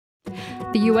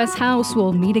The U.S. House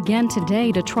will meet again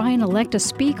today to try and elect a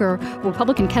speaker.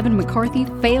 Republican Kevin McCarthy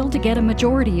failed to get a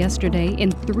majority yesterday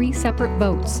in 3 separate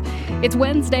votes. It's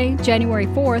Wednesday, January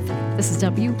 4th. This is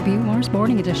WBUR's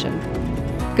Morning Edition.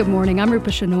 Good morning, I'm Rupa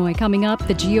Shenoy. Coming up,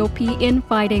 the GOP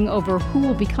infighting over who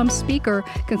will become Speaker.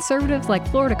 Conservatives like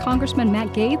Florida Congressman Matt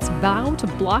Gaetz vow to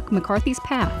block McCarthy's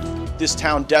path. This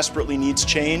town desperately needs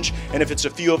change, and if it's a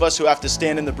few of us who have to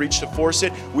stand in the breach to force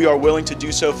it, we are willing to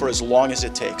do so for as long as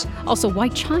it takes. Also, why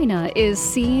China is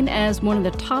seen as one of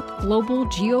the top global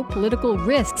geopolitical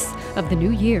risks of the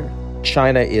new year.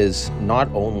 China is not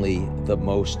only the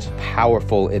most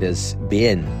powerful it has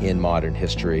been in modern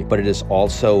history, but it is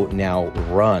also now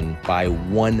run by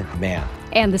one man.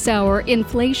 And this hour,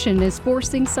 inflation is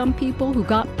forcing some people who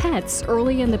got pets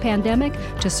early in the pandemic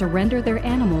to surrender their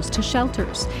animals to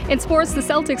shelters. In sports, the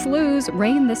Celtics lose.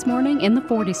 Rain this morning in the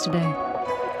 40s today.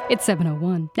 It's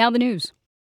 7:01. Now the news.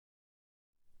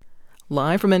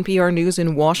 Live from NPR News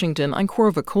in Washington, I'm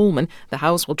Corva Coleman. The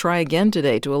House will try again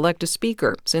today to elect a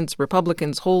speaker. Since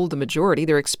Republicans hold the majority,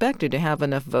 they're expected to have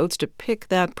enough votes to pick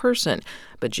that person.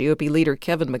 But GOP leader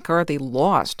Kevin McCarthy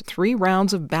lost 3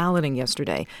 rounds of balloting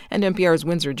yesterday. And NPR's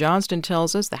Windsor Johnston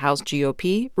tells us the House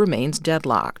GOP remains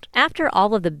deadlocked. After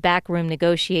all of the backroom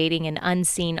negotiating and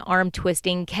unseen arm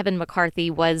twisting, Kevin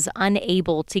McCarthy was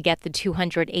unable to get the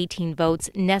 218 votes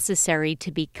necessary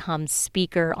to become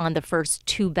Speaker on the first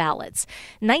 2 ballots.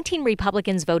 19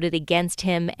 Republicans voted against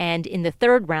him, and in the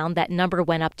 3rd round, that number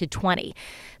went up to 20.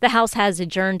 The House has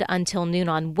adjourned until noon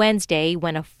on Wednesday,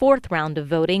 when a 4th round of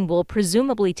voting will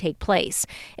presumably take place.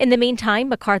 In the meantime,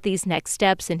 McCarthy's next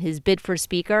steps in his bid for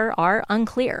Speaker are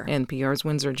unclear. NPR's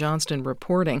Windsor Johnston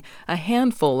reporting a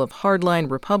handful of hardline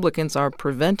Republicans are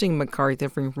preventing McCarthy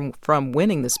from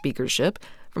winning the speakership.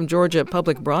 From Georgia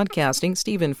Public Broadcasting,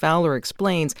 Stephen Fowler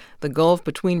explains the gulf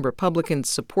between Republicans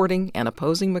supporting and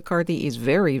opposing McCarthy is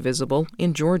very visible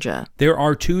in Georgia. There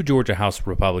are 2 Georgia House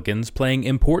Republicans playing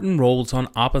important roles on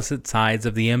opposite sides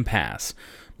of the impasse.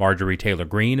 Marjorie Taylor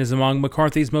Greene is among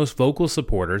McCarthy's most vocal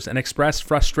supporters and expressed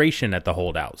frustration at the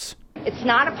holdouts. It's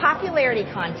not a popularity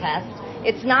contest.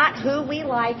 It's not who we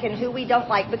like and who we don't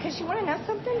like, because you want to know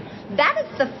something? That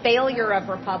is the failure of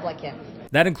Republicans.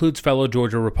 That includes fellow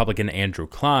Georgia Republican Andrew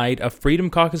Clyde, a Freedom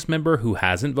Caucus member who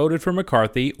hasn't voted for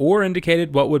McCarthy or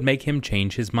indicated what would make him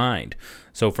change his mind.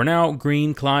 So for now,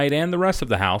 Greene, Clyde, and the rest of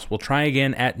the House will try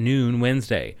again at noon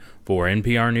Wednesday. For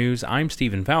NPR News, I'm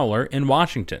Stephen Fowler in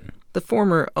Washington. The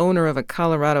former owner of a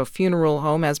Colorado funeral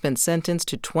home has been sentenced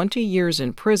to 20 years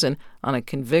in prison on a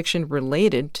conviction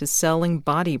related to selling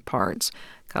body parts.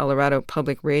 Colorado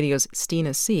Public Radio's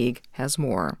Stina Sieg has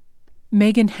more.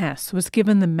 Megan Hess was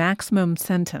given the maximum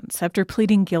sentence after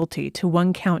pleading guilty to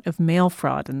 1 count of mail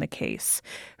fraud in the case.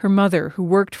 Her mother, who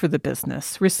worked for the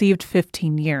business, received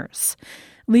 15 years.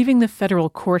 Leaving the federal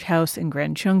courthouse in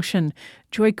Grand Junction,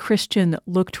 Joy Christian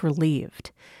looked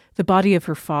relieved. The body of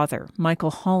her father,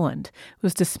 Michael Holland,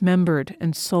 was dismembered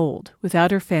and sold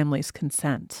without her family's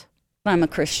consent. I'm a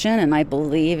Christian and I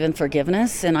believe in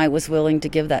forgiveness, and I was willing to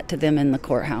give that to them in the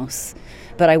courthouse.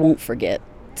 But I won't forget.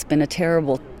 It's been a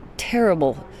terrible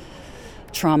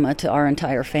trauma to our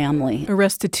entire family. A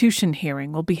restitution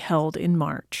hearing will be held in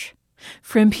March.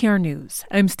 For NPR News,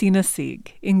 I'm Stina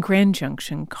Sieg in Grand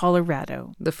Junction,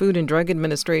 Colorado. The Food and Drug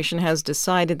Administration has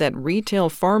decided that retail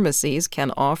pharmacies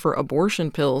can offer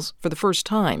abortion pills for the first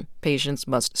time. Patients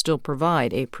must still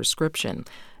provide a prescription.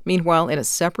 Meanwhile, in a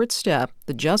separate step,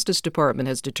 the Justice Department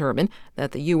has determined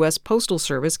that the U.S. Postal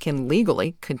Service can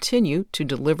legally continue to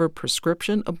deliver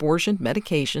prescription abortion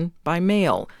medication by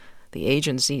mail. The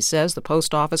agency says the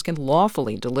post office can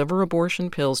lawfully deliver abortion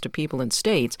pills to people in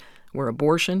states where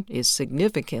abortion is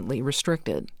significantly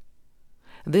restricted.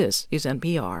 This is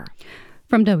NPR.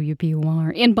 From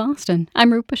WBUR in Boston,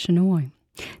 I'm Rupa Shenoy.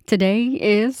 Today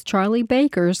is Charlie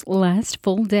Baker's last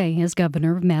full day as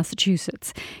governor of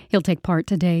Massachusetts. He'll take part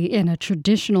today in a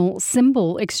traditional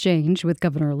symbol exchange with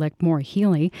Governor-elect Maura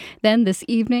Healey. Then this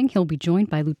evening, he'll be joined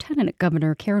by Lieutenant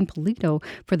Governor Karen Polito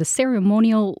for the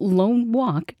ceremonial lone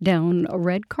walk down a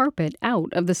red carpet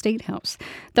out of the State House.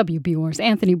 WBUR's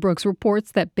Anthony Brooks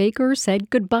reports that Baker said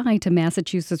goodbye to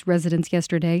Massachusetts residents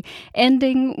yesterday,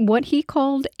 ending what he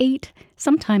called 8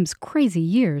 sometimes crazy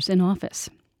years in office.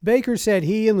 Baker said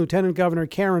he and Lieutenant Governor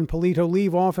Karen Polito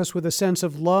leave office with a sense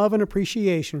of love and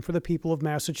appreciation for the people of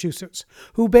Massachusetts,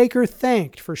 who Baker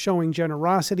thanked for showing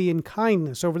generosity and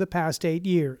kindness over the past 8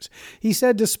 years. He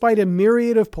said despite a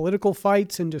myriad of political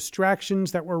fights and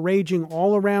distractions that were raging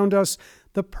all around us,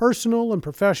 the personal and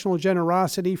professional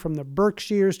generosity from the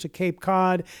Berkshires to Cape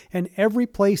Cod and every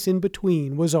place in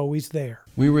between was always there.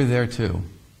 We were there too,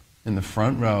 in the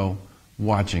front row,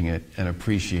 watching it and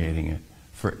appreciating it.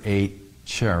 for 8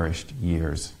 cherished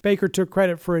years. Baker took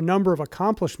credit for a number of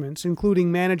accomplishments,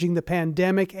 including managing the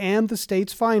pandemic and the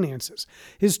state's finances.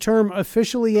 His term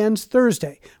officially ends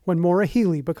Thursday when Maura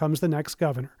Healey becomes the next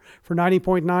governor. For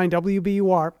 90.9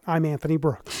 WBUR, I'm Anthony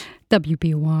Brooks.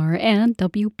 WBUR and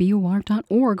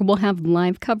WBUR.org will have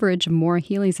live coverage of Maura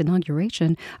Healey's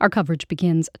inauguration. Our coverage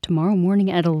begins tomorrow morning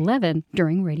at 11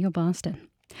 during Radio Boston.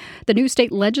 The new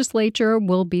state legislature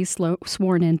will be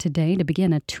sworn in today to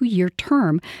begin a 2-year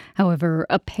term. However,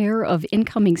 a pair of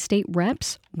incoming state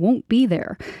reps won't be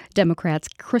there. Democrats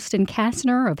Kristen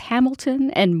Kastner of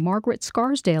Hamilton and Margaret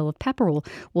Scarsdale of Pepperell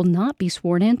will not be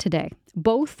sworn in today.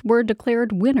 Both were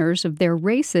declared winners of their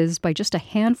races by just a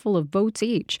handful of votes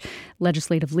each.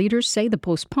 Legislative leaders say the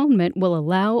postponement will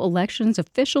allow elections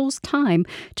officials time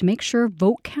to make sure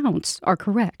vote counts are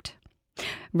correct.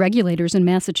 Regulators in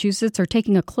Massachusetts are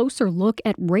taking a closer look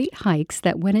at rate hikes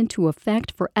that went into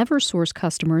effect for Eversource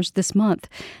customers this month.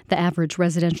 The average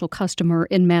residential customer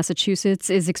in Massachusetts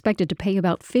is expected to pay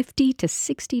about $50 to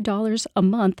 $60 a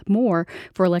month more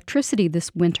for electricity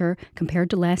this winter compared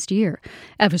to last year.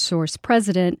 Eversource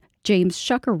president James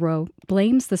Shuckero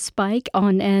blames the spike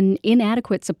on an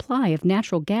inadequate supply of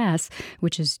natural gas,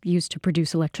 which is used to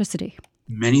produce electricity.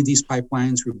 Many of these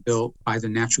pipelines were built by the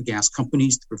natural gas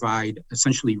companies to provide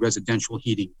essentially residential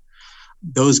heating.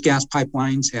 Those gas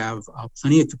pipelines have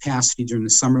plenty of capacity during the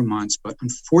summer months, but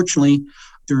unfortunately,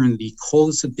 during the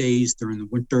coldest of days, during the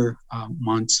winter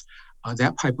months,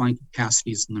 that pipeline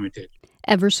capacity is limited.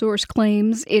 Eversource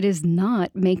claims it is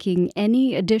not making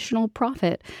any additional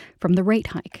profit from the rate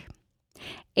hike.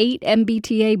 8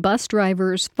 MBTA bus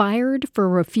drivers fired for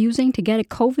refusing to get a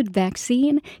COVID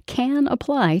vaccine can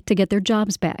apply to get their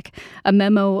jobs back. A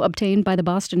memo obtained by the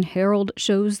Boston Herald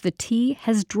shows the T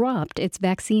has dropped its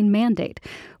vaccine mandate.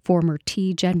 Former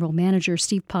T General Manager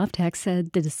Steve Povtak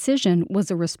said the decision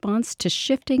was a response to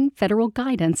shifting federal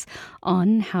guidance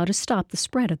on how to stop the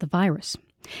spread of the virus.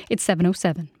 It's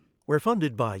 7:07. We're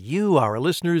funded by you, our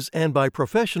listeners, and by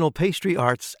professional pastry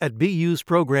arts at BU's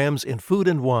programs in food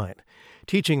and wine,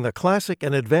 teaching the classic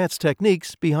and advanced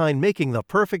techniques behind making the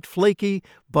perfect flaky,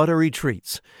 buttery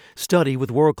treats. Study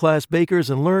with world-class bakers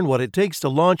and learn what it takes to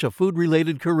launch a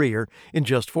food-related career in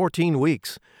just 14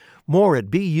 weeks. More at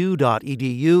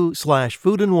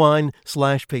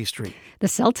bu.edu/foodandwine/pastry. The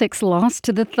Celtics lost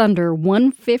to the Thunder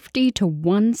 150 to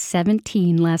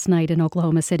 117 last night in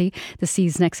Oklahoma City. The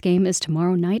C's next game is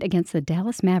tomorrow night against the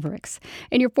Dallas Mavericks.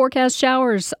 In your forecast,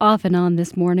 showers off and on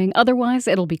this morning. Otherwise,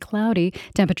 it'll be cloudy.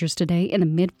 Temperatures today in the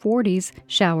mid-40s.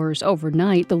 Showers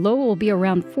overnight. The low will be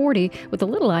around 40 with a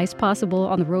little ice possible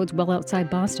on the roads well outside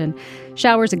Boston.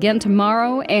 Showers again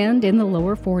tomorrow and in the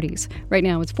lower 40s. Right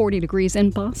now, it's 40 degrees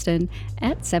in Boston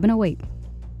at 7:08.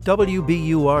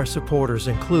 WBUR supporters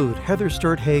include Heather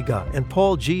Sturt Haga and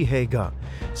Paul G. Haga,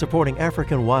 supporting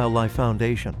African Wildlife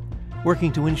Foundation,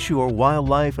 working to ensure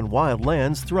wildlife and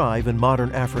wildlands thrive in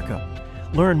modern Africa.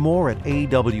 Learn more at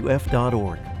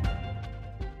awf.org.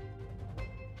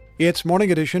 It's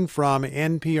Morning Edition from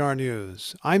NPR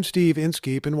News. I'm Steve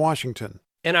Inskeep in Washington.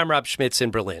 And I'm Rob Schmitz in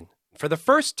Berlin. For the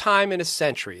first time in a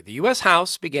century, the U.S.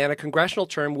 House began a congressional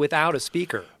term without a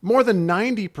speaker. More than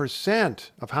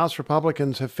 90% of House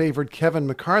Republicans have favored Kevin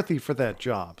McCarthy for that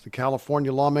job. The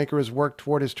California lawmaker has worked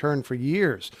toward his turn for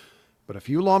years. But a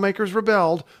few lawmakers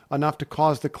rebelled, enough to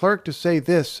cause the clerk to say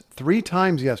this 3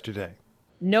 times yesterday.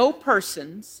 No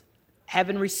persons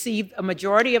having received a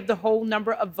majority of the whole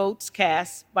number of votes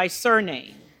cast by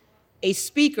surname, a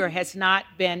speaker has not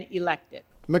been elected.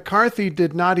 McCarthy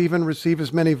did not even receive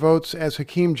as many votes as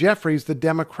Hakeem Jeffries, the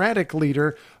Democratic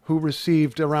leader, who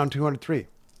received around 203.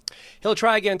 He'll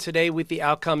try again today with the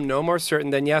outcome no more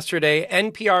certain than yesterday.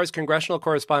 NPR's congressional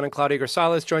correspondent Claudia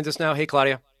Gonzalez joins us now. Hey,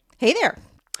 Claudia. Hey there.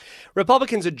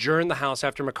 Republicans adjourned the House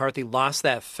after McCarthy lost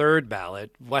that third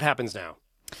ballot. What happens now?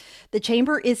 The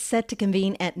chamber is set to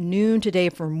convene at noon today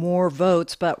for more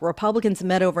votes, but Republicans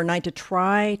met overnight to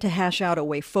try to hash out a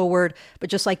way forward. But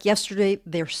just like yesterday,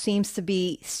 there seems to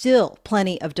be still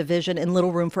plenty of division and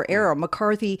little room for error.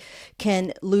 McCarthy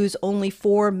can lose only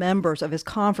 4 members of his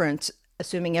conference,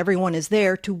 assuming everyone is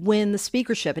there, to win the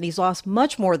speakership. And he's lost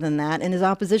much more than that, and his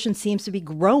opposition seems to be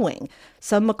growing.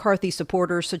 Some McCarthy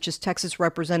supporters, such as Texas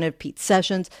Representative Pete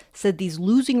Sessions, said these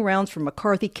losing rounds for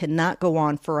McCarthy cannot go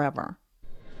on forever.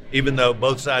 Even though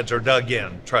both sides are dug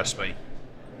in, trust me,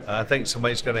 I think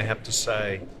somebody's going to have to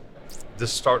say, this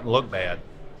is starting to look bad.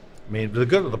 I mean, the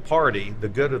good of the party, the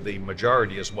good of the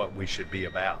majority is what we should be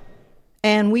about.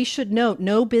 And we should note,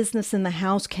 no business in the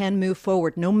House can move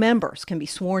forward. No members can be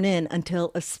sworn in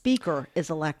until a speaker is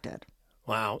elected.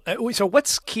 Wow. So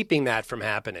what's keeping that from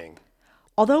happening?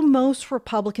 Although most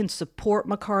Republicans support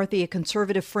McCarthy, a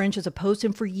conservative fringe has opposed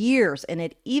him for years, and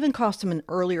it even cost him an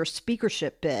earlier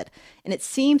speakership bid. And it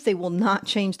seems they will not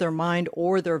change their mind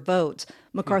or their votes.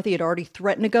 McCarthy had already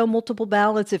threatened to go multiple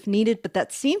ballots if needed, but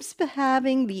that seems to be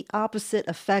having the opposite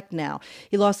effect now.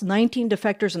 He lost 19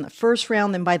 defectors in the first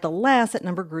round, and by the last, that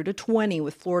number grew to 20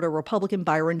 with Florida Republican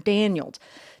Byron Daniels.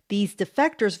 These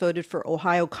defectors voted for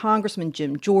Ohio Congressman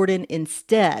Jim Jordan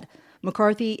instead.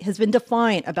 McCarthy has been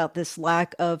defiant about this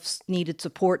lack of needed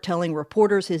support, telling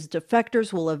reporters his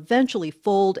defectors will eventually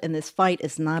fold and this fight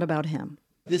is not about him.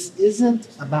 This isn't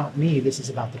about me, this is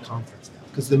about the conference now.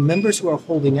 Because the members who are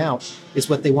holding out is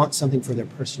what they want something for their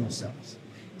personal selves.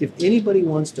 If anybody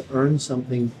wants to earn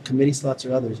something, committee slots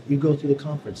or others, you go through the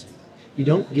conference. You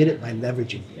don't get it by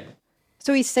leveraging it.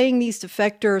 So he's saying these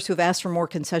defectors who've asked for more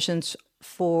concessions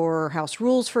for House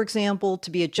rules, for example, to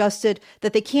be adjusted,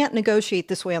 that they can't negotiate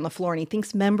this way on the floor. And he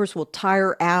thinks members will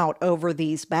tire out over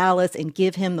these ballots and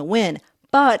give him the win.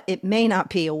 But it may not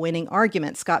be a winning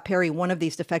argument. Scott Perry, one of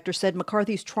these defectors, said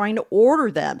McCarthy's trying to order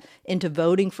them into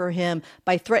voting for him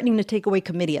by threatening to take away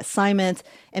committee assignments.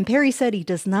 And Perry said he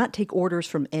does not take orders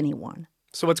from anyone.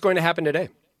 So what's going to happen today?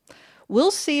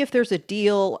 We'll see if there's a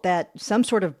deal, that some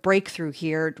sort of breakthrough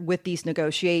here with these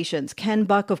negotiations. Ken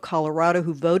Buck of Colorado,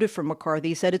 who voted for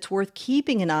McCarthy, said it's worth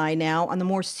keeping an eye now on the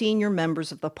more senior members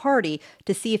of the party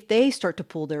to see if they start to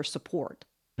pull their support.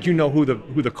 You know who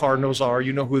the cardinals are,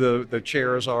 you know who the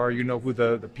chairs are, you know who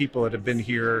the people that have been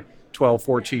here 12,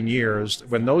 14 years.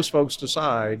 When those folks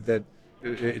decide that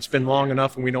it's been long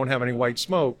enough and we don't have any white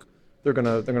smoke, they're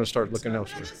gonna start looking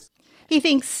elsewhere. He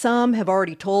thinks some have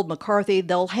already told McCarthy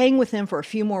they'll hang with him for a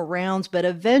few more rounds, but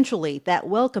eventually that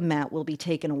welcome mat will be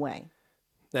taken away.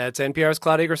 That's NPR's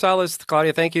Claudia Grisales.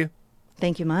 Claudia, thank you.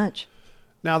 Thank you much.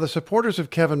 Now, the supporters of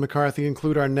Kevin McCarthy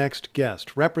include our next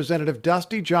guest, Representative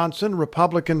Dusty Johnson,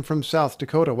 Republican from South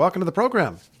Dakota. Welcome to the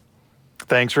program.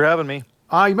 Thanks for having me.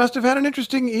 You must have had an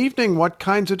interesting evening. What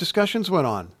kinds of discussions went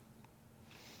on?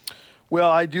 Well,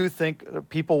 I do think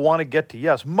people want to get to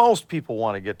yes. Most people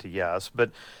want to get to yes, but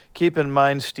keep in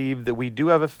mind, Steve, that we do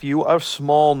have a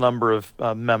small number of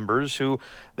members who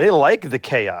they like the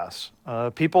chaos.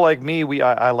 People like me,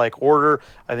 I like order.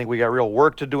 I think we got real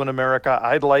work to do in America.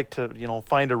 I'd like to,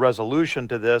 find a resolution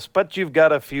to this, but you've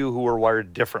got a few who are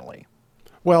wired differently.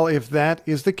 Well, if that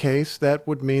is the case, that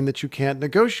would mean that you can't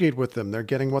negotiate with them. They're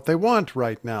getting what they want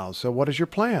right now. So what is your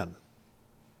plan?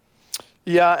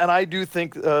 Yeah, and I do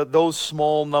think those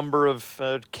small number of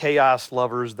chaos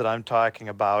lovers that I'm talking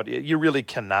about, you really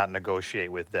cannot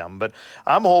negotiate with them. But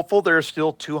I'm hopeful there are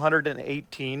still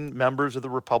 218 members of the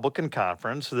Republican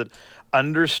conference that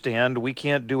understand we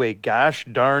can't do a gosh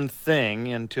darn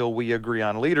thing until we agree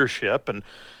on leadership. And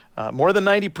more than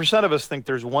 90% of us think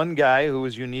there's one guy who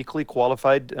is uniquely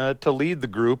qualified to lead the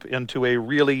group into a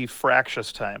really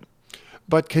fractious time.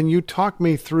 But can you talk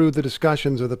me through the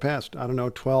discussions of the past,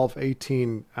 12,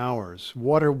 18 hours?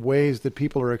 What are ways that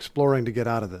people are exploring to get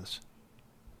out of this?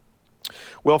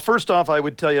 Well, first off, I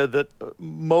would tell you that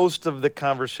most of the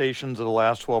conversations of the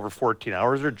last 12 or 14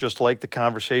 hours are just like the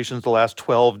conversations the last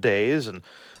 12 days, and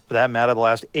for that matter, the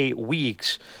last 8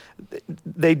 weeks.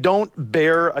 They don't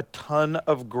bear a ton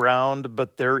of ground,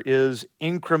 but there is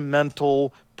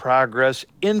incremental progress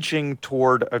inching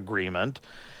toward agreement.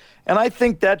 And I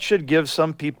think that should give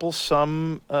some people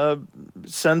some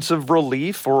sense of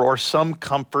relief or some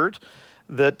comfort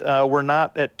that we're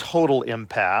not at total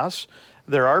impasse.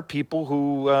 There are people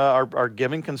who are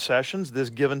giving concessions. This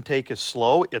give and take is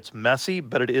slow. It's messy,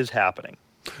 but it is happening.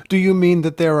 Do you mean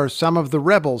that there are some of the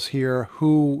rebels here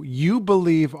who you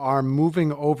believe are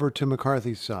moving over to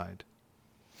McCarthy's side?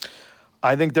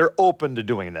 I think they're open to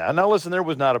doing that. Now, listen, there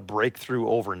was not a breakthrough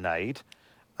overnight.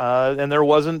 And there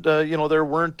wasn't, there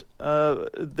weren't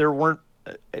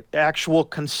actual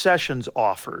concessions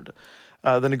offered.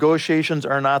 The negotiations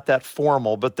are not that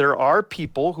formal, but there are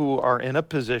people who are in a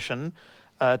position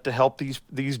to help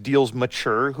these deals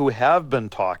mature, who have been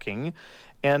talking,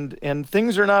 and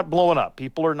things are not blowing up.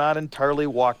 People are not entirely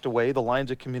walked away. The lines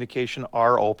of communication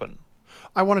are open.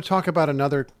 I want to talk about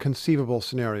another conceivable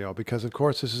scenario because, of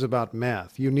course, this is about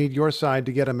math. You need your side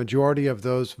to get a majority of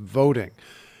those voting.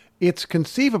 It's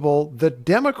conceivable that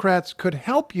Democrats could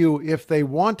help you if they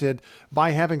wanted by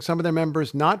having some of their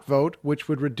members not vote, which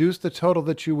would reduce the total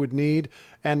that you would need,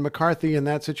 and McCarthy in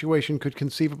that situation could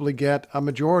conceivably get a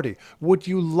majority. Would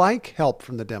you like help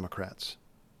from the Democrats?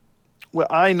 Well,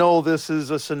 I know this is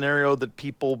a scenario that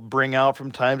people bring out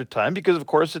from time to time because, of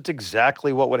course, it's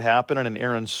exactly what would happen in an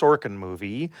Aaron Sorkin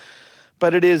movie,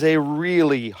 but it is a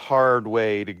really hard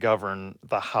way to govern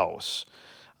the House.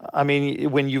 I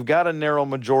mean, when you've got a narrow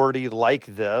majority like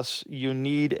this, you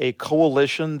need a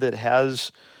coalition that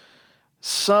has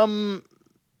something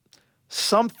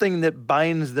that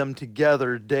binds them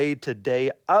together day to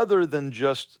day other than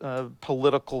just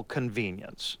political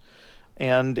convenience.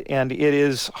 And it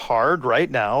is hard right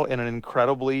now in an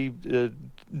incredibly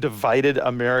divided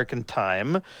American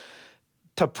time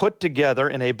to put together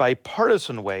in a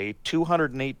bipartisan way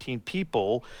 218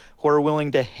 people who are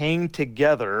willing to hang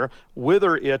together,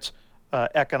 whether it's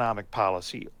economic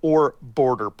policy or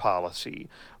border policy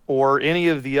or any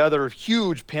of the other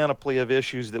huge panoply of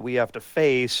issues that we have to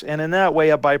face. And in that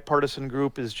way, a bipartisan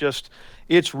group is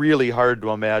it's really hard to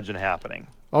imagine happening.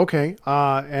 Okay,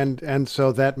 and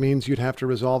so that means you'd have to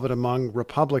resolve it among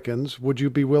Republicans. Would you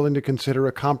be willing to consider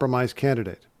a compromise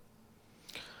candidate?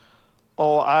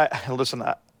 Oh, listen,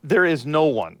 there is no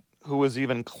one who is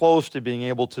even close to being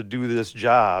able to do this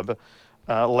job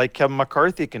like Kevin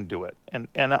McCarthy can do it. And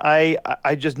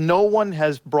I just, no one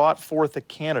has brought forth a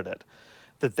candidate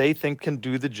that they think can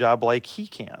do the job like he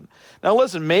can. Now,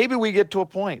 listen, maybe we get to a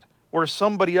point where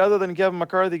somebody other than Kevin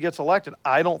McCarthy gets elected.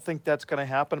 I don't think that's going to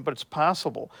happen, but it's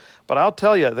possible. But I'll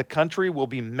tell you, the country will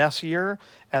be messier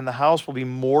and the House will be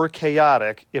more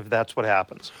chaotic if that's what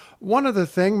happens. One other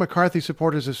thing, McCarthy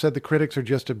supporters have said the critics are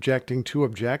just objecting to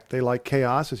object. They like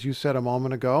chaos, as you said a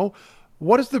moment ago.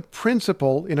 What is the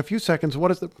principle, in a few seconds,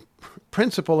 what is the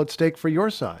principle at stake for your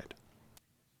side?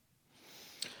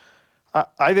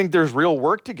 I think there's real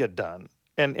work to get done.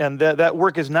 And that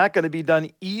work is not going to be done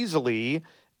easily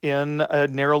in a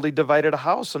narrowly divided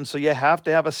House. And so you have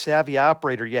to have a savvy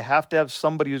operator. You have to have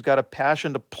somebody who's got a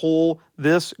passion to pull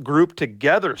this group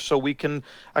together so we can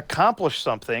accomplish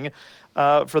something.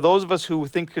 For those of us who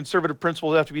think conservative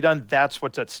principles have to be done, that's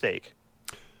what's at stake.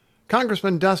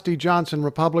 Congressman Dusty Johnson,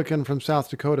 Republican from South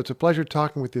Dakota. It's a pleasure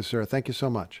talking with you, sir. Thank you so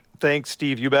much. Thanks,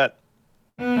 Steve. You bet.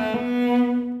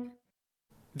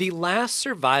 The last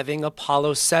surviving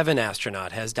Apollo 7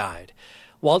 astronaut has died.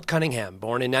 Walt Cunningham,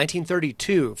 born in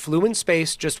 1932, flew in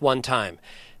space just one time.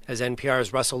 As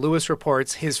NPR's Russell Lewis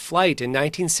reports, his flight in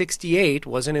 1968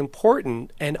 was an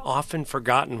important and often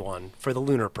forgotten one for the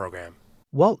lunar program.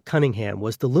 Walt Cunningham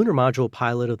was the lunar module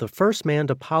pilot of the first manned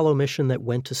Apollo mission that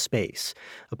went to space.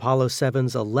 Apollo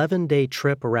 7's 11-day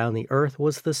trip around the Earth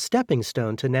was the stepping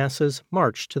stone to NASA's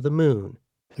march to the moon.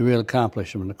 The real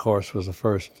accomplishment, of course, was the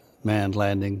first manned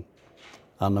landing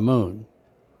on the moon.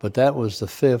 But that was the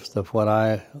fifth of what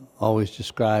I always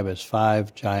describe as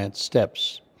 5 giant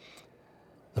steps.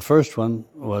 The first one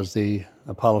was the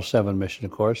Apollo 7 mission,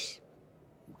 of course,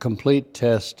 complete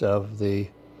test of the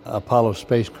Apollo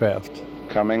spacecraft.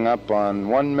 Coming up on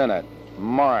 1 minute,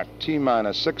 mark,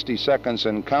 T-minus 60 seconds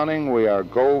and counting. We are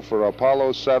go for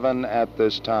Apollo 7 at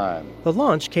this time. The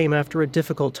launch came after a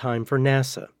difficult time for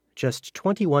NASA. Just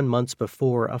 21 months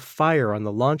before, a fire on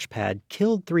the launch pad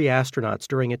killed 3 astronauts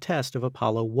during a test of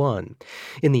Apollo 1.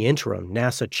 In the interim,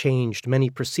 NASA changed many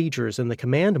procedures and the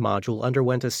command module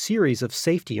underwent a series of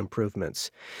safety improvements.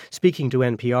 Speaking to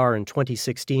NPR in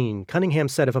 2016, Cunningham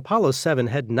said if Apollo 7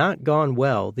 had not gone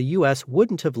well, the U.S.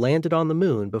 wouldn't have landed on the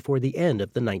moon before the end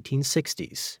of the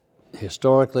 1960s.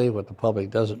 Historically, what the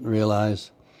public doesn't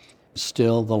realize,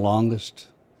 still the longest,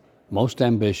 most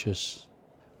ambitious,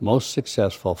 most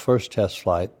successful first test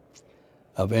flight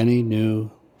of any new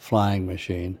flying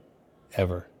machine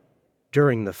ever.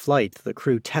 During the flight, the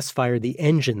crew test-fired the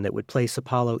engine that would place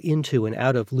Apollo into and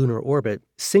out of lunar orbit,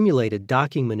 simulated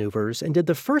docking maneuvers, and did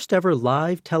the first-ever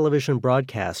live television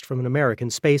broadcast from an American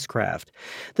spacecraft.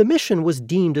 The mission was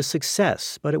deemed a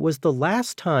success, but it was the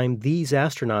last time these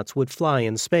astronauts would fly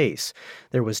in space.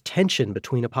 There was tension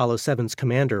between Apollo 7's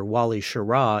commander, Wally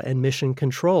Schirra, and Mission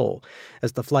Control.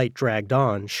 As the flight dragged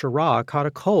on, Schirra caught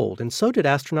a cold, and so did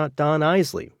astronaut Don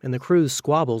Isley, and the crew's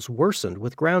squabbles worsened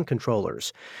with ground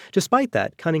controllers. Despite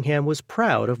that, Cunningham was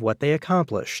proud of what they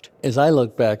accomplished. As I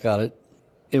look back on it,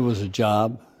 it was a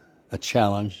job, a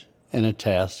challenge, and a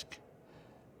task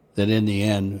that in the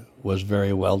end was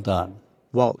very well done.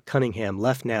 Walt Cunningham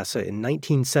left NASA in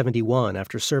 1971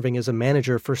 after serving as a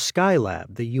manager for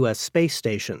Skylab, the U.S. space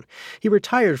station. He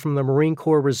retired from the Marine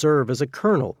Corps Reserve as a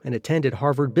colonel and attended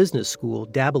Harvard Business School,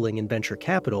 dabbling in venture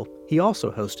capital. He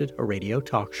also hosted a radio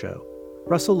talk show.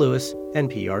 Russell Lewis,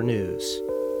 NPR News.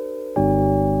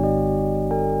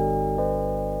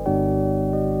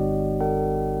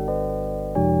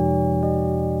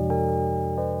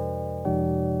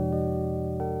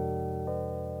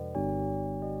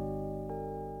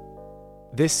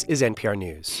 This is NPR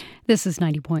News. This is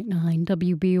 90.9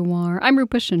 WBUR. I'm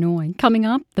Rupa Shenoy. Coming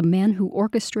up, the man who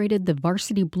orchestrated the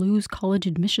Varsity Blues college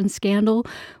admission scandal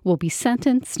will be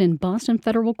sentenced in Boston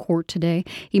federal court today.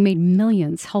 He made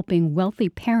millions helping wealthy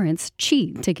parents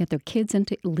cheat to get their kids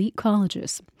into elite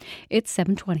colleges. It's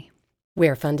 7:20.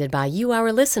 We're funded by you,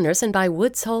 our listeners, and by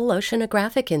Woods Hole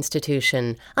Oceanographic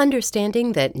Institution,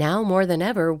 understanding that now more than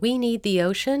ever, we need the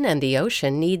ocean and the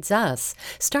ocean needs us.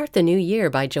 Start the new year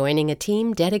by joining a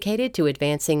team dedicated to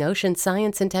advancing ocean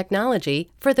science and technology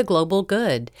for the global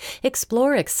good.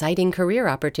 Explore exciting career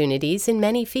opportunities in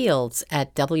many fields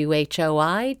at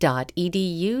whoi.edu/team.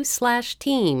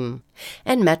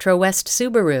 And Metro West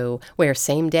Subaru, where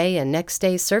same-day and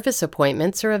next-day service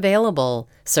appointments are available.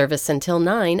 Service until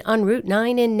 9 on Route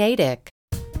 9 in Natick.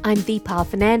 I'm Deepa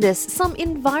Fernandez. Some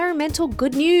environmental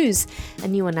good news. A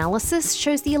new analysis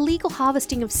shows the illegal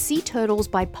harvesting of sea turtles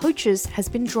by poachers has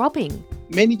been dropping.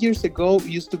 Many years ago, it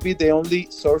used to be the only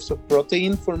source of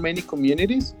protein for many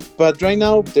communities, but right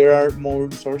now there are more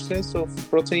sources of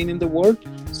protein in the world,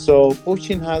 so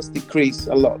poaching has decreased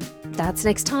a lot. That's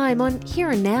next time on Here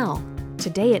and Now.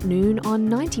 Today at noon on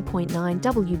 90.9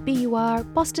 WBUR,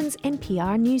 Boston's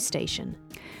NPR news station.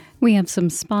 We have some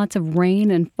spots of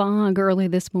rain and fog early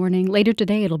this morning. Later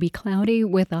today, it'll be cloudy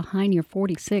with a high near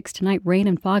 46. Tonight, rain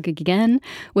and fog again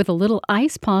with a little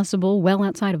ice possible well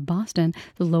outside of Boston.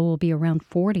 The low will be around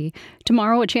 40.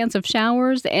 Tomorrow, a chance of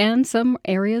showers and some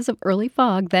areas of early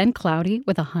fog, then cloudy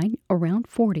with a high around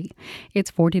 40. It's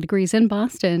 40 degrees in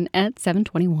Boston at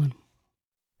 7:21.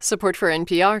 Support for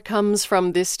NPR comes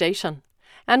from this station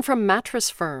and from Mattress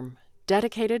Firm,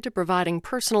 dedicated to providing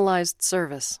personalized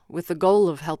service with the goal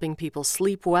of helping people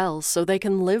sleep well so they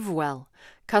can live well.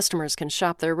 Customers can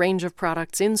shop their range of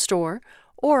products in-store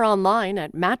or online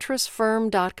at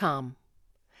mattressfirm.com.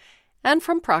 And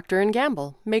from Procter &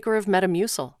 Gamble, maker of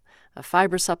Metamucil, a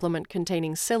fiber supplement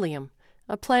containing psyllium,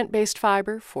 a plant-based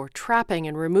fiber for trapping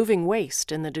and removing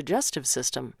waste in the digestive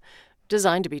system,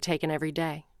 designed to be taken every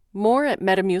day. More at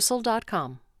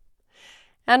metamucil.com.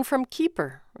 And from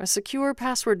Keeper, a secure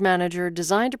password manager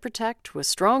designed to protect with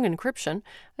strong encryption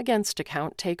against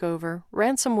account takeover,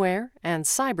 ransomware, and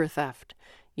cyber theft,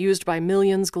 used by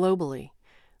millions globally.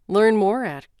 Learn more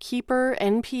at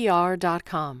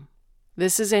keepernpr.com.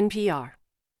 This is NPR.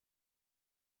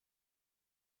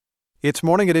 It's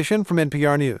Morning Edition from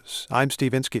NPR News. I'm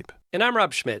Steve Inskeep. And I'm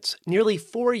Rob Schmitz. Nearly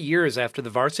 4 years after the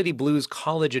Varsity Blues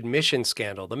college admission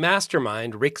scandal, the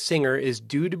mastermind, Rick Singer, is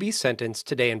due to be sentenced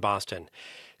today in Boston.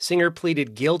 Singer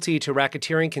pleaded guilty to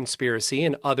racketeering conspiracy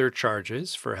and other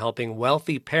charges for helping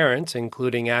wealthy parents,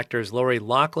 including actors Lori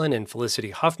Loughlin and Felicity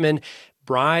Huffman,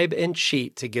 bribe and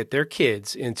cheat to get their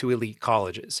kids into elite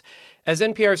colleges. As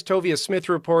NPR's Tovia Smith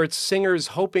reports, Singer's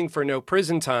hoping for no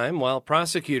prison time, while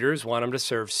prosecutors want him to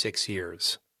serve 6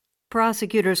 years.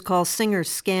 Prosecutors call Singer's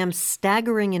scam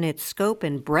staggering in its scope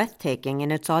and breathtaking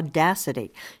in its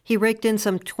audacity. He raked in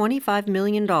some $25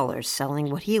 million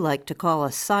selling what he liked to call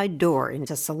a side door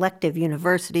into selective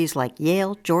universities like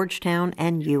Yale, Georgetown,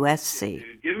 and USC.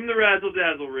 Give him the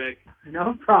razzle-dazzle, Rick.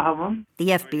 No problem. The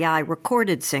FBI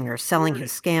recorded Singer selling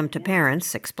his scam to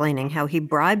parents, explaining how he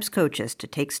bribes coaches to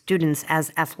take students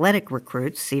as athletic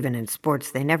recruits, even in sports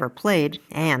they never played,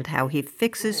 and how he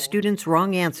fixes students'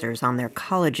 wrong answers on their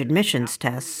college admissions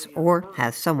tests or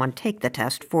has someone take the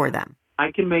test for them.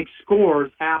 I can make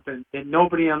scores happen that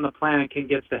nobody on the planet can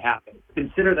get to happen.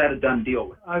 Consider that a done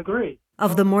deal. I agree.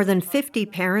 Of the more than 50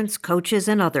 parents, coaches,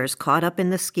 and others caught up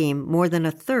in the scheme, more than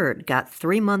a third got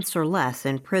 3 months or less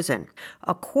in prison.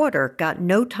 A quarter got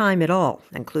no time at all,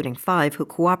 including 5 who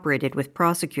cooperated with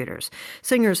prosecutors.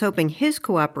 Singer's hoping his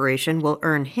cooperation will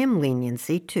earn him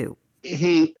leniency, too.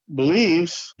 He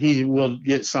believes he will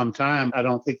get some time. I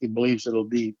don't think he believes it'll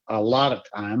be a lot of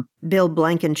time. Bill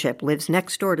Blankenship lives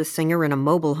next door to Singer in a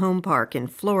mobile home park in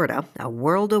Florida, a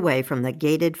world away from the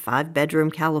gated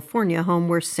 5-bedroom California home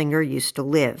where Singer used to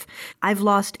live. "I've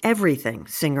lost everything,"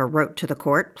 Singer wrote to the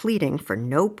court, pleading for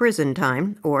no prison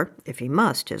time, or, if he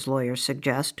must, his lawyers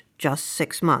suggest, just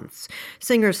 6 months.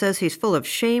 Singer says he's full of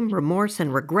shame, remorse,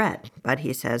 and regret, but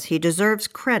he says he deserves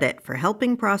credit for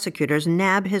helping prosecutors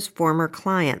nab his former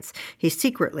clients. He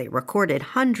secretly recorded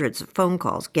hundreds of phone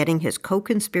calls getting his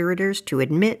co-conspirators to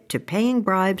admit to paying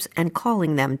bribes and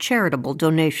calling them charitable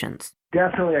donations.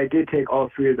 Definitely, I did take all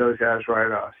 3 of those as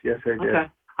write-offs. Yes, I did. Okay.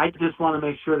 I just want to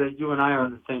make sure that you and I are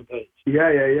on the same page.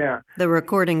 Yeah. The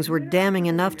recordings were damning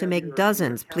enough to make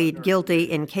dozens plead guilty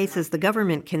in cases the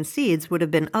government concedes would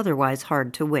have been otherwise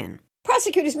hard to win.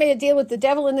 Prosecutors made a deal with the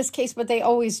devil in this case, but they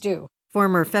always do.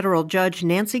 Former federal judge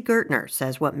Nancy Gertner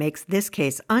says what makes this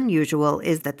case unusual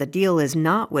is that the deal is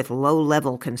not with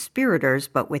low-level conspirators,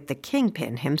 but with the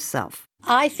kingpin himself.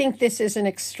 I think this is an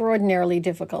extraordinarily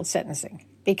difficult sentencing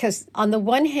because on the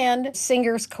one hand,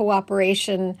 Singer's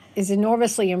cooperation is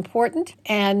enormously important,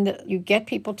 and you get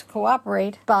people to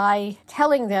cooperate by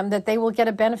telling them that they will get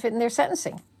a benefit in their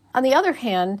sentencing. On the other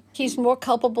hand, he's more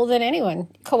culpable than anyone,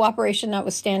 cooperation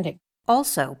notwithstanding.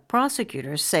 Also,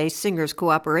 prosecutors say Singer's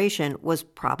cooperation was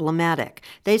problematic.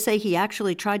 They say he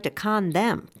actually tried to con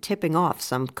them, tipping off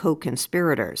some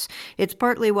co-conspirators. It's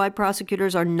partly why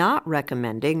prosecutors are not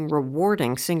recommending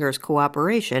rewarding Singer's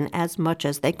cooperation as much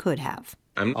as they could have.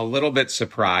 I'm a little bit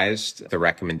surprised. The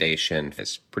recommendation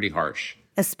is pretty harsh.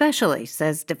 Especially,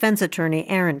 says defense attorney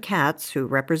Aaron Katz, who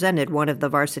represented one of the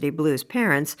Varsity Blues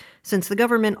parents, since the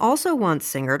government also wants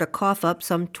Singer to cough up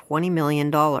some $20 million.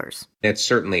 It's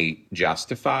certainly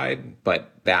justified,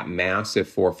 but that massive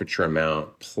forfeiture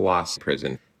amount plus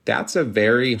prison, that's a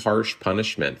very harsh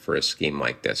punishment for a scheme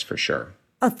like this, for sure.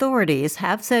 Authorities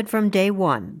have said from day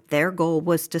one their goal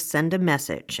was to send a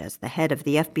message, as the head of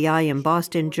the FBI in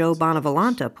Boston, Joe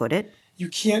Bonavolanta, put it. You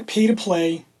can't pay to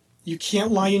play. You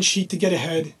can't lie and cheat to get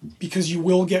ahead because you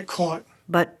will get caught.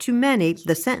 But to many,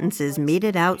 the sentences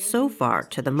meted out so far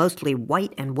to the mostly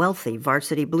white and wealthy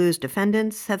Varsity Blues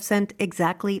defendants have sent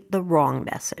exactly the wrong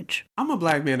message. I'm a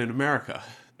black man in America.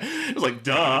 It was like,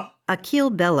 duh. Akil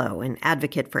Bello, an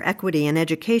advocate for equity in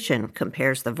education,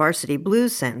 compares the Varsity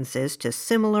Blues sentences to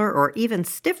similar or even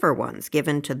stiffer ones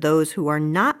given to those who are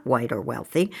not white or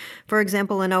wealthy. For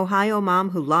example, an Ohio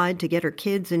mom who lied to get her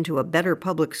kids into a better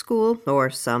public school, or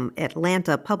some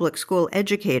Atlanta public school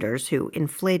educators who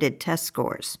inflated test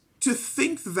scores. To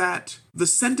think that the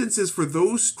sentences for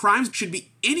those crimes should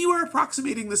be anywhere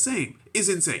approximating the same is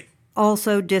insane.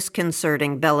 Also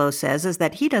disconcerting, Bello says, is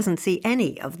that he doesn't see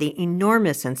any of the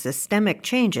enormous and systemic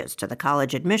changes to the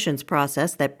college admissions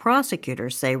process that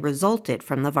prosecutors say resulted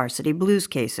from the Varsity Blues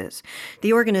cases.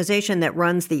 The organization that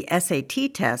runs the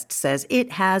SAT test says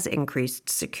it has increased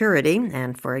security,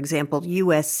 and, for example,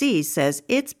 USC says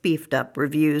it's beefed up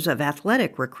reviews of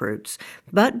athletic recruits.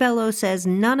 But Bello says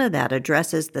none of that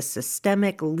addresses the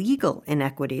systemic legal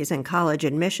inequities in college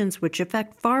admissions which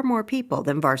affect far more people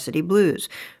than Varsity Blues.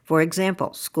 For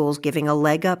example, schools giving a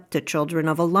leg up to children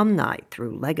of alumni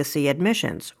through legacy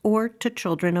admissions or to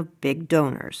children of big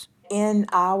donors. In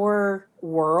our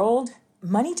world,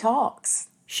 money talks.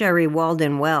 Sherry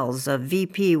Walden-Wells, a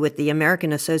VP with the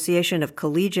American Association of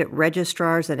Collegiate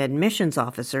Registrars and Admissions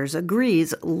Officers,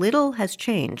 agrees little has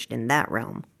changed in that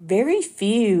realm. Very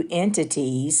few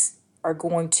entities are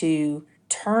going to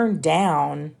turn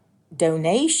down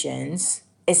donations,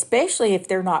 especially if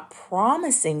they're not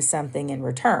promising something in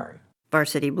return.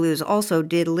 Varsity Blues also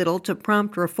did little to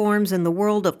prompt reforms in the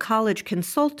world of college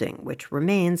consulting, which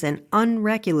remains an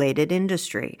unregulated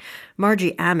industry.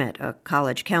 Margie Ammett, a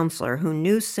college counselor who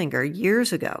knew Singer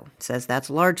years ago, says that's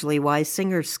largely why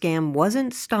Singer's scam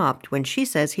wasn't stopped when she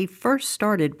says he first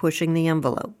started pushing the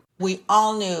envelope. We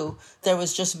all knew there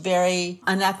was just very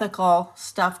unethical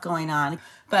stuff going on,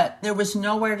 but there was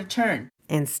nowhere to turn.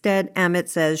 Instead, Ammett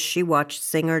says she watched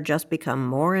Singer just become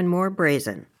more and more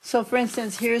brazen. So, for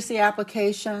instance, here's the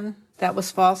application that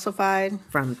was falsified.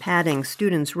 From padding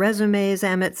students' resumes,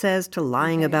 Ammett says, to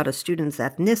lying about a student's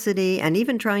ethnicity and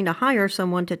even trying to hire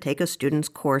someone to take a student's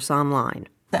course online.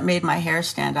 That made my hair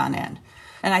stand on end.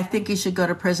 And I think he should go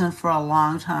to prison for a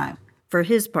long time. For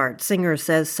his part, Singer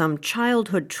says some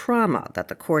childhood trauma that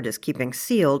the court is keeping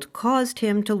sealed caused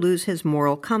him to lose his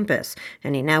moral compass,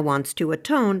 and he now wants to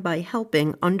atone by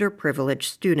helping underprivileged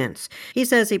students. He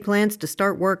says he plans to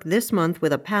start work this month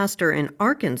with a pastor in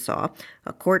Arkansas.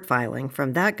 A court filing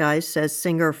from that guy says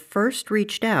Singer first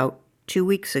reached out 2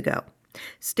 weeks ago.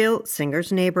 Still,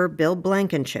 Singer's neighbor Bill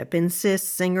Blankenship insists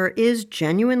Singer is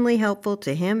genuinely helpful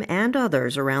to him and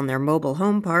others around their mobile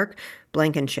home park.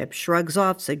 Blankenship shrugs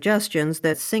off suggestions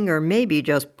that Singer may be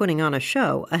just putting on a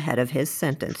show ahead of his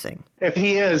sentencing. If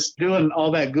he is doing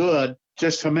all that good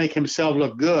just to make himself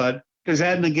look good, does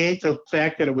that negate the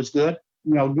fact that it was good?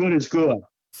 You know, good is good.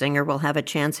 Singer will have a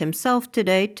chance himself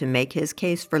today to make his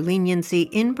case for leniency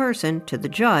in person to the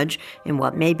judge in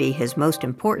what may be his most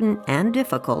important and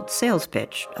difficult sales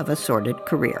pitch of a sordid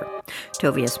career.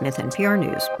 Tovia Smith, NPR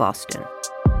News, Boston.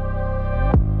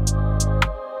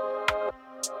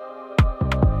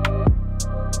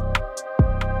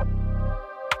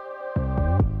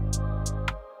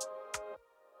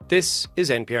 This is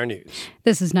NPR News.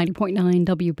 This is 90.9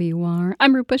 WBUR.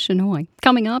 I'm Rupa Shenoy.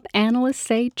 Coming up, analysts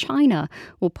say China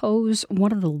will pose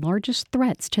one of the largest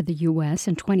threats to the U.S.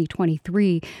 in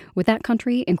 2023, with that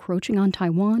country encroaching on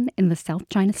Taiwan in the South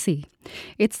China Sea.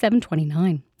 It's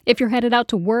 7:29. If you're headed out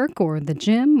to work or the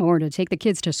gym or to take the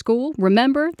kids to school,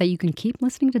 remember that you can keep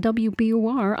listening to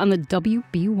WBUR on the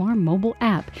WBUR mobile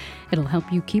app. It'll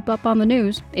help you keep up on the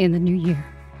news in the new year.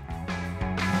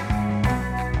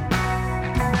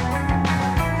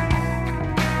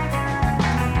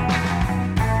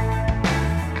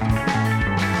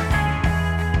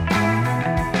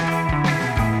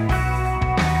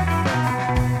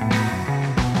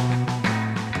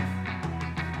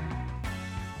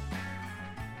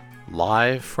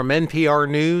 Live from NPR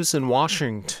News in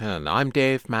Washington, I'm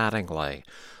Dave Mattingly.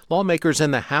 Lawmakers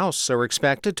in the House are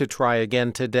expected to try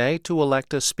again today to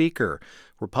elect a speaker.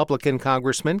 Republican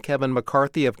Congressman Kevin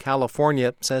McCarthy of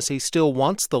California says he still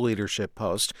wants the leadership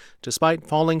post, despite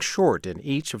falling short in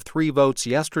each of 3 votes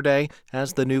yesterday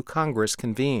as the new Congress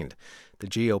convened. The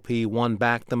GOP won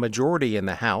back the majority in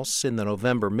the House in the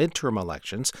November midterm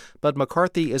elections, but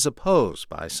McCarthy is opposed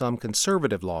by some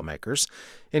conservative lawmakers.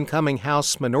 Incoming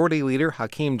House Minority Leader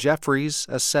Hakeem Jeffries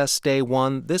assessed day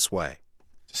one this way.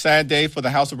 It's a sad day for the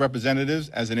House of Representatives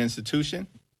as an institution.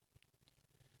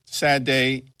 It's a sad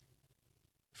day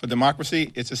for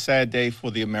democracy. It's a sad day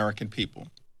for the American people.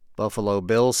 Buffalo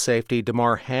Bills safety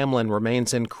Damar Hamlin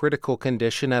remains in critical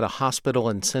condition at a hospital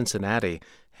in Cincinnati.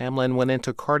 Hamlin went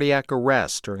into cardiac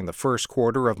arrest during the first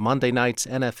quarter of Monday night's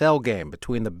NFL game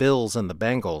between the Bills and the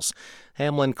Bengals.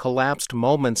 Hamlin collapsed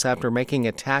moments after making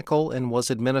a tackle and was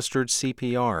administered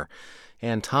CPR.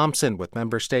 Ann Thompson with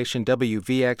member station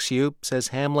WVXU says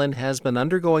Hamlin has been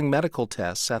undergoing medical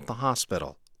tests at the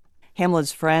hospital.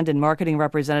 Hamlin's friend and marketing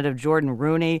representative Jordan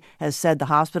Rooney has said the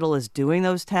hospital is doing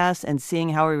those tests and seeing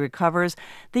how he recovers.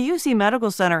 The UC Medical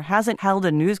Center hasn't held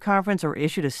a news conference or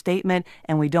issued a statement,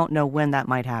 and we don't know when that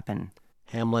might happen.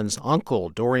 Hamlin's uncle,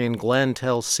 Dorian Glenn,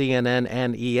 tells CNN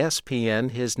and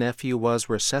ESPN his nephew was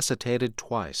resuscitated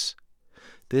twice.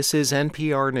 This is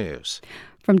NPR News.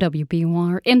 From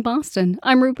WBUR in Boston,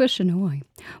 I'm Rupa Shenoy.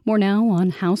 More now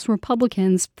on House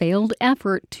Republicans' failed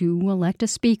effort to elect a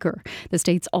speaker. The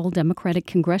state's all-Democratic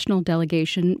congressional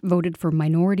delegation voted for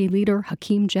Minority Leader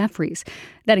Hakeem Jeffries.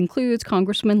 That includes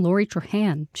Congresswoman Lori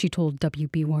Trahan. She told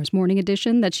WBUR's Morning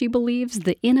Edition that she believes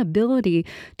the inability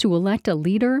to elect a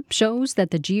leader shows that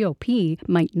the GOP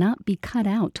might not be cut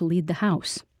out to lead the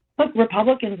House. Look,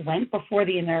 Republicans went before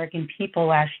the American people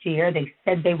last year. They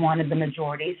said they wanted the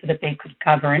majority so that they could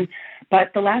govern.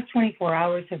 But the last 24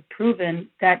 hours have proven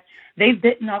that they've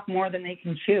bitten off more than they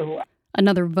can chew.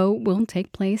 Another vote will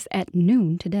take place at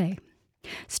noon today.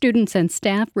 Students and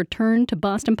staff returned to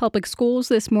Boston Public Schools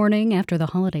this morning after the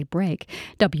holiday break.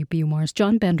 WBUR's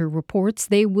John Bender reports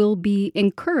they will be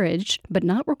encouraged, but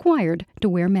not required, to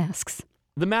wear masks.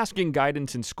 The masking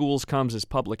guidance in schools comes as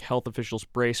public health officials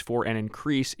brace for an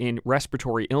increase in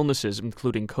respiratory illnesses,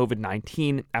 including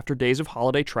COVID-19, after days of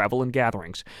holiday travel and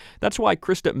gatherings. That's why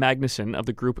Krista Magnuson of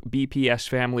the group BPS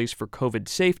Families for COVID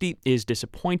Safety is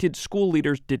disappointed school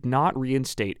leaders did not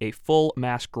reinstate a full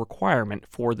mask requirement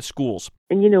for the schools.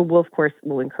 And, we'll, of course,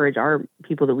 will encourage our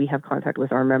people that we have contact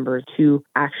with, our members, to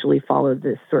actually follow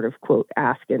this sort of, quote,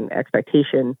 ask and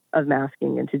expectation of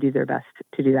masking and to do their best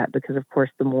to do that because, of course,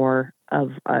 the more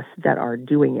of us that are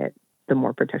doing it, the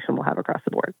more protection we'll have across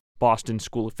the board. Boston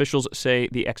school officials say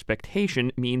the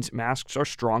expectation means masks are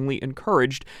strongly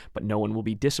encouraged, but no one will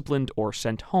be disciplined or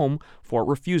sent home for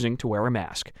refusing to wear a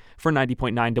mask. For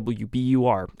 90.9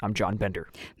 WBUR, I'm John Bender.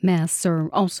 Masks are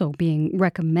also being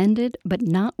recommended but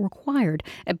not required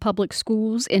at public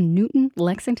schools in Newton,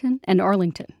 Lexington, and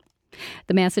Arlington.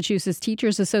 The Massachusetts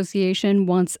Teachers Association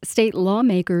wants state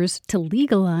lawmakers to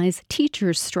legalize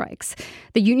teachers' strikes.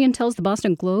 The union tells the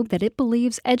Boston Globe that it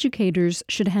believes educators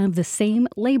should have the same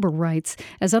labor rights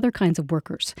as other kinds of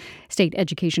workers. State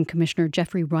Education Commissioner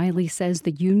Jeffrey Riley says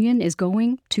the union is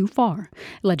going too far.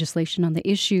 Legislation on the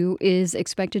issue is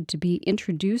expected to be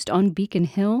introduced on Beacon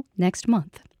Hill next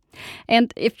month.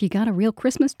 And if you got a real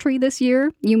Christmas tree this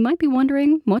year, you might be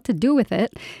wondering what to do with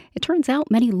it. It turns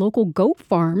out many local goat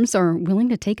farms are willing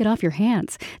to take it off your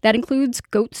hands. That includes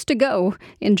Goats to Go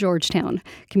in Georgetown.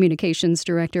 Communications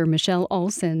Director Michelle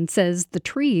Olson says the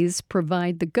trees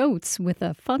provide the goats with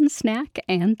a fun snack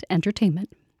and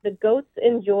entertainment. The goats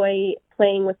enjoy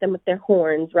playing with them with their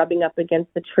horns, rubbing up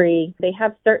against the tree. They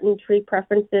have certain tree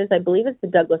preferences. I believe it's the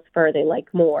Douglas fir they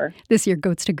like more. This year,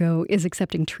 Goats to Go is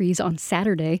accepting trees on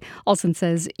Saturday. Olson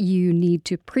says you need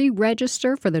to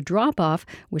pre-register for the drop-off,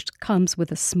 which comes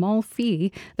with a small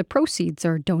fee. The proceeds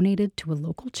are donated to a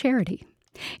local charity.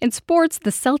 In sports, the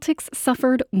Celtics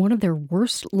suffered one of their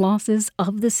worst losses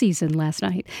of the season last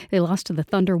night. They lost to the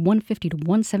Thunder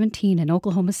 150-117 in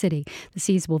Oklahoma City. The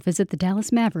C's will visit the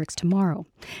Dallas Mavericks tomorrow.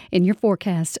 In your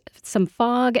forecast, some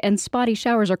fog and spotty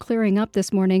showers are clearing up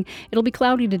this morning. It'll be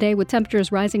cloudy today with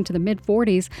temperatures rising to the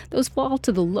mid-40s. Those fall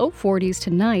to the low 40s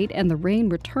tonight, and the rain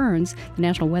returns. The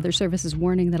National Weather Service is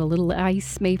warning that a little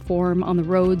ice may form on the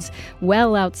roads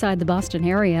well outside the Boston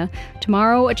area.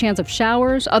 Tomorrow, a chance of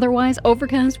showers, otherwise overcast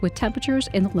with temperatures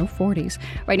in the low 40s.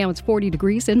 Right now it's 40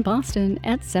 degrees in Boston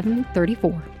at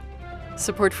 7:34.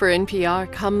 Support for NPR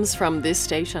comes from this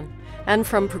station and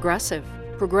from Progressive.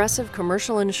 Progressive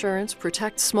Commercial Insurance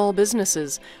protects small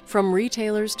businesses from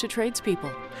retailers to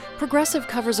tradespeople. Progressive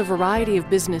covers a variety of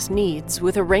business needs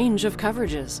with a range of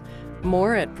coverages.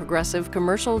 More at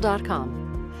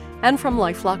progressivecommercial.com. And from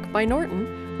LifeLock by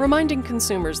Norton, reminding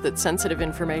consumers that sensitive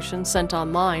information sent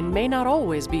online may not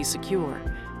always be secure.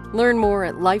 Learn more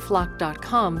at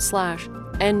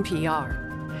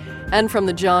lifelock.com/NPR. And from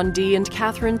the John D. and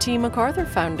Catherine T. MacArthur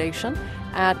Foundation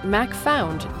at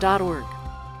macfound.org.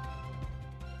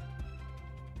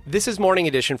 This is Morning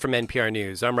Edition from NPR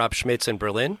News. I'm Rob Schmitz in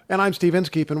Berlin. And I'm Steve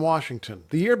Inskeep in Washington.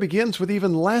 The year begins with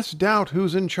even less doubt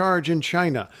who's in charge in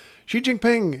China. Xi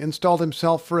Jinping installed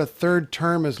himself for a third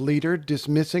term as leader,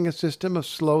 dismissing a system of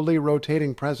slowly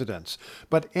rotating presidents.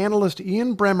 But analyst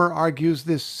Ian Bremmer argues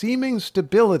this seeming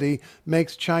stability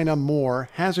makes China more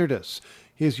hazardous.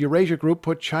 His Eurasia Group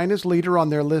put China's leader on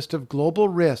their list of global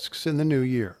risks in the new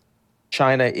year.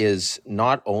 China is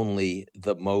not only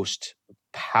the most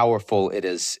powerful it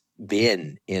has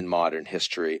been in modern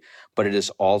history, but it is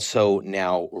also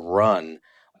now run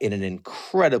in an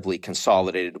incredibly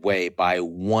consolidated way by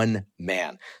one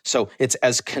man. So it's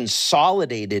as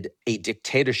consolidated a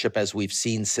dictatorship as we've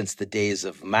seen since the days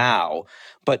of Mao.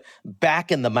 But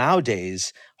back in the Mao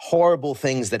days, horrible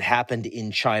things that happened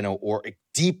in China or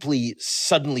deeply,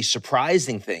 suddenly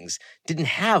surprising things didn't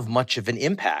have much of an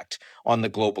impact on the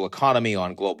global economy,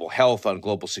 on global health, on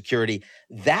global security.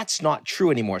 That's not true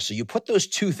anymore. So you put those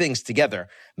two things together,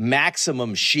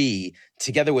 maximum Xi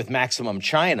together with maximum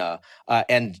China,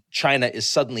 and China is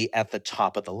suddenly at the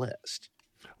top of the list.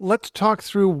 Let's talk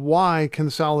through why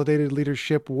consolidated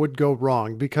leadership would go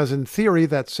wrong, because in theory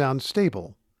that sounds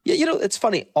stable. Yeah, it's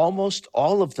funny. Almost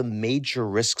all of the major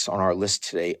risks on our list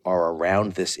today are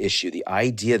around this issue. The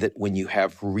idea that when you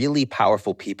have really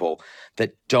powerful people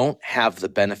that don't have the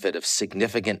benefit of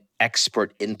significant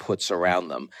expert inputs around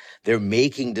them, they're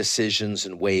making decisions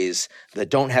in ways that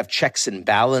don't have checks and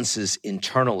balances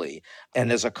internally.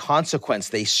 And as a consequence,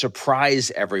 they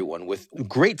surprise everyone with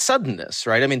great suddenness,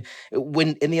 right? I mean,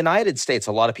 when in the United States,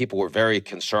 a lot of people were very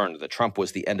concerned that Trump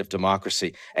was the end of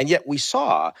democracy. And yet we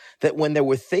saw that when there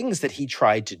were things that he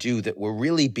tried to do that were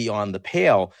really beyond the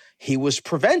pale, he was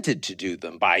prevented to do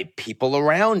them by people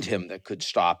around him that could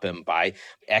stop him, by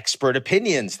expert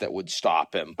opinions that would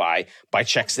stop him, by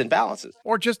checks and balances.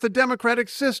 Or just the democratic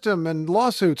system and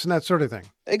lawsuits and that sort of thing.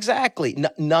 Exactly.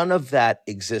 None of that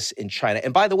exists in China.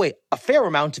 And by the way, a fair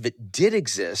amount of it did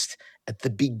exist at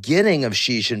the beginning of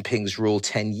Xi Jinping's rule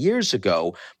 10 years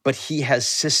ago, but he has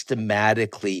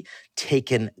systematically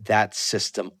taken that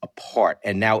system apart.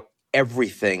 And now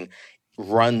everything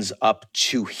runs up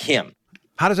to him.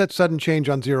 How does that sudden change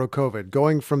on zero COVID,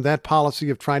 going from that policy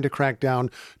of trying to crack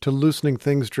down to loosening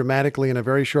things dramatically in a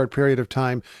very short period of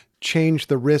time, change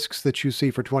the risks that you see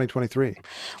for 2023?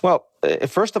 Well,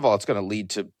 first of all, it's going to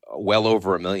lead to well over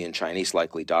 1 million Chinese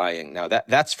likely dying. Now,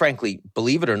 that's frankly,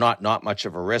 believe it or not much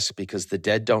of a risk because the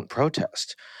dead don't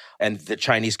protest. And the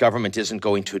Chinese government isn't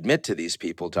going to admit to these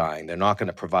people dying. They're not going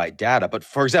to provide data. But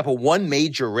for example, one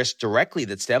major risk directly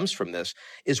that stems from this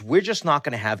is we're just not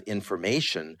going to have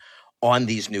information on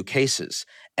these new cases,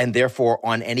 and therefore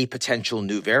on any potential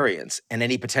new variants and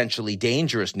any potentially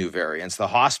dangerous new variants. The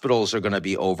hospitals are going to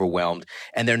be overwhelmed,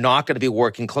 and they're not going to be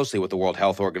working closely with the World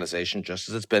Health Organization, just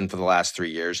as it's been for the last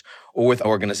 3 years, or with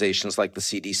organizations like the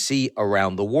CDC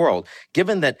around the world.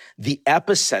 Given that the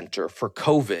epicenter for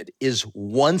COVID is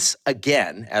once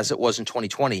again, as it was in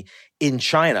 2020, in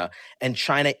China, and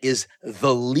China is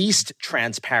the least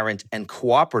transparent and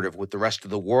cooperative with the rest of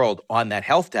the world on that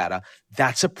health data,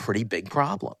 that's a pretty big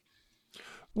problem.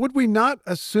 Would we not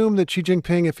assume that Xi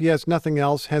Jinping, if he has nothing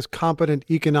else, has competent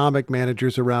economic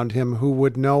managers around him who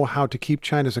would know how to keep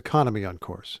China's economy on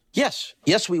course? Yes,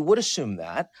 we would assume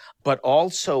that, but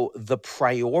also the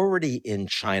priority in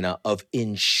China of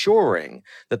ensuring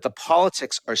that the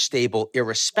politics are stable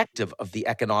irrespective of the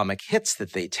economic hits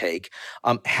that they take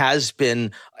has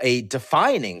been a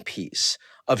defining piece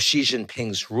of Xi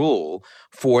Jinping's rule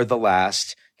for the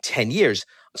last 10 years.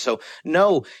 So,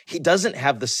 no, he doesn't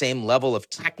have the same level of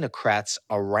technocrats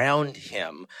around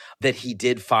him that he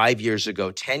did 5 years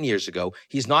ago, 10 years ago.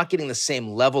 He's not getting the same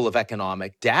level of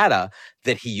economic data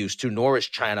that he used to, nor is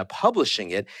China publishing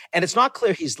it. And it's not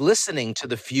clear he's listening to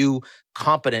the few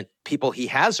competent people he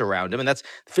has around him. And that's,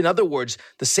 in other words,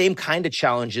 the same kind of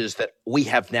challenges that we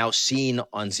have now seen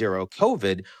on zero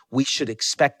COVID, we should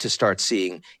expect to start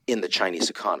seeing in the Chinese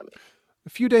economy. A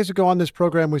few days ago on this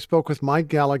program, we spoke with Mike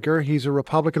Gallagher. He's a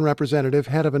Republican representative,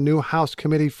 head of a new House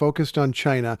committee focused on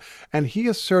China, and he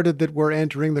asserted that we're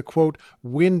entering the, quote,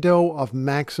 window of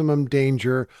maximum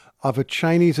danger of a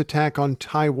Chinese attack on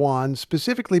Taiwan,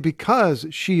 specifically because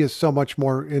Xi is so much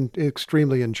more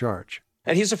extremely in charge.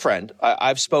 And he's a friend.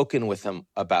 I've spoken with him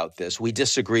about this. We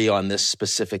disagree on this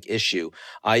specific issue.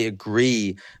 I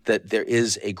agree that there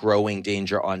is a growing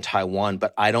danger on Taiwan,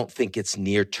 but I don't think it's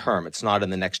near term. It's not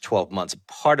in the next 12 months.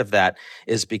 Part of that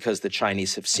is because the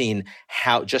Chinese have seen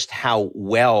how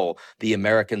well the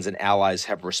Americans and allies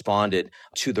have responded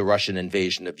to the Russian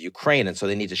invasion of Ukraine. And so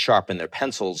they need to sharpen their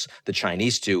pencils, the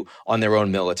Chinese do, on their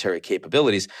own military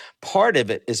capabilities. Part of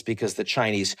it is because the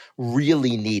Chinese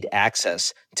really need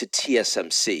access to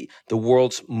TSMC, the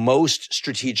world's most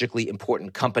strategically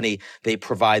important company. They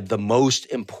provide the most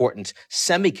important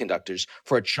semiconductors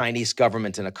for a Chinese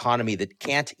government and economy that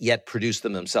can't yet produce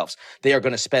them themselves. They are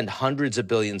going to spend hundreds of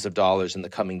billions of dollars in the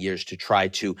coming years to try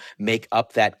to make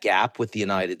up that gap with the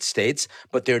United States,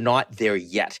 but they're not there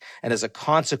yet. And as a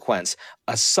consequence,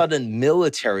 a sudden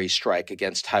military strike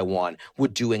against Taiwan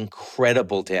would do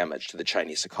incredible damage to the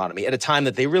Chinese economy at a time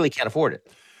that they really can't afford it.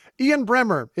 Ian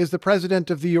Bremmer is the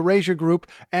president of the Eurasia Group,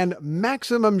 and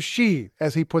maximum Xi,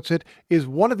 as he puts it, is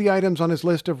one of the items on his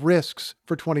list of risks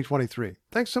for 2023.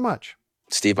 Thanks so much.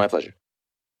 Steve, my pleasure.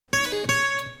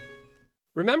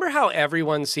 Remember how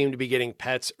everyone seemed to be getting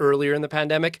pets earlier in the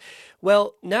pandemic?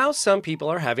 Well, now some people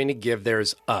are having to give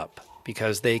theirs up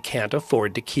because they can't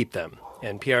afford to keep them.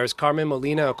 NPR's Carmen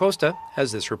Molina Acosta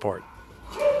has this report.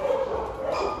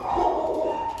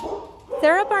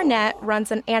 Sarah Barnett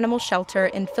runs an animal shelter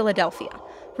in Philadelphia.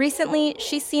 Recently,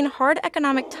 she's seen hard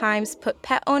economic times put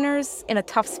pet owners in a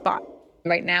tough spot.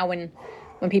 Right now, when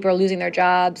people are losing their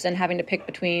jobs and having to pick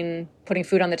between putting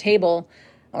food on the table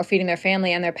or feeding their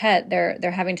family and their pet,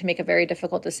 they're having to make a very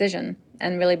difficult decision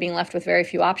and really being left with very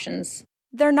few options.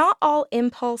 They're not all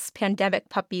impulse pandemic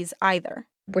puppies either.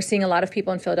 We're seeing a lot of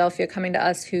people in Philadelphia coming to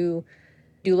us who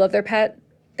do love their pet.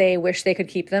 They wish they could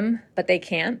keep them, but they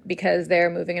can't because they're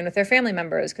moving in with their family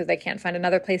members because they can't find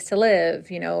another place to live,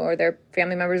 or their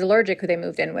family member's allergic who they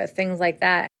moved in with, things like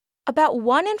that. About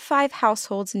 1 in 5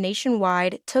 households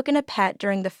nationwide took in a pet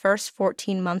during the first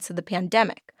 14 months of the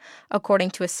pandemic,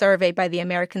 according to a survey by the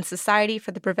American Society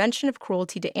for the Prevention of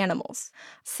Cruelty to Animals.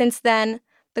 Since then,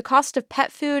 the cost of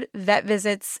pet food, vet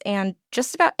visits, and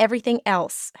just about everything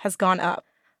else has gone up.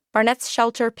 Barnett's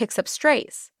shelter picks up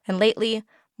strays, and lately,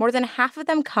 more than half of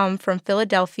them come from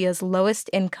Philadelphia's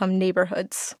lowest income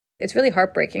neighborhoods. It's really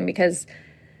heartbreaking because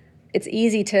it's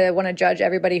easy to want to judge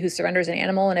everybody who surrenders an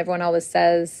animal, and everyone always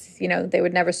says, they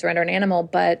would never surrender an animal,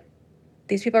 but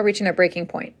these people are reaching their breaking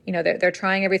point. They're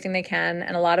trying everything they can,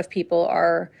 and a lot of people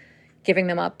are giving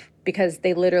them up because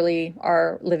they literally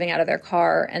are living out of their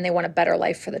car and they want a better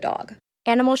life for the dog.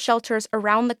 Animal shelters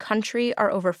around the country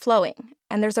are overflowing,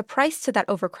 and there's a price to that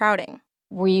overcrowding.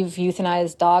 We've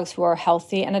euthanized dogs who are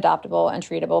healthy and adoptable and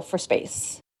treatable for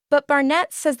space. But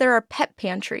Barnett says there are pet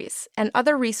pantries and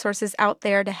other resources out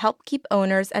there to help keep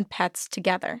owners and pets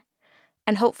together.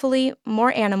 And hopefully,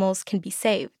 more animals can be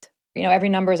saved. Every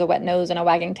number is a wet nose and a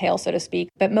wagging tail, so to speak.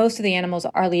 But most of the animals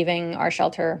are leaving our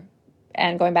shelter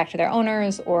and going back to their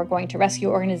owners or going to rescue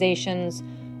organizations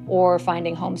or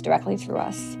finding homes directly through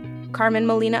us. Carmen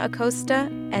Molina Acosta,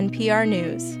 NPR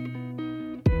News.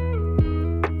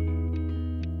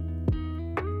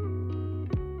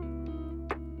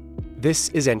 This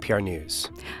is NPR News.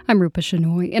 I'm Rupa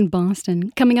Shenoy in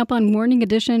Boston. Coming up on Morning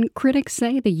Edition, critics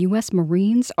say the U.S.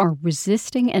 Marines are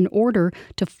resisting an order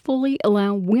to fully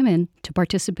allow women to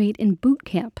participate in boot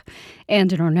camp.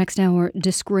 And in our next hour,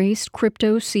 disgraced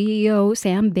crypto CEO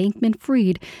Sam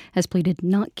Bankman-Fried has pleaded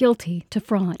not guilty to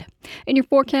fraud. In your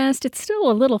forecast, it's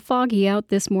still a little foggy out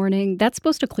this morning. That's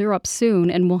supposed to clear up soon,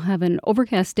 and we'll have an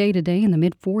overcast day today in the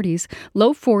mid-40s,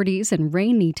 low 40s, and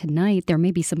rainy tonight. There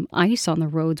may be some ice on the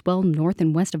roads well north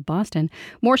and west of Boston.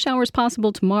 More showers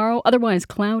possible tomorrow, otherwise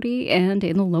cloudy and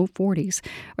in the low 40s.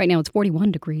 Right now it's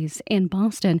 41 degrees in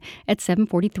Boston at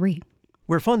 7:43.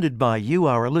 We're funded by you,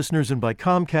 our listeners, and by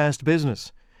Comcast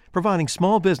Business, providing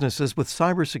small businesses with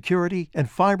cybersecurity and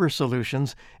fiber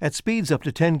solutions at speeds up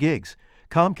to 10 gigs.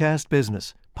 Comcast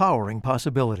Business, powering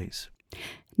possibilities.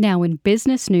 Now in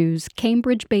business news,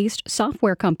 Cambridge-based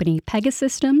software company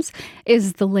Pegasystems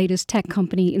is the latest tech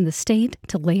company in the state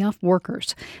to lay off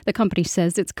workers. The company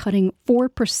says it's cutting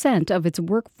 4% of its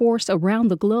workforce around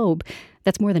the globe.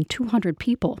 That's more than 200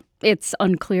 people. It's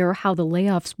unclear how the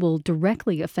layoffs will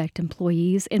directly affect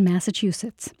employees in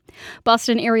Massachusetts.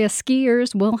 Boston area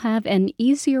skiers will have an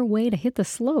easier way to hit the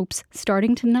slopes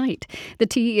starting tonight. The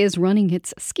T is running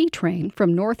its ski train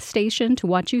from North Station to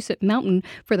Wachusett Mountain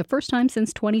for the first time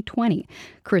since 2020.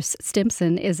 Chris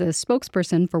Stimpson is a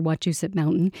spokesperson for Wachusett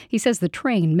Mountain. He says the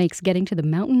train makes getting to the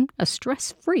mountain a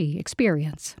stress-free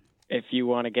experience. If you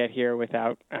want to get here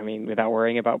without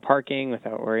worrying about parking,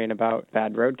 without worrying about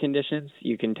bad road conditions,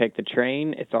 you can take the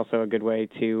train. It's also a good way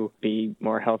to be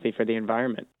more healthy for the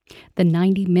environment. The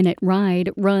 90-minute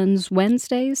ride runs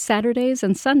Wednesdays, Saturdays,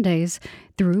 and Sundays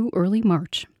through early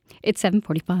March. It's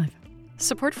 7:45.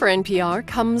 Support for NPR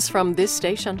comes from this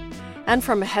station and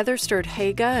from Heather Sturt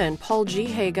Haga and Paul G.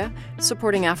 Haga,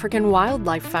 supporting African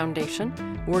Wildlife Foundation,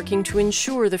 working to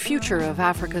ensure the future of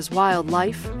Africa's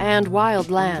wildlife and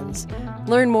wildlands.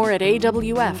 Learn more at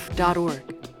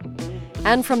awf.org.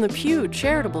 And from the Pew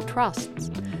Charitable Trusts,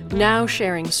 now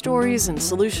sharing stories and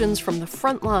solutions from the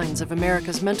front lines of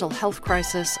America's mental health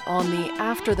crisis on the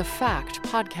After the Fact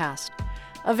podcast,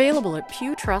 available at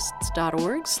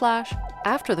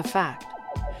pewtrusts.org/afterthefact.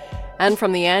 And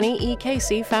from the Annie E.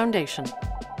 Casey Foundation.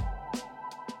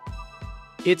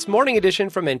 It's Morning Edition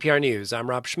from NPR News. I'm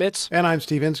Rob Schmitz. And I'm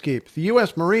Steve Inskeep. The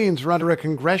U.S. Marines are under a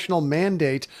congressional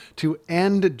mandate to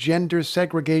end gender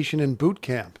segregation in boot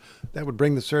camp. That would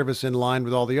bring the service in line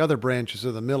with all the other branches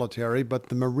of the military, but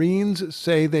the Marines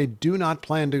say they do not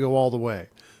plan to go all the way.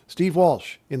 Steve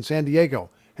Walsh in San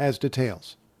Diego has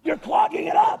details. You're clogging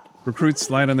it up! Recruits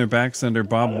slide on their backs under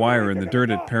barbed wire in the dirt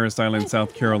at Parris Island,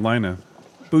 South Carolina.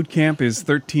 Boot camp is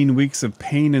 13 weeks of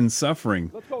pain and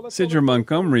suffering. Sidra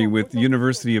Montgomery with the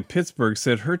University of Pittsburgh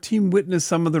said her team witnessed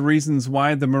some of the reasons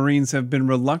why the Marines have been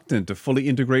reluctant to fully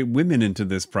integrate women into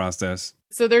this process.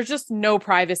 So there's just no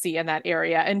privacy in that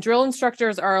area, and drill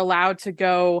instructors are allowed to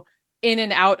go in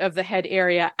and out of the head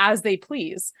area as they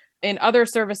please. In other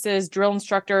services, drill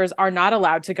instructors are not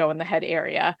allowed to go in the head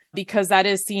area because that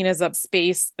is seen as a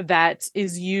space that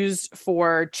is used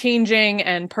for changing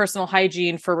and personal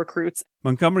hygiene for recruits.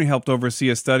 Montgomery helped oversee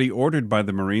a study ordered by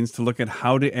the Marines to look at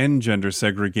how to end gender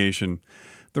segregation.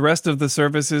 The rest of the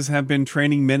services have been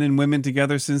training men and women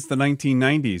together since the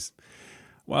 1990s.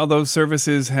 While those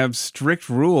services have strict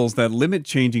rules that limit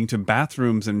changing to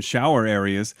bathrooms and shower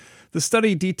areas, the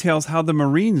study details how the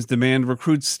Marines demand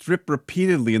recruits strip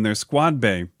repeatedly in their squad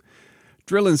bay.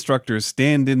 Drill instructors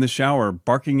stand in the shower,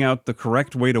 barking out the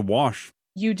correct way to wash.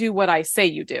 You do what I say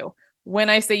you do. When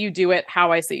I say you do it,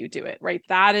 how I say you do it, right?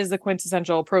 That is the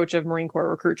quintessential approach of Marine Corps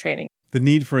recruit training. The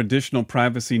need for additional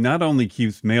privacy not only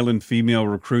keeps male and female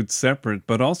recruits separate,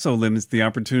 but also limits the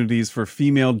opportunities for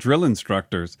female drill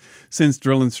instructors, since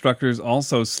drill instructors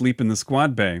also sleep in the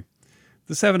squad bay.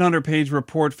 The 700-page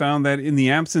report found that in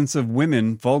the absence of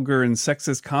women, vulgar and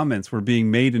sexist comments were being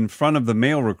made in front of the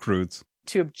male recruits.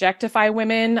 To objectify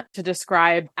women, to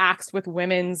describe acts with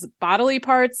women's bodily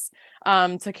parts,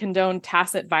 to condone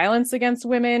tacit violence against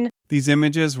women. These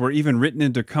images were even written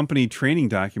into company training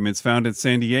documents found at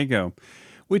San Diego,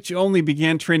 which only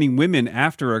began training women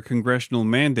after a congressional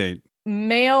mandate.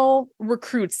 Male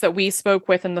recruits that we spoke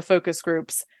with in the focus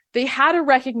groups, they had a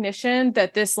recognition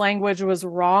that this language was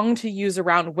wrong to use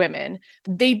around women.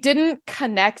 They didn't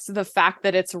connect the fact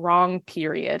that it's wrong,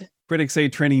 period. Critics say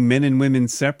training men and women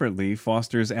separately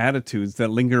fosters attitudes that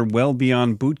linger well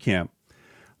beyond boot camp.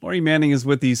 Lori Manning is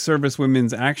with the Service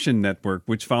Women's Action Network,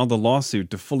 which filed a lawsuit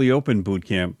to fully open boot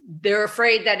camp. They're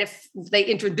afraid that if they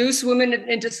introduce women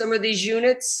into some of these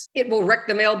units, it will wreck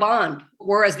the male bond.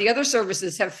 Whereas the other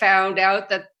services have found out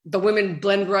that the women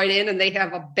blend right in and they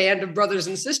have a band of brothers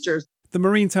and sisters. The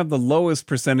Marines have the lowest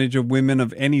percentage of women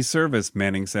of any service,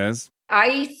 Manning says.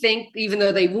 I think even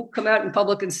though they won't come out in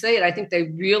public and say it, I think they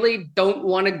really don't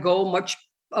want to go much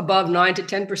above 9 to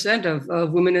 10%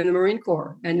 of women in the Marine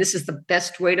Corps. And this is the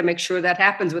best way to make sure that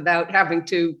happens without having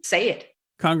to say it.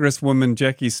 Congresswoman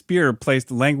Jackie Speer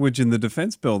placed language in the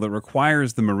defense bill that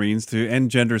requires the Marines to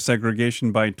end gender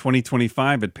segregation by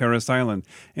 2025 at Parris Island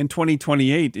and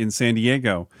 2028 in San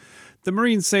Diego. The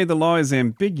Marines say the law is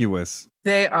ambiguous.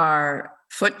 They are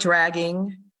foot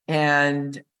dragging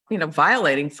and,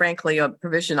 violating, frankly, a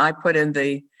provision I put in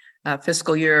the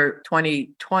fiscal year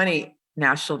 2020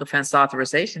 National Defense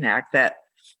Authorization Act that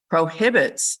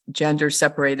prohibits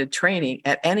gender-separated training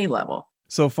at any level.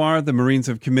 So far, the Marines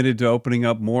have committed to opening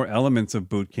up more elements of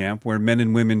boot camp where men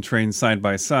and women train side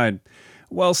by side,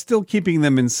 while still keeping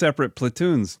them in separate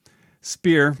platoons.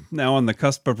 Speer, now on the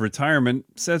cusp of retirement,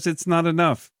 says it's not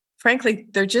enough. Frankly,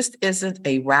 there just isn't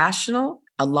a rational,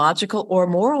 a logical, or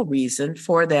moral reason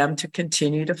for them to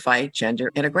continue to fight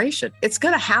gender integration. It's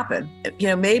going to happen,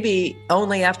 maybe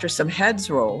only after some heads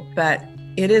roll, but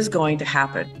it is going to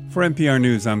happen. For NPR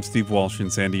News, I'm Steve Walsh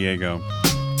in San Diego.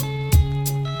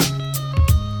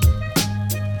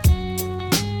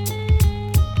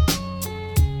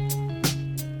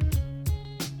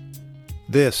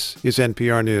 This is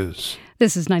NPR News.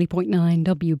 This is 90.9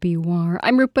 WBUR.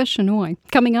 I'm Rupa Shenoy.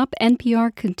 Coming up,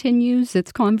 NPR continues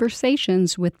its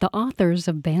conversations with the authors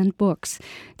of banned books.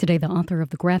 Today, the author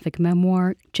of the graphic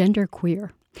memoir,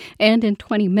 Genderqueer. And in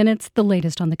 20 minutes, the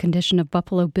latest on the condition of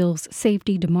Buffalo Bills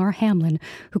safety Damar Hamlin,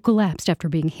 who collapsed after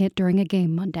being hit during a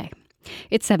game Monday.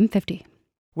 It's 7:50.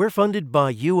 We're funded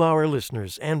by you, our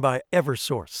listeners, and by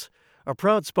Eversource, a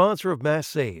proud sponsor of Mass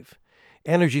Save.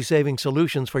 Energy-saving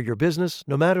solutions for your business,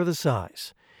 no matter the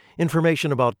size.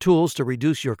 Information about tools to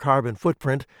reduce your carbon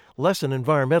footprint, lessen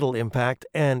environmental impact,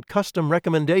 and custom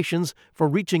recommendations for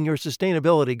reaching your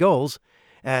sustainability goals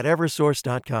at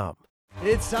Eversource.com.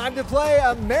 It's time to play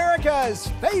America's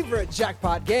favorite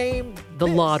jackpot game, the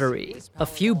lottery. A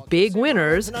few big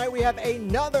winners. Tonight we have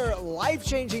another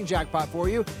life-changing jackpot for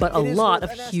you. But a lot of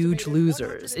huge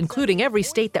losers, including every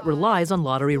state that relies on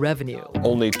lottery revenue.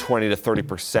 Only 20 to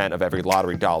 30% of every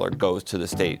lottery dollar goes to the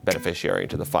state beneficiary,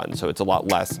 to the fund, so it's a lot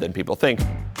less than people think.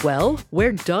 Well,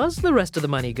 where does the rest of the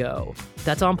money go?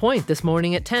 That's On Point this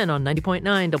morning at 10 on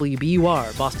 90.9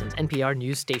 WBUR, Boston's NPR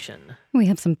news station. We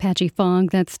have some patchy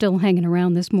fog that's still hanging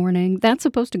around this morning. That's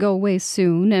supposed to go away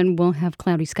soon, and we'll have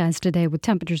cloudy skies today with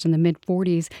temperatures in the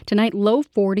mid-40s. Tonight, low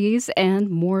 40s and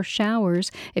more showers.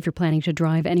 If you're planning to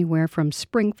drive anywhere from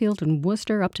Springfield and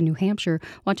Worcester up to New Hampshire,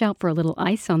 watch out for a little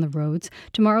ice on the roads.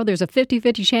 Tomorrow, there's a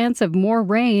 50-50 chance of more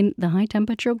rain. The high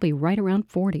temperature will be right around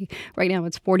 40. Right now,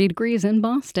 it's 40 degrees in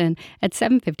Boston at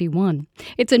 7:51.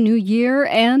 It's a new year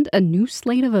and a new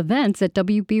slate of events at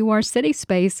WBUR City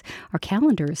Space. Our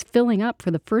calendar is filling up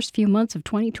for the first few months of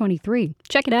 2023.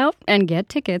 Check it out and get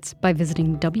tickets by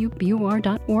visiting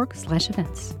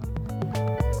wbur.org/events.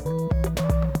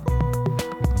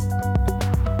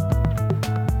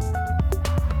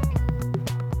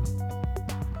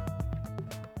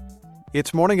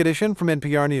 It's Morning Edition from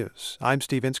NPR News. I'm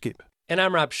Steve Inskeep. And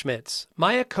I'm Rob Schmitz.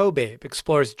 Maya Kobabe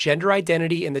explores gender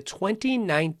identity in the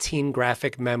 2019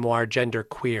 graphic memoir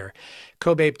Genderqueer.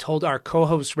 Kobabe told our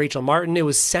co-host Rachel Martin it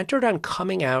was centered on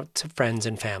coming out to friends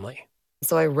and family.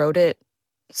 So I wrote it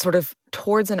sort of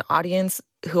towards an audience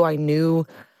who I knew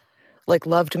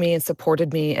loved me and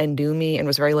supported me and knew me and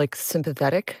was very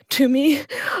sympathetic to me.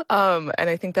 And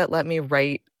I think that let me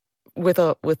write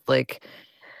without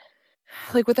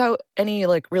any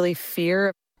really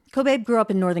fear. Kobabe grew up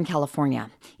in Northern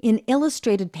California. In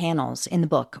illustrated panels in the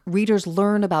book, readers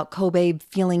learn about Kobabe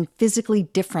feeling physically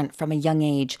different from a young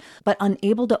age, but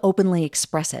unable to openly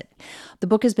express it. The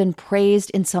book has been praised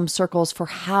in some circles for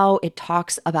how it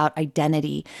talks about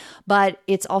identity, but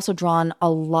it's also drawn a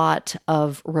lot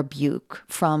of rebuke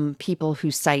from people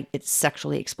who cite its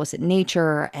sexually explicit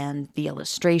nature and the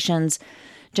illustrations.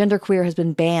 Genderqueer has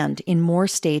been banned in more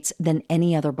states than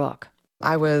any other book.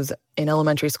 I was in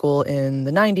elementary school in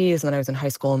the 90s, and then I was in high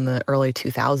school in the early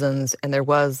 2000s, and there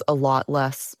was a lot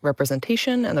less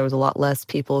representation, and there was a lot less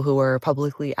people who were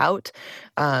publicly out.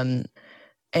 And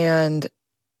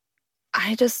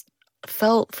I just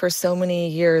felt for so many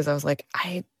years, I was like,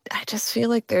 I just feel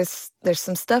like there's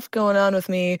some stuff going on with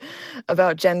me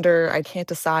about gender. I can't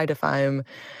decide if I'm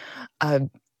a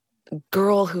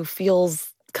girl who feels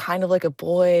kind of like a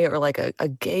boy, or a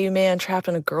gay man trapped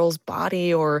in a girl's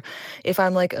body, or if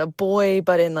I'm a boy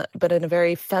but in a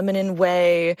very feminine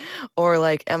way, or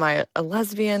am I a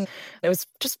lesbian? It was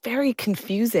just very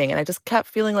confusing, and I just kept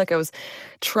feeling like I was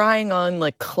trying on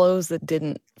clothes that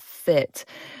didn't fit,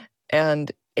 and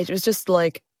it was just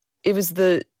it was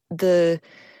the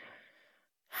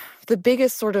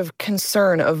biggest sort of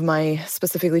concern of my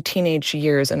specifically teenage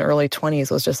years and early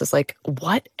 20s was just this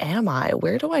what am I?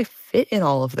 Where do I fit in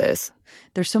all of this?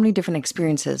 There's so many different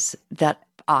experiences that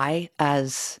I,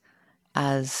 as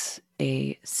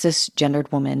a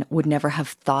cisgendered woman, would never have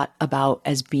thought about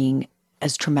as being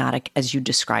as traumatic as you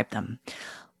describe them.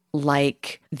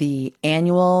 Like the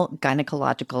annual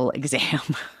gynecological exam.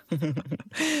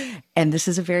 And this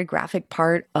is a very graphic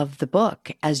part of the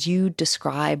book as you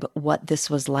describe what this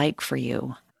was like for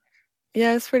you.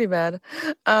 Yeah, it's pretty bad.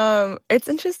 It's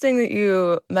interesting that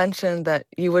you mentioned that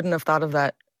you wouldn't have thought of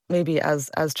that maybe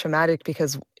as traumatic,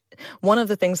 because one of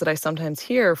the things that I sometimes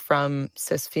hear from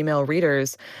cis female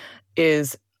readers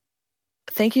is,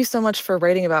 thank you so much for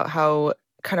writing about how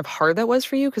kind of hard that was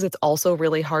for you, because it's also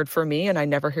really hard for me, and I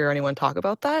never hear anyone talk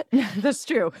about that. That's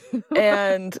true.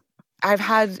 And I've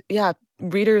had,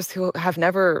 readers who have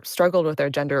never struggled with their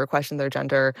gender or questioned their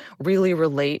gender really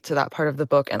relate to that part of the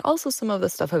book, and also some of the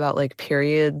stuff about like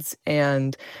periods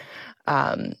and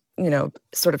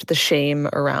sort of the shame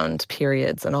around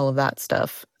periods and all of that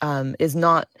stuff is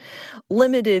not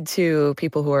limited to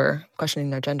people who are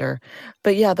questioning their gender.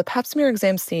 But yeah, the pap smear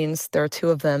exam scenes, there are 2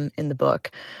 of them in the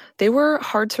book. They were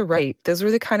hard to write. Those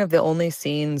were the only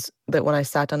scenes that when I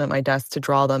sat down at my desk to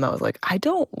draw them, I was like, I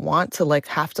don't want to like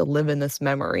have to live in this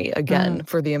memory again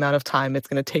for the amount of time it's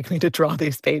going to take me to draw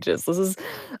these pages. This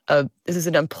is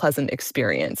an unpleasant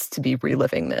experience to be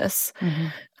reliving this. Mm-hmm.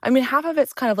 I mean, half of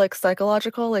it's kind of like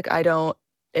psychological, like I don't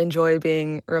enjoy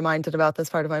being reminded about this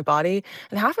part of my body,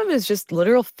 and half of it is just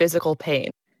literal physical pain.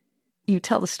 You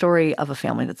tell the story of a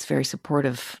family that's very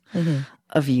supportive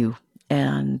of you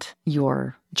and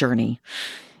your journey.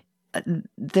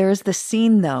 There's the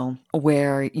scene, though,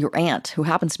 where your aunt, who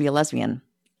happens to be a lesbian,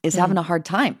 is having a hard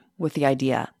time with the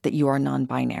idea that you are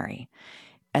non-binary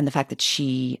and the fact that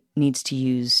she needs to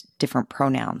use different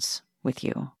pronouns with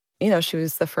you. She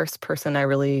was the first person I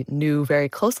really knew very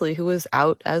closely who was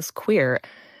out as queer.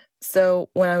 So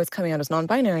when I was coming out as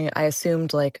non-binary, I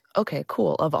assumed like, okay,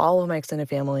 cool. Of all of my extended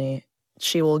family,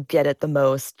 she will get it the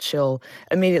most. She'll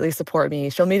immediately support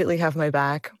me. She'll immediately have my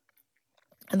back.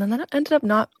 And then that ended up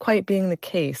not quite being the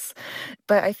case.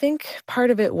 But I think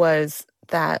part of it was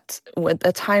that at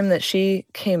the time that she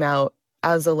came out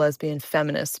as a lesbian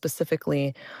feminist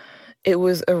specifically, it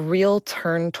was a real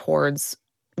turn towards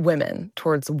women,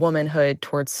 towards womanhood,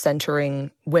 towards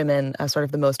centering women as sort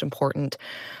of the most important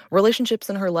relationships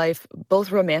in her life,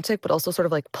 both romantic, but also sort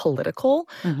of like political.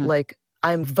 Like,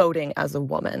 I'm voting as a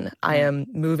woman. I am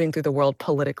moving through the world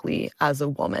politically as a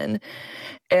woman.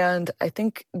 And I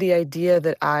think the idea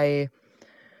that I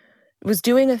was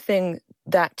doing a thing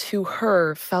that to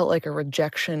her felt like a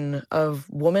rejection of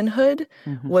womanhood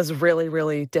was really,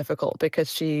 really difficult,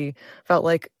 because she felt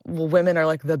like, well, women are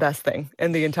like the best thing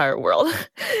in the entire world.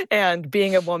 And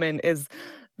being a woman is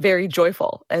very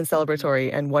joyful and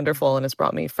celebratory and wonderful, and has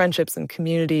brought me friendships and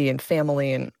community and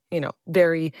family and,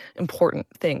 very important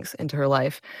things into her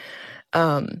life.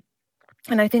 And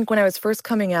I think when I was first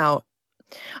coming out,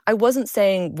 I wasn't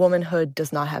saying womanhood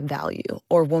does not have value,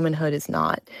 or womanhood is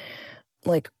not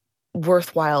like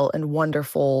worthwhile and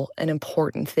wonderful and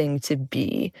important thing to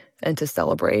be and to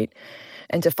celebrate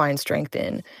and to find strength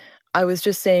in. I was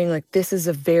just saying, like, this is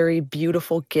a very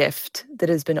beautiful gift that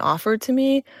has been offered to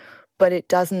me, but it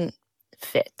doesn't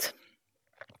fit.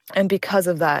 And because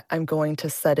of that, I'm going to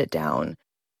set it down.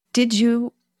 Did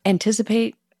you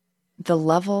anticipate the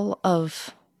level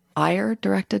of ire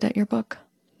directed at your book?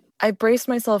 I braced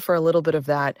myself for a little bit of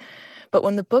that. But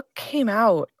when the book came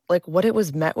out, like, what it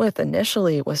was met with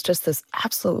initially was just this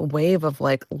absolute wave of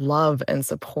like love and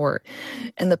support.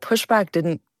 And the pushback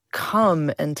didn't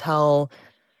come until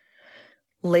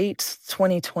late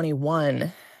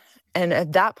 2021. And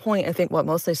at that point, I think what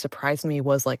mostly surprised me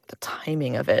was like the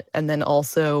timing of it, and then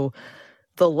also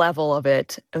the level of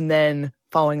it, and then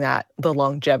following that, the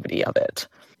longevity of it.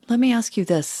 Let me ask you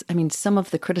this. I mean, some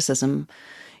of the criticism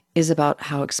is about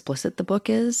how explicit the book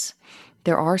is.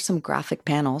 There are some graphic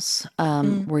panels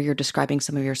where you're describing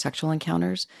some of your sexual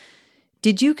encounters.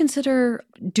 Did you consider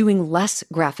doing less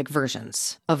graphic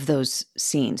versions of those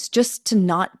scenes, just to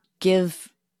not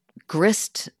give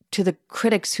grist to the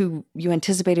critics who you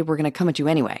anticipated were going to come at you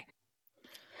anyway?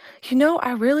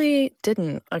 I really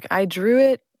didn't. Like, I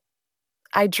drew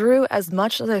as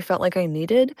much as I felt like I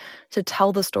needed to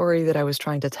tell the story that I was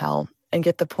trying to tell and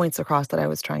get the points across that I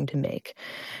was trying to make.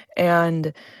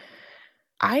 And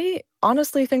I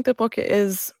honestly think the book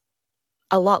is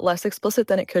a lot less explicit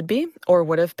than it could be, or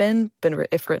would have been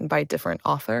if written by a different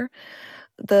author.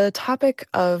 The topic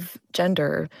of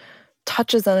gender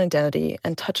touches on identity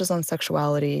and touches on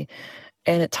sexuality,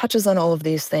 and it touches on all of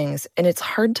these things. And it's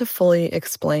hard to fully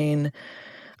explain,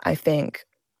 I think,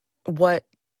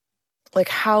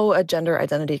 how a gender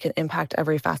identity can impact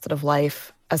every facet of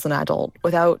life as an adult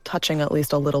without touching at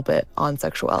least a little bit on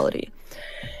sexuality.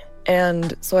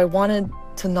 And so I wanted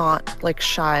to not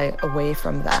shy away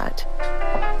from that.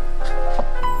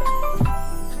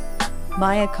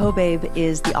 Maya Kobabe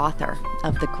is the author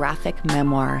of the graphic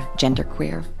memoir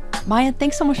Genderqueer. Maya,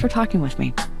 thanks so much for talking with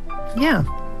me. Yeah,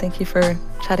 thank you for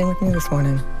chatting with me this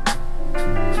morning.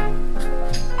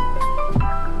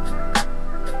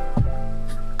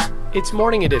 It's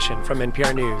Morning Edition from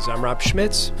NPR News. I'm Rob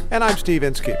Schmitz. And I'm Steve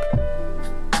Inskeep.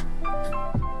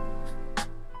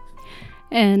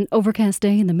 An overcast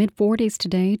day in the mid-40s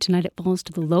today. Tonight it falls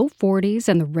to the low 40s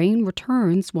and the rain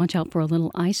returns. Watch out for a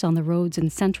little ice on the roads in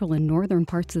central and northern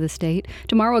parts of the state.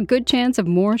 Tomorrow, a good chance of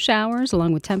more showers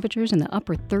along with temperatures in the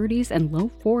upper 30s and low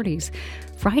 40s.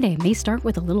 Friday may start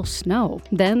with a little snow,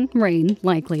 then rain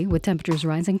likely with temperatures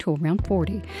rising to around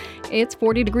 40. It's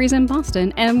 40 degrees in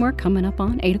Boston and we're coming up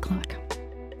on 8 o'clock.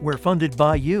 We're funded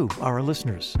by you, our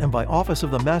listeners, and by Office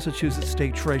of the Massachusetts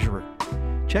State Treasurer.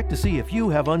 Check to see if you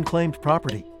have unclaimed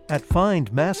property at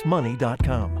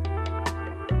findmassmoney.com.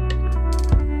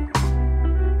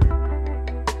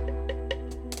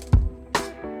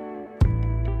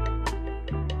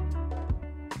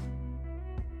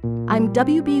 I'm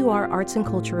WBUR Arts and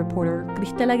Culture reporter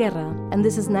Cristela Guerra, and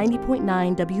this is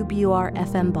 90.9 WBUR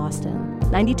FM Boston,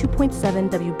 92.7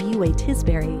 WBUH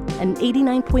Tisbury, and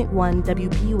 89.1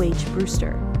 WBUH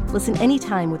Brewster. Listen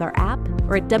anytime with our app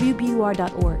or at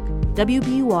WBUR.org.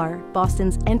 WBUR,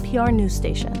 Boston's NPR news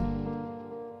station.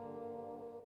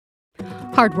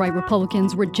 Hard-right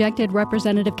Republicans rejected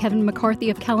Representative Kevin McCarthy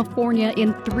of California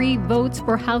in 3 votes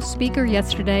for House Speaker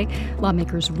yesterday.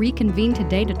 Lawmakers reconvened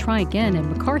today to try again, and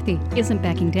McCarthy isn't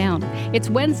backing down. It's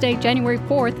Wednesday, January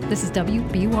 4th. This is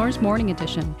WBUR's Morning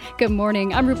Edition. Good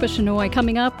morning. I'm Rupa Shenoy.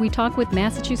 Coming up, we talk with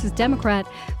Massachusetts Democrat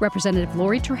Representative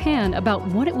Lori Turhan about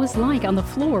what it was like on the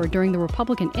floor during the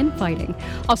Republican infighting.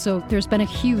 Also, there's been a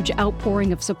huge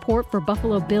outpouring of support for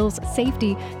Buffalo Bills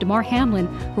safety Damar Hamlin,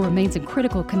 who remains in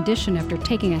critical condition after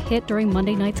taking a hit during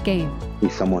Monday night's game.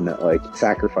 He's someone that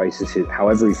sacrifices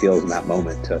however he feels in that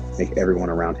moment to make everyone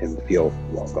around him feel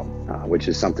welcome, which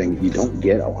is something you don't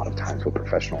get a lot of times with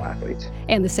professional athletes.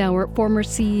 And this hour, former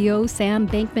CEO Sam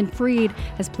Bankman-Fried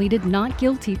has pleaded not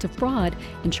guilty to fraud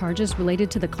in charges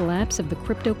related to the collapse of the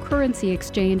cryptocurrency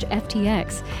exchange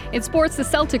FTX. In sports, the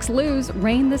Celtics lose.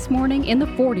 Rain this morning in the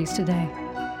 40s today.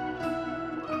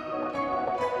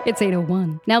 It's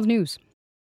 8:01. Now the news.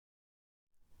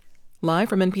 Live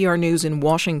from NPR News in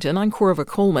Washington, I'm Corva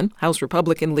Coleman. House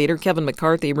Republican leader Kevin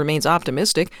McCarthy remains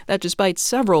optimistic that despite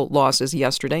several losses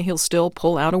yesterday, he'll still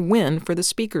pull out a win for the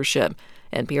speakership.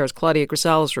 NPR's Claudia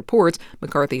Grisales reports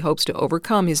McCarthy hopes to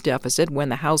overcome his deficit when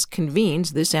the House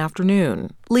convenes this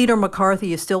afternoon. Leader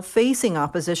McCarthy is still facing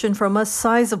opposition from a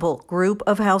sizable group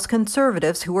of House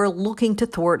conservatives who are looking to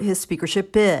thwart his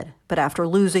speakership bid. But after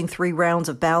losing 3 rounds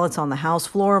of ballots on the House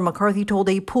floor, McCarthy told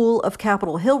a pool of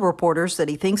Capitol Hill reporters that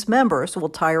he thinks members will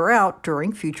tire out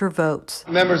during future votes.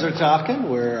 Members are talking.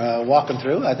 We're walking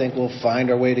through. I think we'll find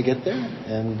our way to get there.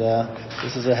 And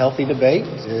this is a healthy debate.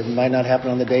 It might not happen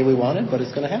on the day we want it, but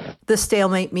it's going to happen. The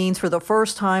stalemate means for the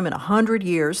first time in 100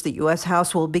 years, the U.S.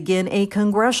 House will begin a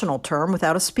congressional term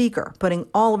without a speaker, putting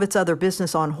all of its other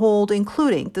business on hold,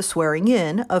 including the swearing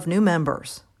in of new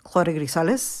members. Claudia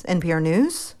Grisales, NPR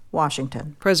News,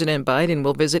 Washington. President Biden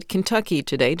will visit Kentucky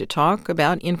today to talk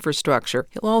about infrastructure.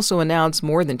 He'll also announce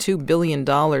more than $2 billion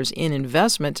in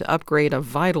investment to upgrade a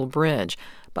vital bridge.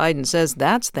 Biden says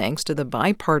that's thanks to the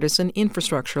bipartisan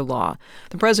infrastructure law.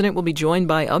 The president will be joined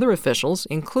by other officials,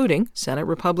 including Senate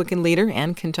Republican leader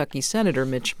and Kentucky Senator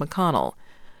Mitch McConnell.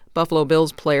 Buffalo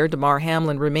Bills player Damar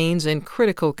Hamlin remains in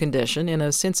critical condition in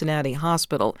a Cincinnati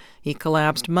hospital. He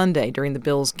collapsed Monday during the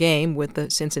Bills' game with the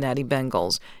Cincinnati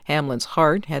Bengals. Hamlin's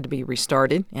heart had to be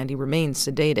restarted, and he remains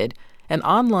sedated. An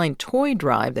online toy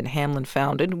drive that Hamlin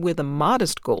founded with a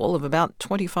modest goal of about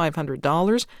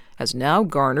 $2,500 has now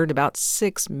garnered about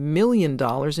 $6 million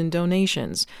in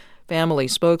donations. Family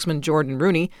spokesman Jordan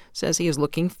Rooney says he is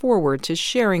looking forward to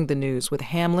sharing the news with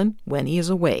Hamlin when he is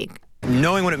awake.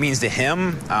 Knowing what it means to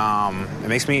him, it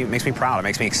makes me proud. It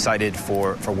makes me excited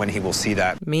for when he will see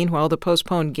that. Meanwhile, the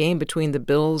postponed game between the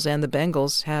Bills and the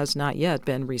Bengals has not yet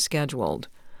been rescheduled.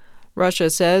 Russia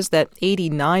says that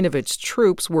 89 of its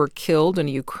troops were killed in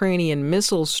a Ukrainian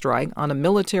missile strike on a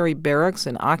military barracks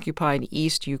in occupied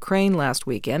East Ukraine last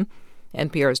weekend.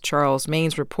 NPR's Charles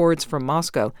Maines reports from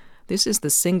Moscow. This is the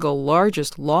single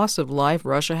largest loss of life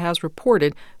Russia has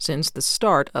reported since the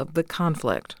start of the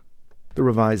conflict. The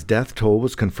revised death toll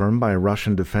was confirmed by a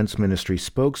Russian Defense Ministry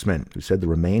spokesman who said the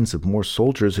remains of more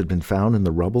soldiers had been found in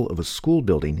the rubble of a school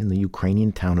building in the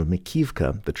Ukrainian town of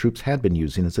Makivka the troops had been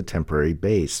using as a temporary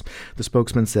base. The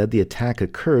spokesman said the attack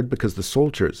occurred because the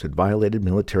soldiers had violated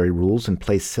military rules and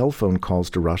placed cell phone calls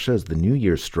to Russia as the new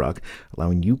year struck,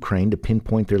 allowing Ukraine to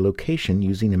pinpoint their location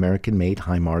using American-made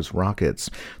HIMARS rockets.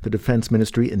 The Defense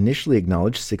Ministry initially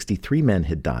acknowledged 63 men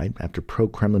had died after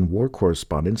pro-Kremlin war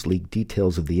correspondents leaked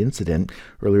details of the incident.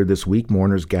 Earlier this week,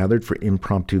 mourners gathered for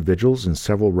impromptu vigils in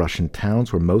several Russian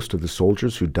towns where most of the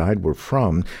soldiers who died were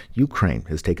from. Ukraine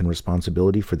has taken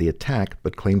responsibility for the attack,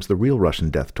 but claims the real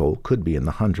Russian death toll could be in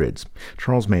the hundreds.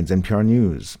 Charles Maines, NPR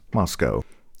News, Moscow.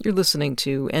 You're listening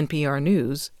to NPR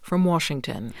News from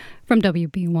Washington. From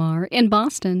WBUR in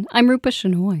Boston, I'm Rupa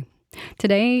Shenoy.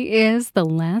 Today is the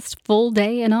last full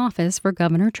day in office for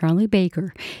Governor Charlie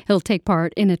Baker. He'll take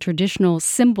part in a traditional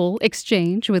symbol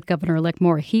exchange with Governor-elect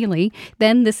Maura Healey.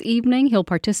 Then this evening, he'll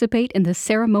participate in the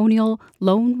ceremonial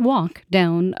lone walk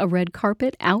down a red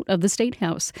carpet out of the State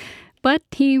House. But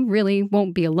he really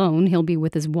won't be alone. He'll be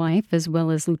with his wife, as well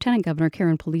as Lieutenant Governor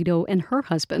Karen Polito and her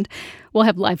husband. We'll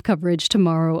have live coverage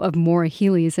tomorrow of Maura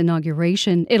Healey's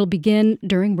inauguration. It'll begin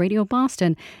during Radio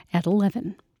Boston at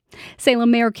 11.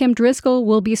 Salem Mayor Kim Driscoll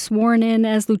will be sworn in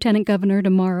as Lieutenant Governor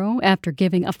tomorrow. After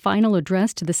giving a final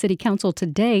address to the City Council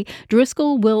today,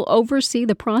 Driscoll will oversee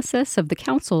the process of the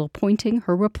council appointing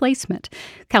her replacement.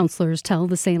 Councilors tell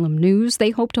the Salem News they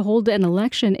hope to hold an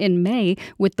election in May,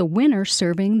 with the winner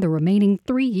serving the remaining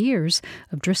 3 years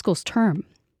of Driscoll's term.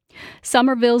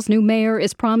 Somerville's new mayor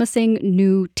is promising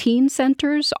new teen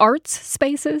centers, arts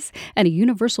spaces, and a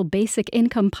universal basic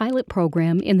income pilot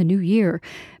program in the new year.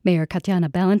 Mayor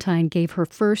Katiana Ballantyne gave her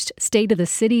first State of the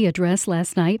City address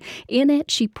last night. In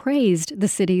it, she praised the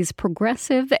city's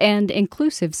progressive and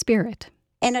inclusive spirit.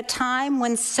 In a time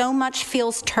when so much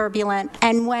feels turbulent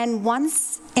and when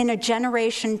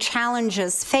once-in-a-generation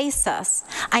challenges face us,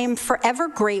 I am forever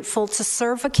grateful to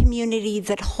serve a community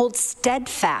that holds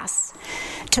steadfast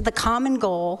to the common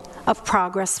goal of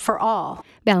progress for all.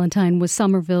 Ballantyne was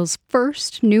Somerville's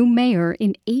first new mayor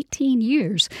in 18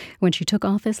 years when she took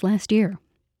office last year.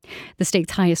 The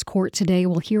state's highest court today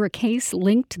will hear a case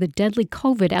linked to the deadly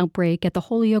COVID outbreak at the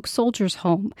Holyoke Soldiers'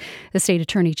 Home. The state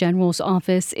attorney general's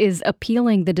office is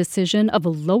appealing the decision of a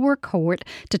lower court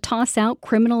to toss out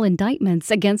criminal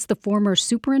indictments against the former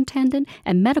superintendent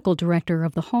and medical director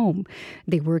of the home.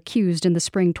 They were accused in the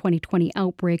spring 2020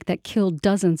 outbreak that killed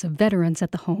dozens of veterans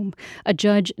at the home. A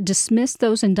judge dismissed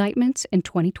those indictments in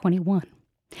 2021.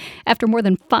 After more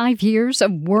than 5 years of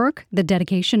work, the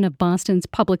dedication of Boston's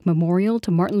public memorial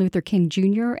to Martin Luther King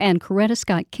Jr. and Coretta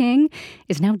Scott King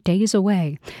is now days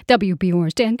away.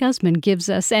 WBUR's Dan Guzman gives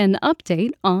us an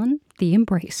update on the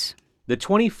embrace. The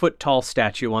 20-foot-tall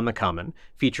statue on the Common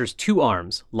features two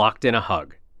arms locked in a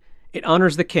hug. It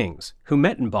honors the Kings, who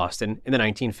met in Boston in the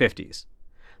 1950s.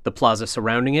 The plaza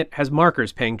surrounding it has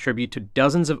markers paying tribute to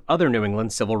dozens of other New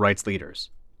England civil rights leaders.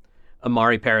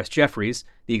 Amari Paris Jeffries,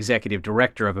 the executive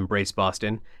director of Embrace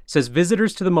Boston, says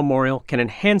visitors to the memorial can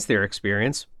enhance their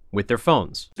experience with their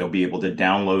phones. They'll be able to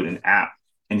download an app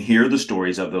and hear the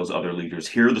stories of those other leaders,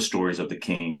 hear the stories of the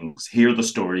Kings, hear the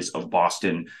stories of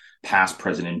Boston, past,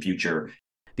 present, and future.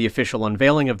 The official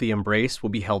unveiling of the Embrace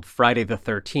will be held Friday the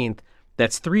 13th.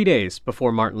 That's 3 days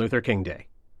before Martin Luther King Day.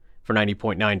 For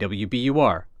 90.9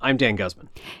 WBUR, I'm Dan Guzman.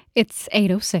 It's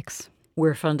 8:06.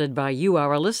 We're funded by you,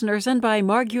 our listeners, and by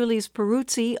Margulies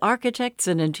Peruzzi, architects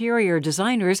and interior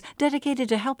designers dedicated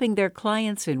to helping their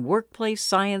clients in workplace,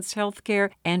 science, healthcare,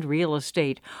 and real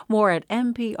estate. More at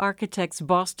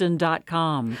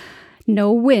mparchitectsboston.com.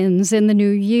 No wins in the new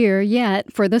year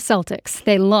yet for the Celtics.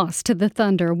 They lost to the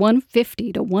Thunder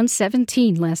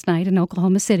 150-117 last night in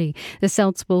Oklahoma City. The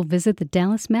Celts will visit the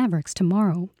Dallas Mavericks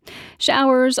tomorrow.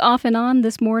 Showers off and on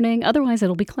this morning. Otherwise,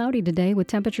 it'll be cloudy today with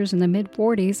temperatures in the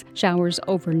mid-40s. Showers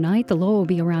overnight. The low will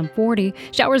be around 40.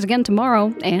 Showers again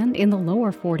tomorrow and in the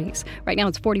lower 40s. Right now,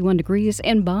 it's 41 degrees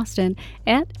in Boston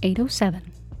at 8:07.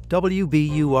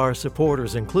 WBUR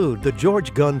supporters include the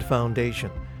George Gund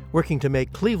Foundation, working to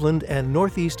make Cleveland and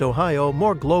Northeast Ohio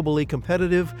more globally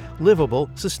competitive, livable,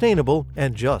 sustainable,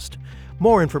 and just.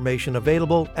 More information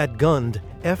available at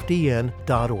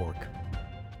gundfdn.org.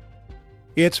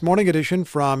 It's Morning Edition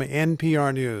from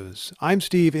NPR News. I'm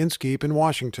Steve Inskeep in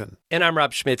Washington. And I'm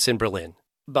Rob Schmitz in Berlin.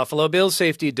 Buffalo Bills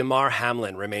safety Damar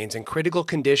Hamlin remains in critical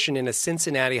condition in a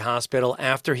Cincinnati hospital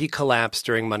after he collapsed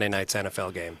during Monday night's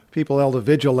NFL game. People held a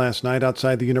vigil last night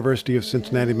outside the University of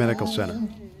Cincinnati Medical Center.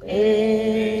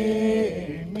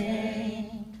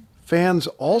 Fans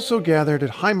also gathered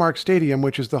at Highmark Stadium,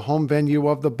 which is the home venue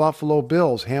of the Buffalo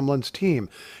Bills, Hamlin's team.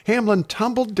 Hamlin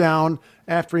tumbled down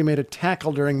after he made a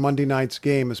tackle during Monday night's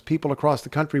game as people across the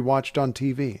country watched on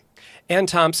TV. Ann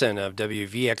Thompson of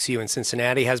WVXU in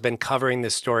Cincinnati has been covering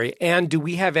this story. Ann, do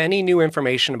we have any new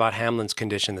information about Hamlin's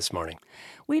condition this morning?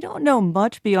 We don't know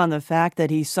much beyond the fact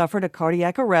that he suffered a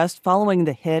cardiac arrest following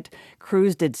the hit.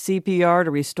 Crews did CPR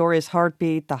to restore his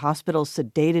heartbeat. The hospital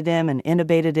sedated him and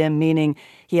intubated him, meaning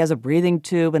he has a breathing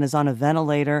tube and is on a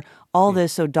ventilator. All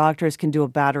this so doctors can do a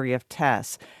battery of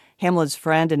tests. Hamlin's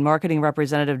friend and marketing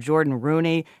representative Jordan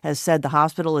Rooney has said the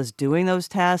hospital is doing those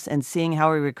tests and seeing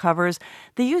how he recovers.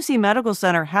 The UC Medical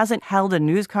Center hasn't held a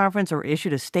news conference or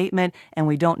issued a statement, and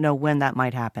we don't know when that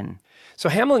might happen. So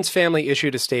Hamlin's family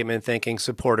issued a statement thanking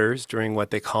supporters during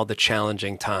what they called the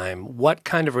challenging time. What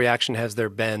kind of reaction has there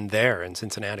been there in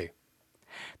Cincinnati?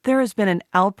 There has been an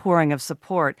outpouring of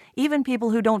support. Even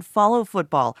people who don't follow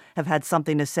football have had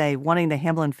something to say, wanting the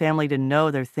Hamlin family to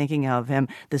know they're thinking of him.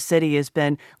 The city has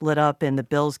been lit up in the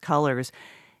Bills' colors.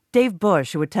 Dave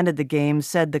Bush, who attended the game,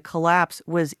 said the collapse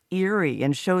was eerie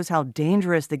and shows how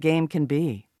dangerous the game can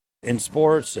be. In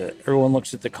sports, everyone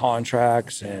looks at the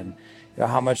contracts and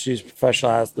how much these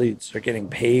professional athletes are getting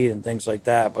paid and things like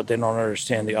that, but they don't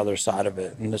understand the other side of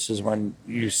it. And this is when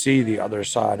you see the other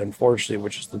side, unfortunately,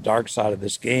 which is the dark side of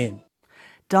this game.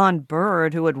 Don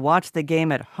Bird, who had watched the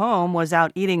game at home, was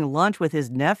out eating lunch with his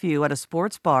nephew at a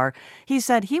sports bar. He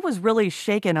said he was really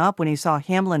shaken up when he saw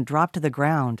Hamlin drop to the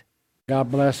ground. God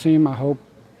bless him. I hope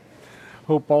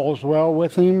all's well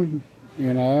with him.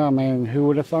 Who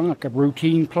would have thought? A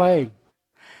routine play.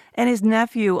 And his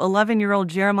nephew, 11-year-old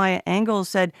Jeremiah Engels,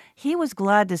 said he was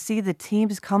glad to see the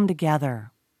teams come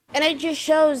together. And it just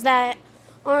shows that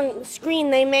on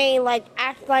screen they may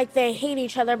act like they hate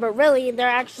each other, but really they're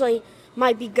actually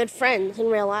might be good friends in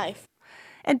real life.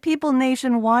 And people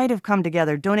nationwide have come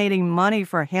together, donating money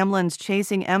for Hamlin's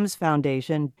Chasing M's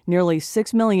Foundation, nearly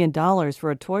 $6 million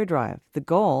for a toy drive. The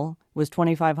goal was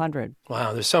 $2,500.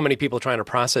 Wow, there's so many people trying to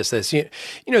process this. You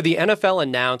know, the NFL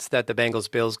announced that the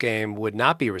Bengals-Bills game would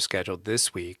not be rescheduled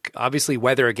this week. Obviously,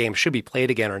 whether a game should be played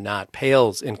again or not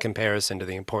pales in comparison to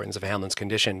the importance of Hamlin's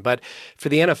condition. But for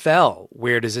the NFL,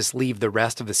 where does this leave the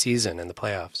rest of the season and the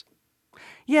playoffs?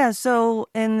 Yeah, so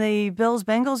in the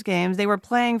Bills-Bengals games, they were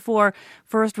playing for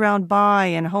first-round bye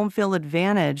and home field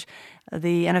advantage.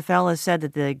 The NFL has said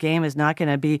that the game is not going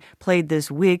to be played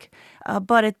this week.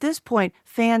 But at this point,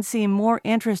 fans seem more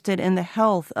interested in the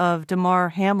health of Damar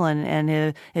Hamlin.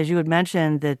 And as you had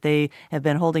mentioned, that they have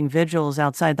been holding vigils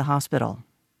outside the hospital.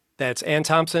 That's Ann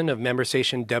Thompson of member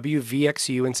station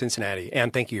WVXU in Cincinnati.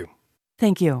 Ann, thank you.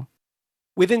 Thank you.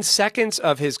 Within seconds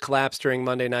of his collapse during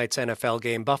Monday night's NFL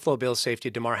game, Buffalo Bills safety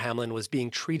Damar Hamlin was being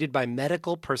treated by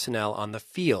medical personnel on the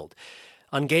field.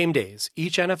 On game days,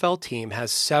 each NFL team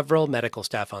has several medical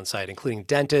staff on site, including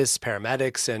dentists,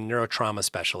 paramedics, and neurotrauma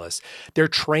specialists. They're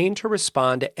trained to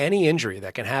respond to any injury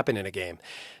that can happen in a game.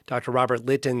 Dr. Robert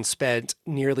Litton spent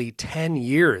nearly 10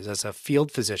 years as a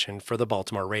field physician for the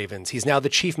Baltimore Ravens. He's now the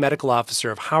chief medical officer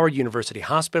of Howard University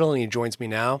Hospital, and he joins me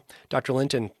now. Dr.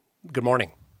 Litton, good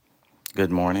morning.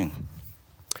 Good morning.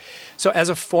 So as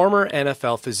a former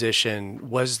NFL physician,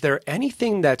 was there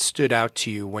anything that stood out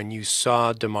to you when you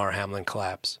saw Damar Hamlin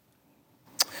collapse?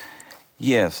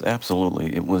 Yes,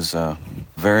 absolutely. It was a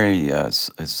very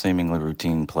seemingly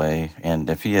routine play. And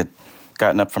if he had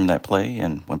gotten up from that play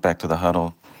and went back to the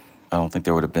huddle, I don't think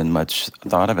there would have been much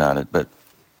thought about it. But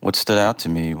what stood out to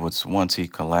me was once he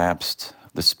collapsed,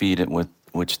 the speed at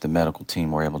which the medical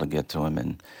team were able to get to him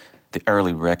and the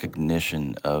early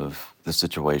recognition of the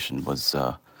situation was,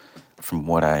 from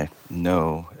what I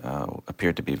know,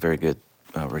 appeared to be very good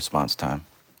response time.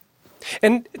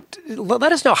 And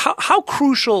let us know, how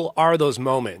crucial are those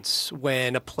moments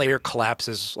when a player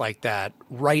collapses like that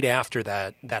right after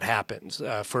that happens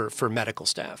for medical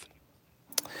staff?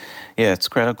 Yeah, it's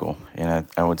critical. And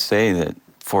I would say that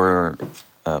for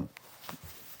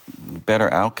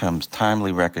better outcomes,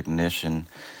 timely recognition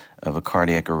of a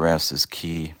cardiac arrest is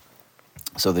key,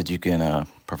 so that you can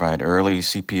provide early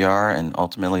CPR and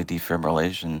ultimately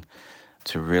defibrillation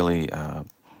to really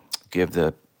give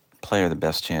the player the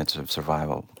best chance of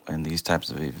survival in these types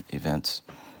of events.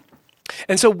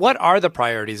 And so what are the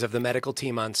priorities of the medical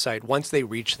team on site once they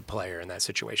reach the player in that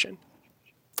situation?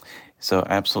 So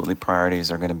absolutely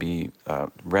priorities are going to be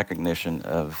recognition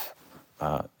of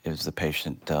is the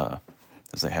patient,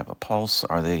 does they have a pulse?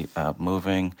 Are they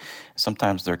moving?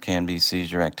 Sometimes there can be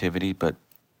seizure activity, but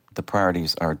the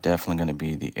priorities are definitely going to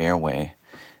be the airway,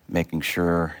 making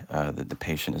sure that the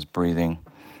patient is breathing.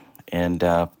 And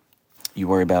you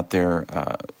worry about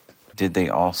did they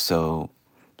also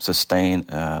sustain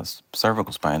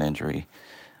cervical spine injury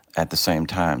at the same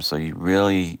time? So you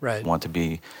really want to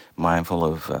be mindful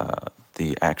of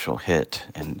the actual hit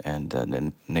and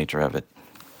the nature of it.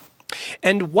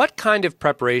 And what kind of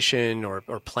preparation or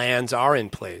plans are in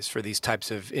place for these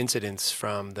types of incidents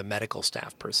from the medical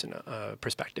staff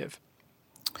perspective?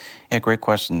 Yeah, great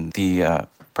question. The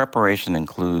preparation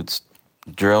includes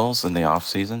drills in the off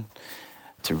season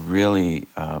to really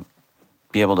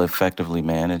be able to effectively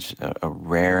manage a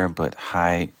rare but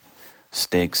high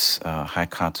stakes, high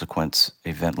consequence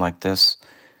event like this.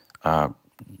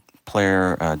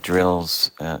 player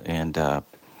drills and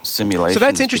simulations. So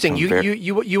that's interesting. become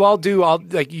You all do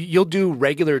you'll do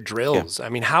regular drills. Yeah. I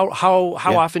mean, how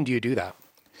often do you do that?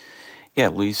 Yeah,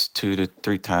 at least 2 to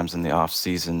 3 times in the off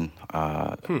season,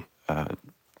 and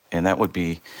that would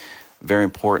be very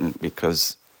important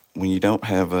because when you don't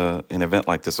have an event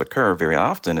like this occur very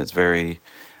often, it's very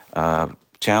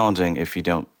challenging if you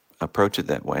don't approach it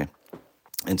that way.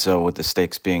 And so with the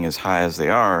stakes being as high as they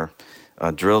are,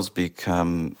 drills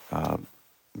become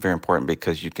very important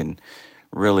because you can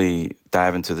really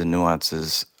dive into the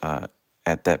nuances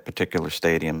at that particular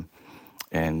stadium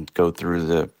and go through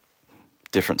the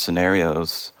different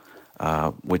scenarios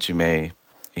which you may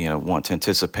want to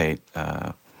anticipate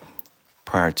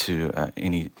prior to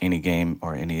any game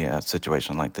or any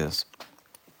situation like this.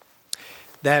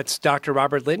 That's Dr.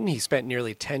 Robert Linton. He spent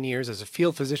nearly 10 years as a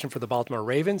field physician for the Baltimore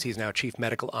Ravens. He's now Chief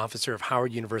Medical Officer of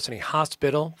Howard University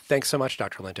Hospital. Thanks so much,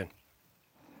 Dr. Linton.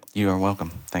 You are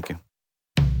welcome. Thank you.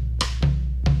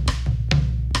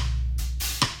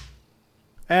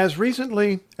 As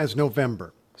recently as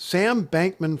November, Sam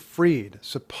Bankman-Fried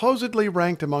supposedly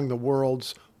ranked among the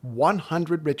world's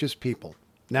 100 richest people.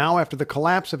 Now, after the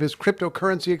collapse of his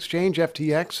cryptocurrency exchange,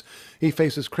 FTX, he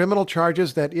faces criminal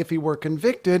charges that, if he were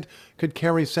convicted, could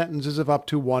carry sentences of up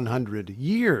to 100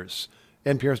 years.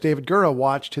 NPR's David Gura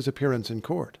watched his appearance in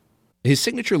court. His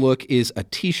signature look is a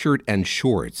T-shirt and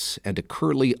shorts and a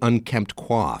curly, unkempt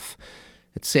coif.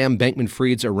 At Sam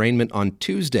Bankman-Fried's arraignment on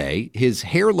Tuesday, his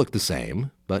hair looked the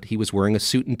same, but he was wearing a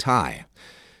suit and tie.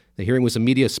 The hearing was a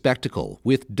media spectacle,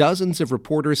 with dozens of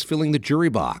reporters filling the jury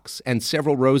box and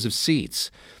several rows of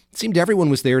seats. It seemed everyone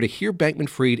was there to hear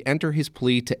Bankman-Fried enter his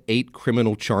plea to 8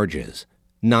 criminal charges.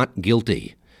 Not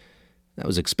guilty. That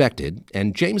was expected,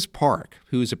 and James Park,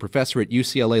 who's a professor at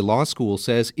UCLA Law School,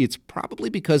 says it's probably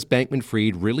because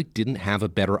Bankman-Fried really didn't have a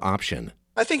better option.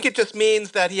 I think it just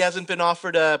means that he hasn't been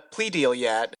offered a plea deal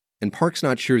yet. And Park's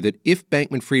not sure that if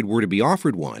Bankman-Fried were to be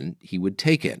offered one, he would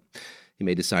take it. He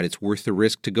may decide it's worth the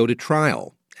risk to go to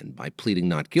trial. And by pleading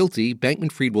not guilty,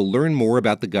 Bankman-Fried will learn more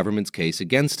about the government's case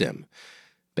against him.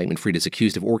 Bankman-Fried is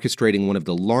accused of orchestrating one of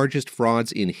the largest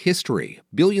frauds in history.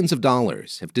 Billions of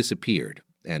dollars have disappeared,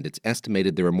 and it's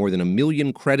estimated there are more than 1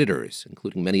 million creditors,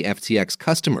 including many FTX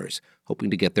customers, hoping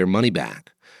to get their money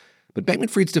back. But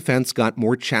Bankman-Fried's defense got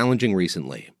more challenging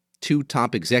recently. 2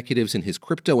 top executives in his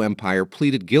crypto empire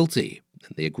pleaded guilty,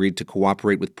 and they agreed to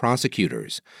cooperate with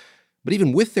prosecutors. But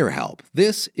even with their help,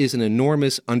 this is an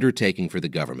enormous undertaking for the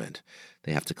government.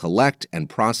 They have to collect and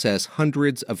process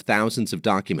hundreds of thousands of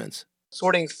documents.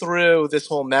 Sorting through this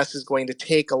whole mess is going to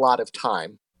take a lot of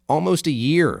time. Almost a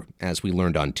year, as we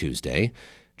learned on Tuesday.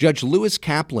 Judge Lewis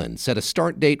Kaplan set a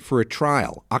start date for a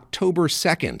trial, October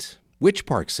 2nd, which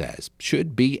Park says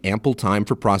should be ample time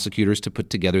for prosecutors to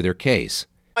put together their case.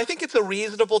 I think it's a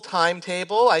reasonable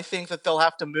timetable. I think that they'll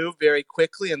have to move very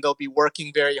quickly and they'll be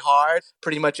working very hard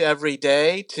pretty much every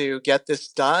day to get this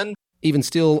done. Even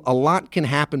still, a lot can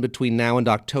happen between now and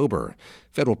October.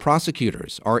 Federal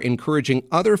prosecutors are encouraging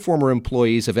other former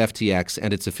employees of FTX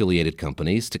and its affiliated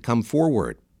companies to come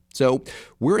forward. So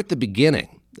we're at the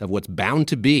beginning of what's bound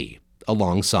to be a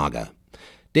long saga.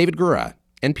 David Gura,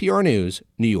 NPR News,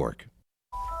 New York.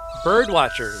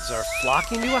 Birdwatchers are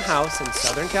flocking to a house in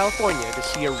Southern California to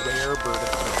see a rare bird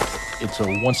of prey. It's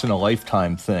a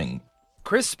once-in-a-lifetime thing.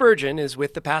 Chris Spurgeon is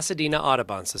with the Pasadena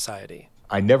Audubon Society.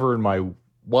 I never in my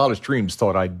wildest dreams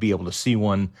thought I'd be able to see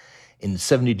one in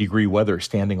 70-degree weather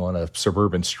standing on a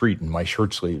suburban street in my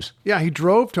shirt sleeves. Yeah, he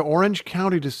drove to Orange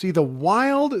County to see the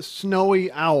wild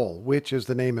snowy owl, which, as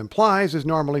the name implies, is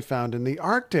normally found in the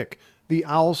Arctic. The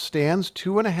owl stands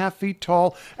 2.5 feet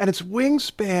tall, and its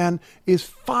wingspan is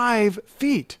 5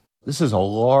 feet. This is a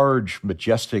large,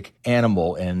 majestic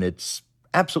animal, and it's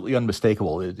absolutely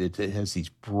unmistakable. It has these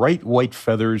bright white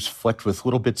feathers flecked with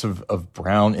little bits of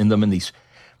brown in them, and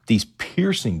these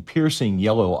piercing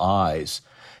yellow eyes.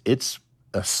 It's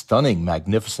a stunning,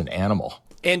 magnificent animal.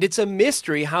 And it's a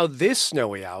mystery how this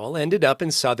snowy owl ended up in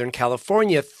Southern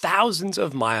California, thousands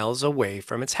of miles away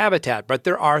from its habitat. But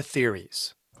there are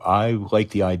theories. I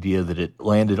like the idea that it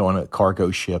landed on a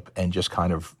cargo ship and just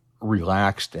kind of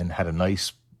relaxed and had a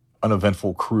nice,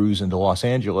 uneventful cruise into Los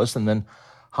Angeles and then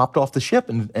hopped off the ship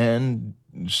and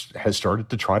has started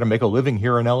to try to make a living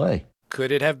here in L.A.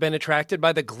 Could it have been attracted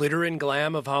by the glitter and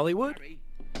glam of Hollywood?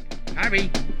 Harry,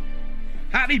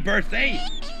 happy birthday!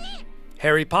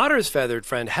 Harry Potter's feathered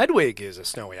friend Hedwig is a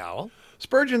snowy owl.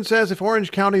 Spurgeon says if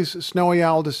Orange County's snowy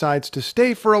owl decides to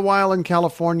stay for a while in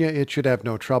California, it should have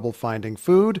no trouble finding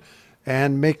food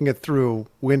and making it through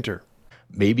winter.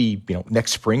 maybe,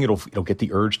 next spring it'll get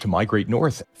the urge to migrate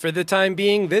north. For the time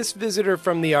being, this visitor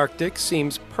from the Arctic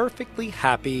seems perfectly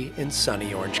happy in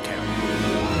sunny Orange County.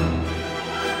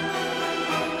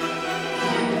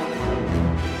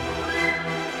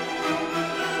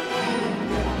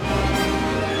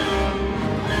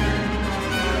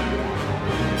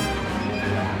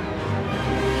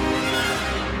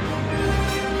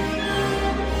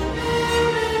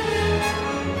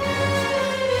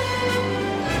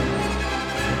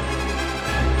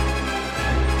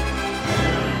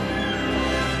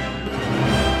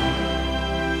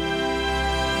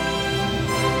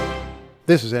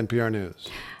 This is NPR News.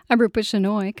 I'm Rupa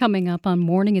Shenoy. Coming up on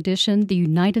Morning Edition, the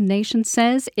United Nations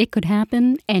says it could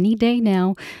happen any day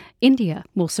now. India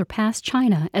will surpass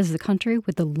China as the country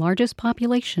with the largest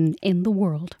population in the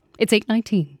world. It's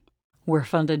 8:19. We're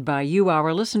funded by you,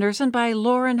 our listeners, and by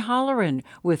Lauren Holleran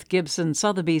with Gibson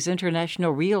Sotheby's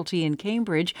International Realty in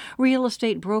Cambridge, real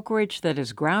estate brokerage that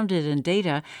is grounded in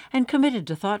data and committed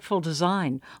to thoughtful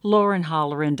design.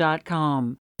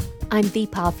 LaurenHolleran.com. I'm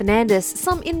Deepa Fernandez.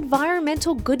 Some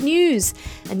environmental good news.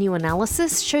 A new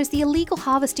analysis shows the illegal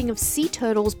harvesting of sea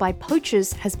turtles by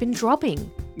poachers has been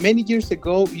dropping. Many years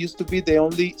ago, it used to be the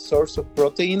only source of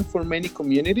protein for many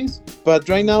communities. But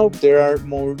right now, there are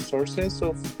more sources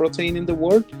of protein in the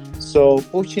world. So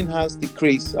poaching has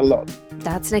decreased a lot.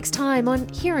 That's next time on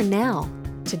Here and Now.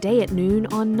 Today at noon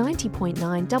on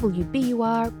 90.9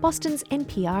 WBUR, Boston's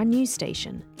NPR news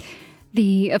station.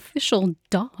 The official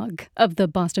dog of the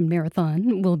Boston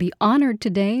Marathon will be honored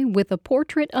today with a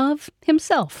portrait of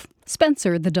himself.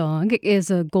 Spencer the dog is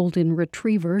a golden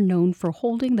retriever known for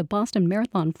holding the Boston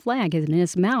Marathon flag in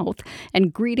his mouth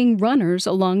and greeting runners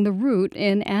along the route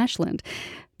in Ashland.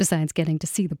 Besides getting to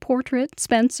see the portrait,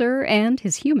 Spencer and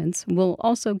his humans will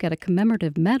also get a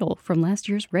commemorative medal from last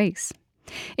year's race.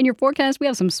 In your forecast, we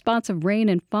have some spots of rain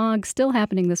and fog still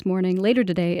happening this morning. Later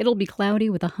today, it'll be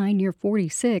cloudy with a high near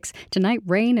 46. Tonight,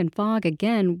 rain and fog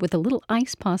again with a little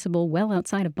ice possible well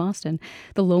outside of Boston.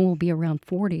 The low will be around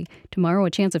 40. Tomorrow,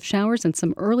 a chance of showers and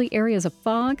some early areas of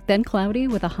fog, then cloudy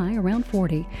with a high around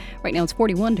 40. Right now, it's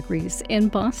 41 degrees in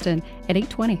Boston at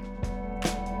 8:20.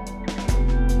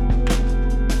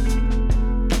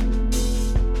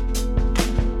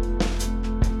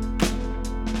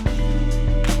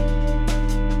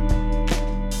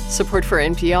 Support for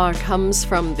NPR comes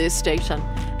from this station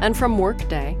and from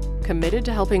Workday, committed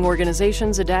to helping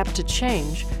organizations adapt to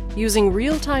change using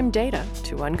real-time data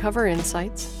to uncover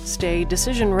insights, stay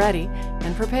decision-ready,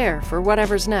 and prepare for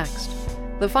whatever's next.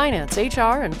 The finance,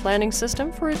 HR, and planning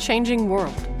system for a changing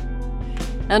world.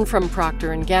 And from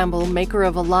Procter & Gamble, maker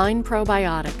of Align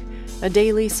Probiotic, a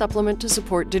daily supplement to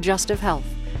support digestive health,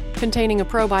 containing a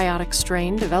probiotic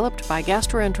strain developed by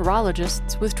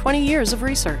gastroenterologists with 20 years of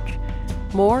research.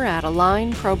 More at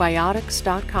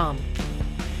alignprobiotics.com.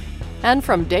 And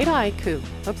from Dataiku,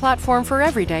 a platform for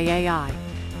everyday AI,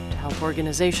 to help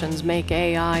organizations make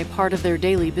AI part of their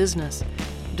daily business,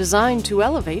 designed to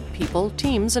elevate people,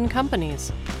 teams, and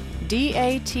companies.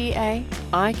 DATAIKU.com.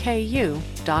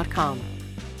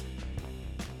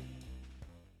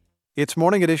 It's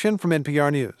Morning Edition from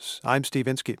NPR News. I'm Steve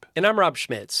Inskeep. And I'm Rob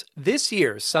Schmitz. This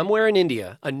year, somewhere in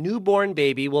India, a newborn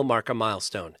baby will mark a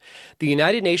milestone. The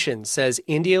United Nations says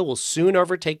India will soon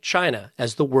overtake China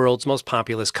as the world's most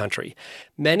populous country.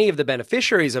 Many of the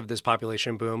beneficiaries of this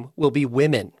population boom will be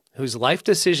women, whose life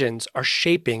decisions are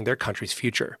shaping their country's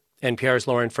future. NPR's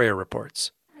Lauren Freyer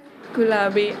reports.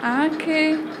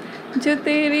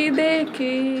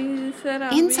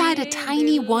 Inside a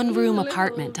tiny one-room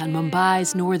apartment on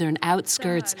Mumbai's northern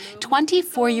outskirts,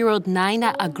 24-year-old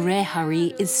Naina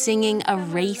Agrehari is singing a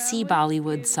racy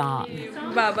Bollywood song.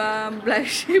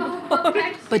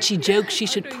 But she jokes she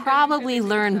should probably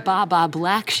learn Baba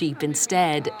Black Sheep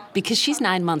instead, because she's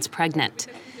 9 months pregnant.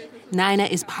 Naina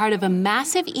is part of a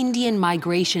massive Indian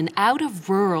migration out of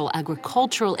rural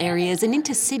agricultural areas and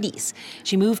into cities.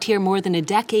 She moved here more than a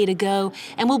decade ago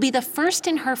and will be the first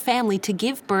in her family to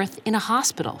give birth in a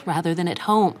hospital rather than at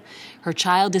home. Her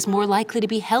child is more likely to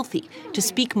be healthy, to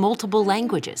speak multiple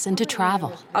languages, and to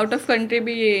travel. Out of country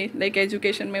bhi like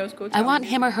education mein usko. I want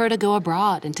him or her to go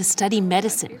abroad and to study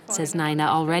medicine, says Naina,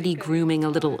 already grooming a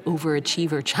little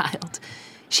overachiever child.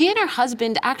 She and her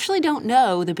husband actually don't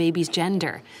know the baby's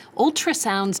gender.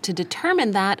 Ultrasounds to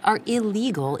determine that are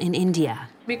illegal in India.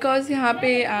 Because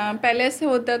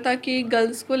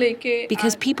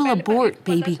people abort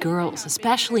baby girls,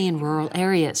 especially in rural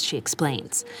areas, she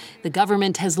explains. The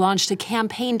government has launched a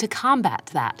campaign to combat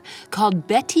that, called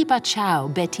Beti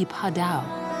Bachao, Beti Padhao.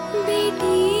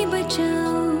 Beti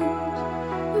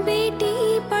Bachao,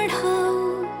 Beti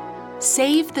Padhao.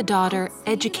 Save the daughter,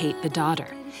 educate the daughter.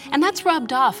 And that's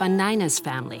rubbed off on Naina's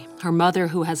family. Her mother,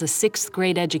 who has a 6th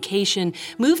grade education,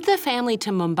 moved the family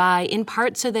to Mumbai in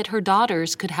part so that her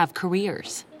daughters could have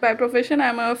careers. By profession,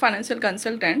 I'm a financial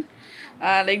consultant,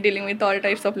 dealing with all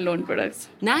types of loan products.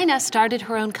 Naina started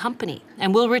her own company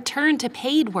and will return to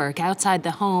paid work outside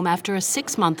the home after a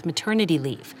 6-month maternity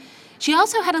leave. She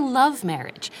also had a love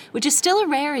marriage, which is still a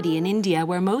rarity in India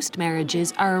where most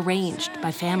marriages are arranged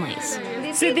by families.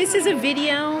 So this is a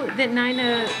video that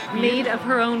Naina made of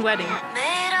her own wedding.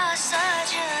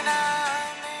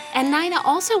 And Naina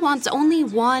also wants only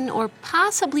 1 or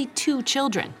possibly 2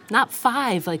 children, not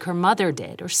 5 like her mother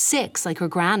did, or 6 like her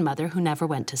grandmother who never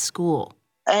went to school.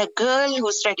 A girl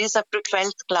who studies up to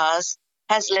 12th class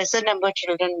has lesser number of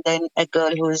children than a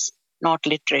girl who is not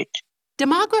literate.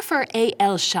 Demographer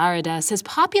A.L. Sharada says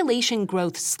population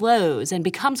growth slows and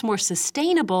becomes more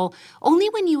sustainable only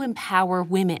when you empower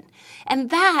women. And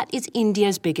that is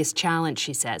India's biggest challenge,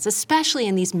 she says, especially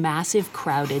in these massive,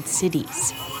 crowded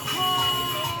cities.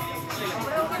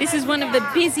 This is one of the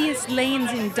busiest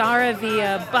lanes in Dharavi,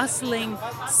 a bustling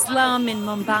slum in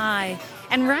Mumbai.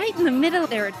 And right in the middle,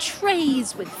 there are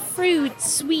trays with fruit,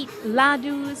 sweet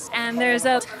ladus, and there's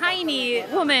a tiny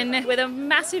woman with a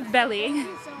massive belly.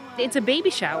 It's a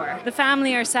baby shower. The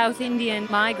family are South Indian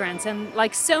migrants, and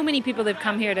like so many people, they've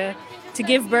come here to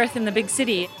give birth in the big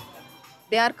city.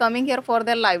 They are coming here for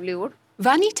their livelihood.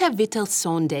 Vanita Vittal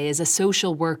Sonde is a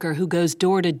social worker who goes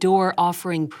door to door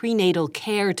offering prenatal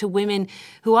care to women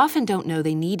who often don't know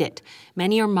they need it.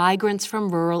 Many are migrants from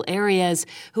rural areas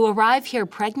who arrive here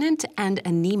pregnant and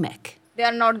anemic. They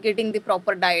are not getting the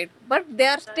proper diet, but they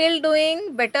are still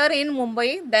doing better in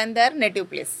Mumbai than their native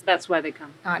place. That's why they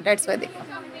come. That's why they come.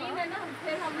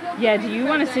 Yeah, do you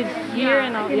want to sit here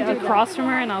and I'll across from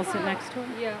her and I'll sit next to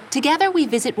her? Yeah. Together we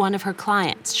visit one of her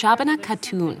clients, Shabana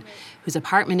Khatun, whose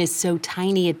apartment is so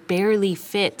tiny it barely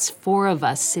fits 4 of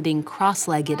us sitting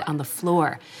cross-legged on the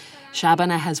floor.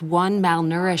 Shabana has 1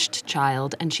 malnourished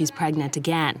child and she's pregnant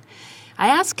again. I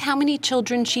ask how many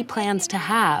children she plans to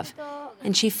have,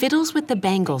 and she fiddles with the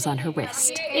bangles on her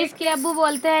wrist.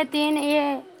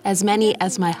 As many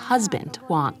as my husband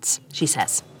wants, she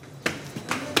says.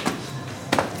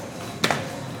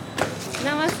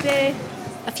 Namaste.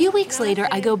 A few weeks later,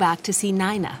 I go back to see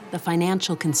Naina, the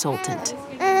financial consultant,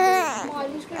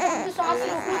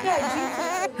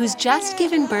 who's just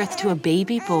given birth to a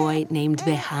baby boy named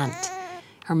Behant.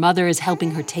 Her mother is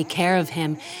helping her take care of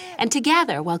him, and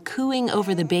together, while cooing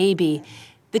over the baby,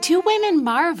 the 2 women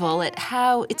marvel at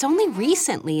how it's only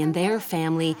recently in their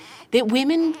family that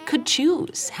women could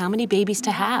choose how many babies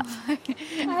to have.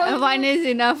 1 is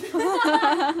enough.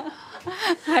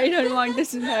 I don't want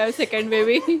to have a second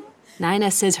baby.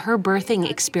 Naina says her birthing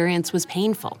experience was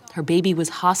painful. Her baby was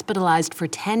hospitalized for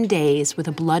 10 days with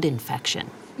a blood infection.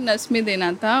 नस में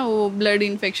देना था वो blood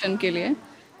infection के लिए.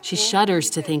 She shudders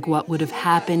to think what would have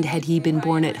happened had he been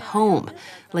born at home,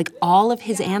 like all of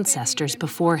his ancestors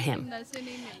before him.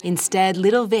 Instead,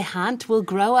 little Behant will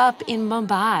grow up in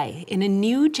Mumbai, in a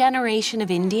new generation of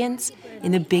Indians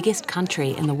in the biggest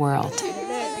country in the world.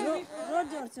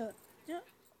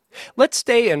 Let's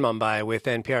stay in Mumbai with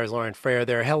NPR's Lauren Frayer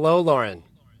there. Hello, Lauren.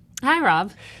 Hi,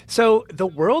 Rob. So the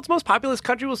world's most populous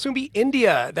country will soon be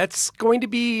India. That's going to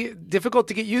be difficult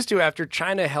to get used to after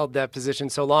China held that position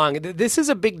so long. This is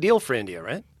a big deal for India,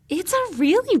 right? It's a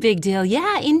really big deal.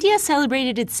 Yeah, India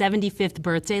celebrated its 75th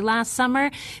birthday last summer.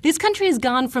 This country has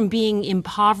gone from being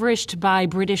impoverished by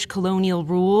British colonial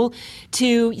rule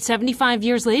to 75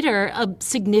 years later, a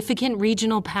significant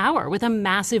regional power with a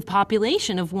massive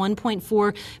population of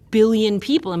 1.4 billion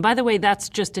people. And by the way, that's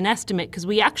just an estimate because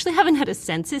we actually haven't had a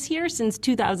census here since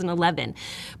 2011.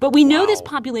 But we know this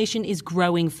population is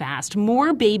growing fast.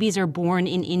 More babies are born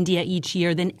in India each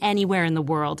year than anywhere in the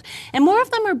world. And more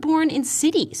of them are born in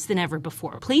cities than ever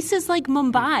before. Places like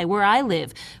Mumbai, where I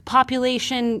live,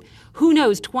 population, who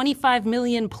knows, 25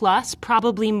 million plus,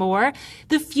 probably more.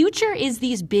 The future is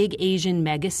these big Asian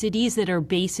megacities that are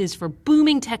bases for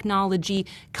booming technology,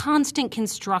 constant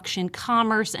construction,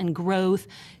 commerce, and growth.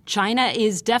 China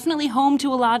is definitely home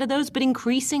to a lot of those, but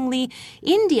increasingly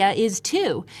India is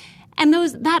too. And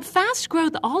that fast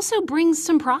growth also brings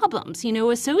some problems,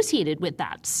 associated with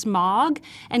that. Smog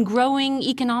and growing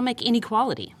economic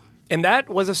inequality. And that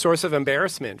was a source of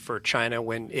embarrassment for China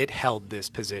when it held this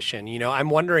position. I'm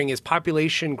wondering, is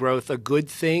population growth a good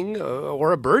thing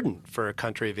or a burden for a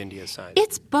country of India's size?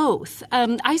 It's both.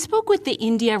 I spoke with the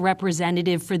India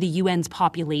representative for the UN's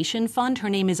Population Fund. Her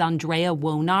name is Andrea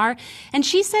Wonar. And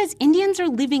she says Indians are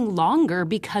living longer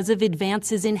because of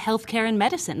advances in healthcare and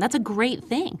medicine. That's a great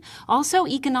thing. Also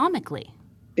economically.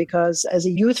 Because as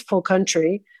a youthful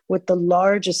country, with the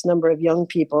largest number of young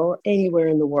people anywhere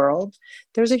in the world,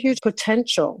 there's a huge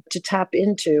potential to tap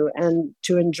into and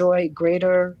to enjoy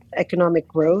greater economic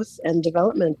growth and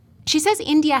development. She says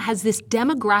India has this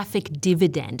demographic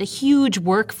dividend, a huge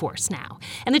workforce now.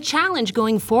 And the challenge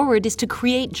going forward is to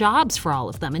create jobs for all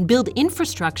of them and build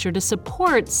infrastructure to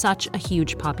support such a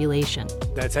huge population.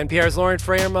 That's NPR's Lauren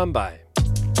Frayer Mumbai.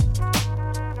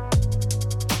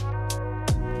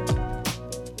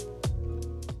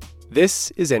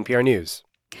 This is NPR News.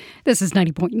 This is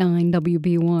 90.9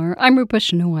 WBUR. I'm Rupa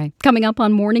Shenoy. Coming up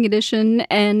on Morning Edition,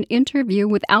 an interview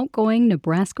with outgoing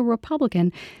Nebraska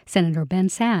Republican Senator Ben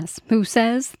Sasse, who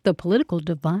says the political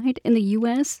divide in the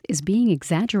U.S. is being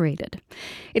exaggerated.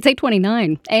 It's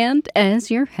 8:29, and as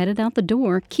you're headed out the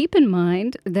door, keep in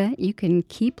mind that you can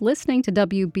keep listening to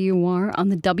WBUR on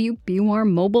the WBUR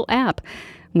mobile app.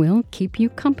 We'll keep you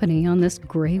company on this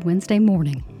gray Wednesday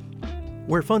morning.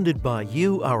 We're funded by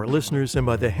you, our listeners, and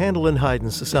by the Handel and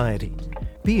Haydn Society.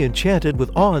 Be enchanted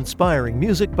with awe-inspiring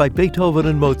music by Beethoven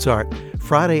and Mozart,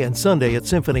 Friday and Sunday at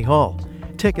Symphony Hall.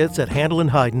 Tickets at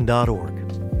handelandhaydn.org.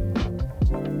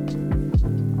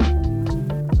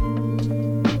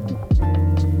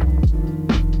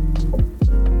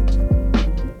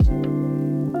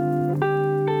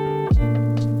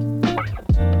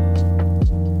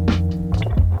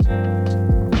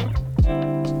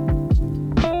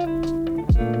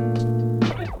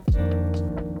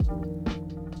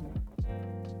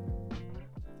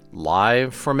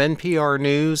 Live from NPR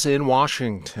News in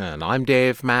Washington, I'm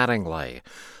Dave Mattingly.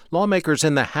 Lawmakers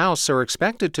in the House are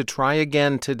expected to try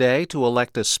again today to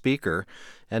elect a speaker.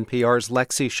 NPR's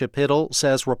Lexi Schapitl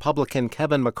says Republican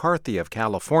Kevin McCarthy of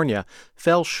California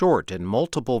fell short in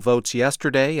multiple votes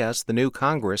yesterday as the new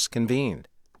Congress convened.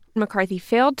 McCarthy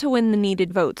failed to win the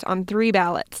needed votes on 3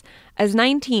 ballots, as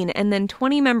 19 and then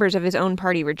 20 members of his own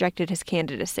party rejected his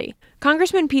candidacy.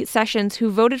 Congressman Pete Sessions, who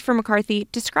voted for McCarthy,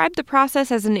 described the process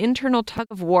as an internal tug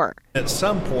of war. At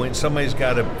some point, somebody's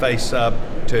got to face up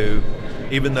to,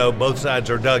 even though both sides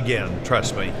are dug in,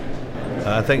 trust me,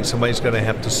 I think somebody's going to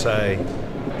have to say,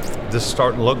 this is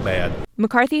starting to look bad.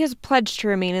 McCarthy has pledged to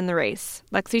remain in the race.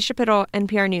 Lexi Schapitl,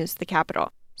 NPR News, the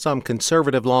Capitol. Some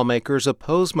conservative lawmakers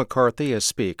oppose McCarthy as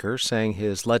Speaker, saying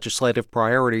his legislative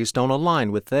priorities don't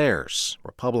align with theirs.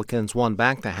 Republicans won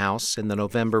back the House in the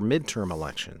November midterm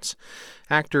elections.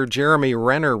 Actor Jeremy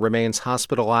Renner remains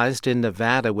hospitalized in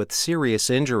Nevada with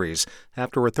serious injuries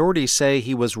after authorities say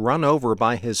he was run over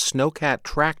by his snowcat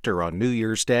tractor on New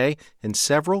Year's Day in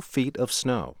several feet of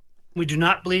snow. We do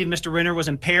not believe Mr. Renner was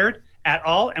impaired at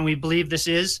all, and we believe this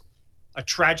is a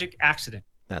tragic accident.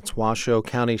 That's Washoe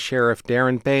County Sheriff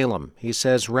Darren Balaam. He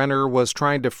says Renner was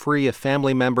trying to free a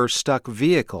family member's stuck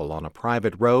vehicle on a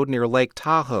private road near Lake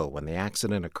Tahoe when the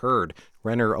accident occurred.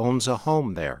 Renner owns a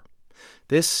home there.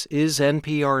 This is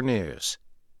NPR News.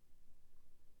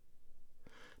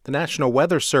 The National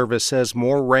Weather Service says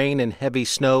more rain and heavy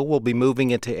snow will be moving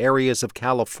into areas of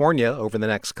California over the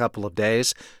next couple of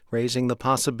days, raising the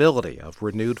possibility of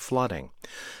renewed flooding.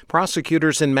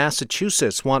 Prosecutors in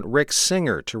Massachusetts want Rick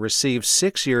Singer to receive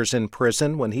 6 years in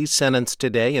prison when he's sentenced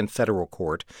today in federal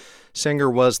court. Singer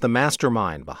was the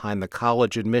mastermind behind the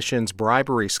college admissions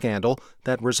bribery scandal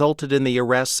that resulted in the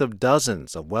arrests of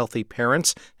dozens of wealthy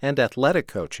parents and athletic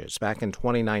coaches back in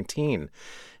 2019.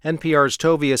 NPR's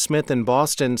Tovia Smith in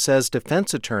Boston says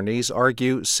defense attorneys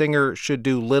argue Singer should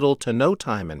do little to no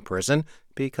time in prison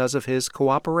because of his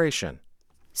cooperation.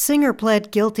 Singer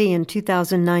pled guilty in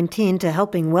 2019 to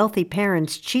helping wealthy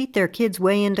parents cheat their kids'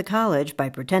 way into college by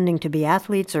pretending to be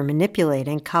athletes or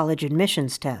manipulating college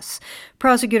admissions tests.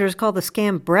 Prosecutors call the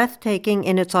scam breathtaking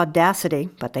in its audacity,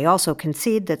 but they also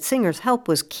concede that Singer's help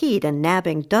was key to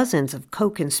nabbing dozens of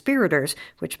co-conspirators,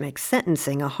 which makes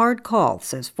sentencing a hard call,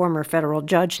 says former federal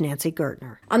judge Nancy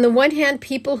Gertner. On the one hand,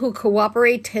 people who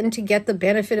cooperate tend to get the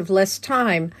benefit of less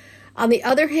time. On the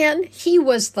other hand, he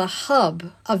was the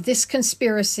hub of this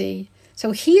conspiracy,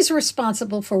 so he's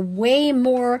responsible for way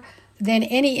more than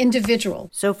any individual.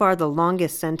 So far, the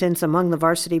longest sentence among the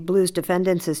Varsity Blues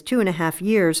defendants is 2.5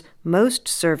 years. Most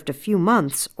served a few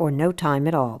months or no time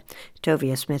at all.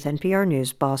 Tovia Smith, NPR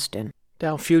News, Boston.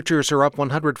 Dow futures are up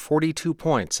 142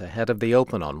 points ahead of the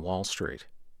open on Wall Street.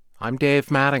 I'm Dave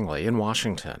Mattingly in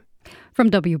Washington. From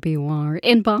WBUR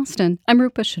in Boston, I'm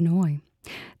Rupa Shenoy.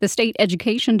 The state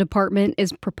education department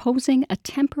is proposing a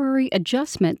temporary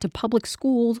adjustment to public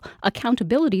schools'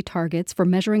 accountability targets for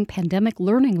measuring pandemic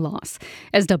learning loss.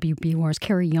 As WBUR's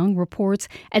Carrie Young reports,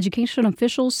 education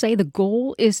officials say the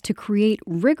goal is to create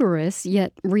rigorous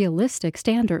yet realistic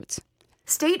standards.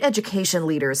 State education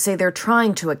leaders say they're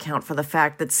trying to account for the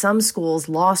fact that some schools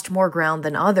lost more ground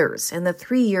than others in the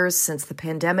 3 years since the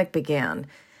pandemic began.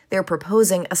 They're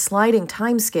proposing a sliding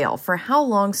timescale for how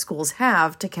long schools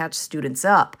have to catch students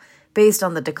up, based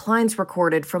on the declines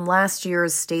recorded from last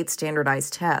year's state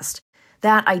standardized test.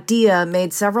 That idea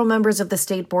made several members of the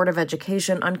State Board of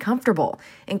Education uncomfortable,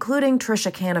 including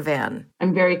Tricia Canavan.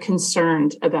 I'm very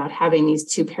concerned about having these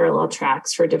two parallel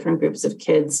tracks for different groups of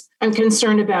kids. I'm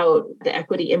concerned about the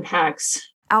equity impacts.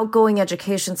 Outgoing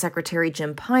Education Secretary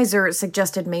Jim Pizer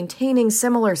suggested maintaining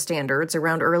similar standards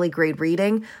around early grade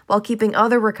reading while keeping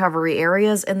other recovery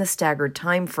areas in the staggered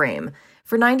time frame.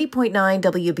 For 90.9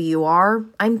 WBUR,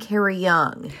 I'm Carrie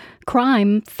Young.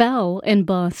 Crime fell in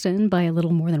Boston by a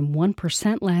little more than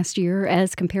 1% last year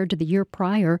as compared to the year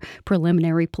prior.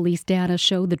 Preliminary police data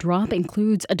show the drop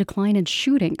includes a decline in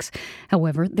shootings.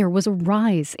 However, there was a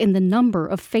rise in the number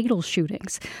of fatal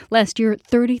shootings. Last year,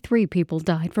 33 people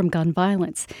died from gun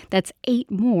violence. That's 8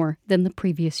 more than the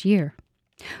previous year.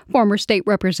 Former State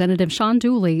Representative Sean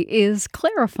Dooley is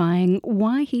clarifying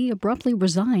why he abruptly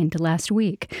resigned last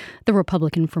week. The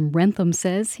Republican from Rentham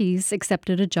says he's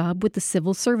accepted a job with the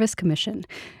Civil Service Commission.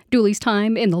 Dooley's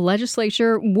time in the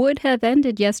legislature would have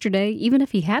ended yesterday even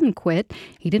if he hadn't quit.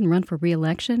 He didn't run for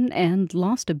re-election and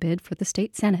lost a bid for the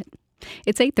state Senate.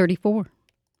 It's 8:34.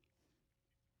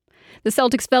 The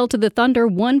Celtics fell to the Thunder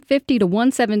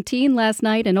 150-117 last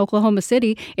night in Oklahoma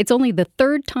City. It's only the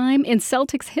third time in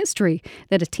Celtics history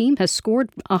that a team has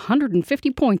scored 150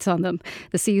 points on them.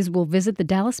 The C's will visit the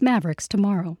Dallas Mavericks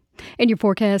tomorrow. In your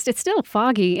forecast, it's still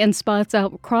foggy in spots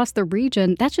out across the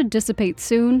region. That should dissipate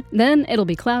soon. Then it'll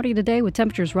be cloudy today with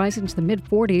temperatures rising to the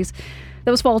mid-40s.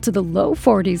 Those fall to the low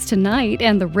 40s tonight,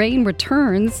 and the rain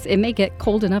returns. It may get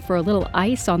cold enough for a little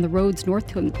ice on the roads north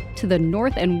to the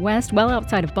north and west, well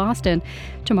outside of Boston.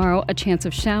 Tomorrow, a chance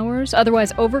of showers,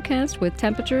 otherwise overcast with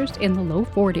temperatures in the low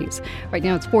 40s. Right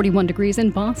now, it's 41 degrees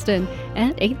in Boston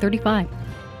at 8:35.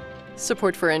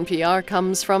 Support for NPR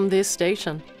comes from this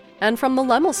station and from the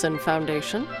Lemelson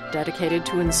Foundation, dedicated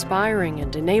to inspiring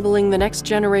and enabling the next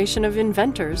generation of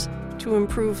inventors to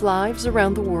improve lives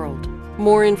around the world.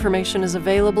 More information is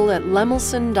available at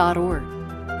lemelson.org.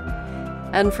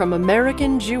 And from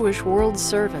American Jewish World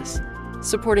Service,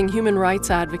 supporting human rights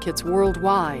advocates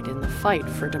worldwide in the fight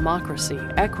for democracy,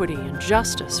 equity, and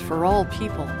justice for all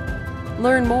people.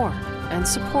 Learn more and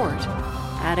support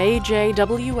at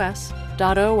ajws.org.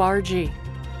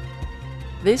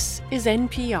 This is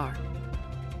NPR.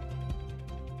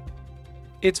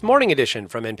 It's Morning Edition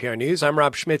from NPR News. I'm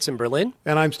Rob Schmitz in Berlin.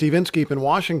 And I'm Steve Inskeep in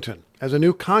Washington. As a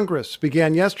new Congress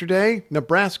began yesterday,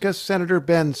 Nebraska Senator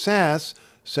Ben Sasse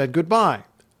said goodbye.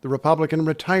 The Republican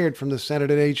retired from the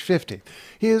Senate at age 50.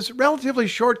 His relatively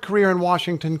short career in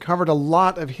Washington covered a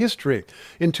lot of history.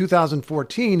 In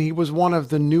 2014, he was one of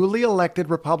the newly elected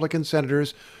Republican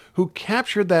senators who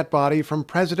captured that body from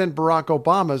President Barack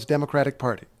Obama's Democratic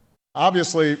Party.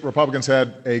 Obviously, Republicans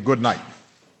had a good night,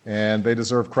 and they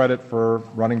deserve credit for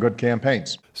running good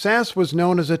campaigns. Sasse was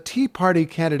known as a Tea Party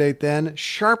candidate then,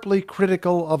 sharply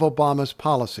critical of Obama's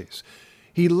policies.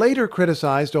 He later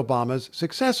criticized Obama's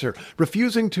successor,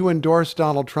 refusing to endorse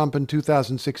Donald Trump in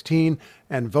 2016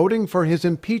 and voting for his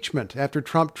impeachment after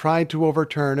Trump tried to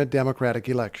overturn a Democratic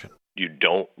election. You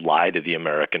don't lie to the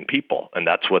American people, and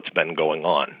that's what's been going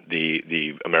on.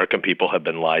 The American people have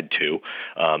been lied to,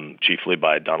 chiefly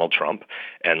by Donald Trump,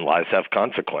 and lies have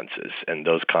consequences, and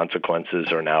those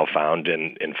consequences are now found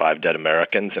in 5 dead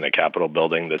Americans in a Capitol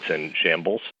building that's in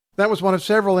shambles. That was one of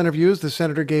several interviews the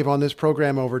senator gave on this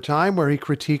program over time, where he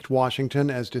critiqued Washington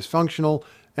as dysfunctional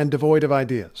and devoid of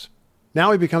ideas.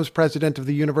 Now he becomes president of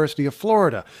the University of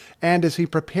Florida, and as he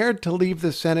prepared to leave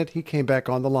the Senate, he came back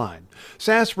on the line.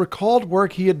 Sasse recalled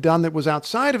work he had done that was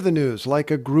outside of the news,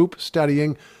 like a group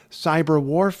studying cyber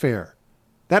warfare.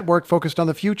 That work focused on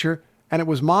the future, and it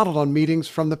was modeled on meetings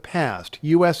from the past,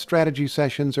 U.S. strategy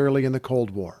sessions early in the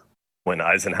Cold War. When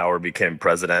Eisenhower became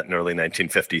president in early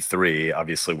 1953,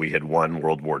 obviously we had won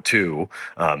World War II,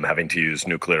 having to use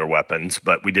nuclear weapons,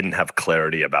 but we didn't have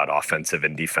clarity about offensive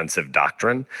and defensive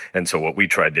doctrine. And so what we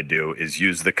tried to do is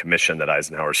use the commission that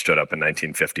Eisenhower stood up in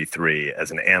 1953 as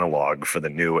an analog for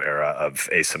the new era of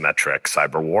asymmetric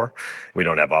cyber war. We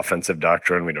don't have offensive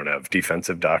doctrine. We don't have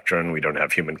defensive doctrine. We don't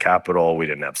have human capital. We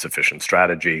didn't have sufficient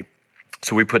strategy.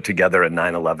 So we put together a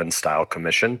 9/11 style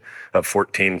commission of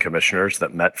 14 commissioners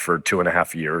that met for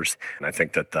 2.5 years. And I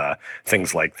think that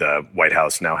things like the White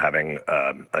House now having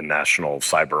a national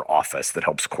cyber office that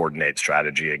helps coordinate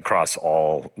strategy across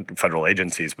all federal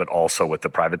agencies, but also with the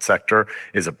private sector,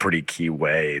 is a pretty key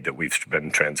way that we've been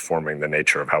transforming the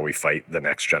nature of how we fight the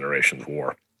next generation's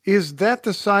war. Is that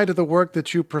the side of the work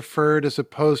that you preferred as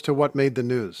opposed to what made the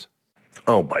news?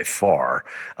 Oh, by far.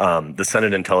 The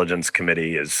Senate Intelligence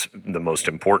Committee is the most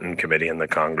important committee in the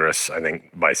Congress, I think,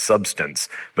 by substance,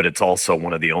 but it's also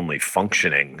one of the only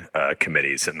functioning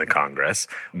committees in the Congress.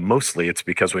 Mostly it's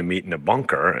because we meet in a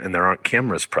bunker and there aren't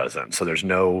cameras present, so there's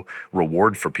no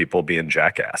reward for people being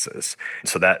jackasses.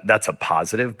 So that's a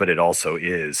positive, but it also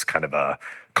is kind of a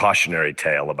cautionary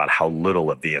tale about how little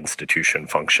of the institution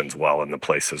functions well in the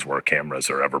places where cameras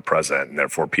are ever present, and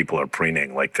therefore people are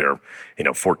preening like they're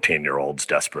 14-year-olds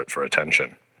desperate for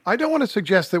attention. I don't want to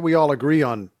suggest that we all agree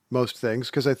on most things,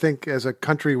 because I think as a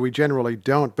country we generally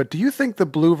don't, but do you think the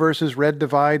blue versus red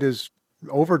divide is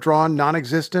overdrawn,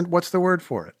 non-existent? What's the word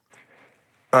for it?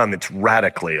 It's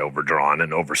radically overdrawn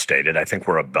and overstated. I think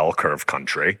we're a bell curve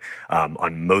country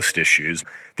on most issues.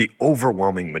 The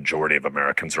overwhelming majority of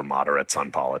Americans are moderates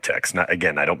on politics. Now,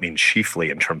 again, I don't mean chiefly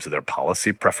in terms of their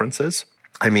policy preferences.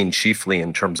 I mean chiefly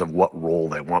in terms of what role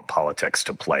they want politics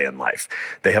to play in life.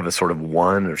 They have a sort of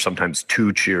one or sometimes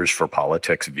two cheers for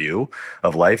politics view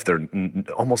of life.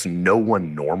 Almost no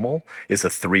one normal is a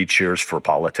three cheers for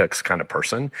politics kind of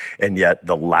person. And yet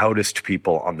the loudest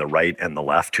people on the right and the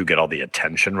left who get all the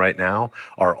attention right now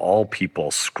are all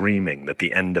people screaming that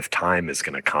the end of time is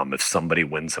going to come if somebody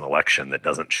wins an election that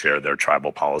doesn't share their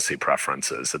tribal policy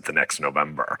preferences at the next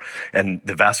November. And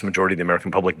the vast majority of the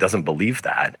American public doesn't believe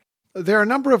that. There are a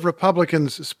number of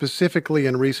Republicans specifically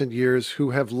in recent years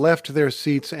who have left their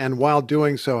seats and while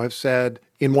doing so have said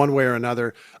in one way or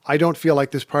another, I don't feel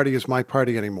like this party is my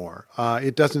party anymore.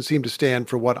 It doesn't seem to stand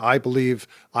for what I believe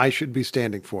I should be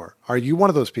standing for. Are you one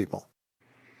of those people?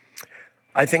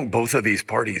 I think both of these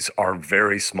parties are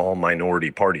very small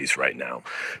minority parties right now.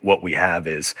 What we have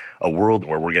is a world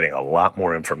where we're getting a lot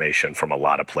more information from a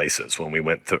lot of places. When we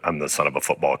went through, I'm the son of a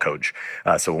football coach.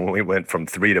 So when we went from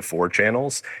 3 to 4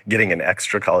 channels, getting an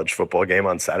extra college football game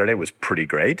on Saturday was pretty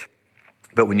great.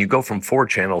 But when you go from 4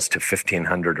 channels to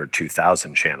 1,500 or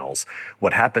 2,000 channels,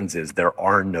 what happens is there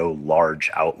are no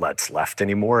large outlets left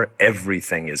anymore.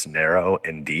 Everything is narrow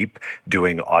and deep,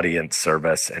 doing audience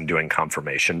service and doing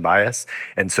confirmation bias.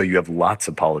 And so you have lots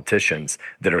of politicians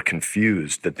that are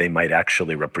confused that they might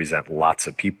actually represent lots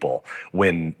of people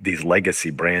when these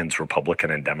legacy brands, Republican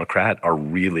and Democrat, are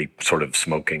really sort of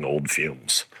smoking old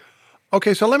fumes.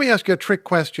 Okay, so let me ask you a trick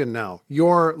question now.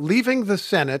 You're leaving the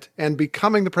Senate and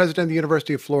becoming the president of the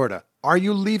University of Florida. Are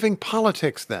you leaving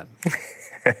politics then?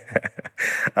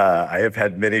 I have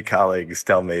had many colleagues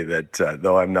tell me that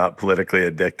though I'm not politically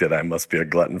addicted, I must be a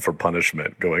glutton for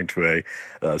punishment going to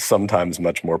a sometimes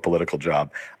much more political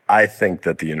job. I think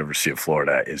that the University of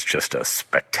Florida is just a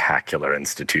spectacular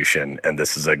institution, and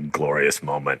this is a glorious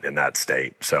moment in that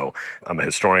state. So I'm a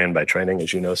historian by training,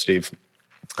 as you know, Steve.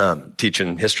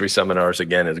 Teaching history seminars,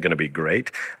 again, is going to be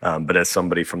great. But as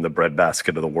somebody from the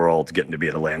breadbasket of the world, getting to be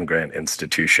at a land-grant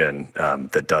institution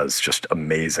that does just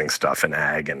amazing stuff in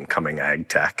ag and coming ag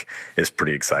tech is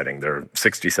pretty exciting. There are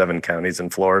 67 counties in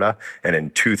Florida, and in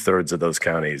 2/3 of those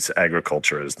counties,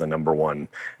 agriculture is the number one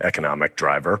economic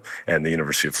driver. And the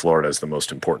University of Florida is the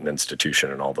most important institution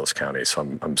in all those counties. So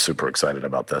I'm super excited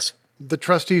about this. The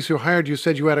trustees who hired you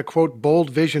said you had a, quote, bold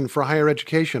vision for higher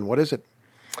education. What is it?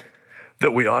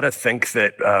 That we ought to think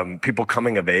that people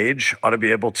coming of age ought to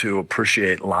be able to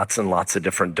appreciate lots and lots of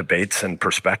different debates and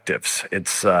perspectives.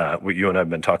 It's you and I have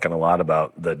been talking a lot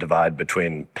about the divide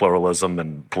between pluralism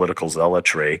and political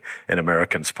zealotry in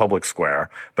Americans' public square.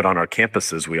 But on our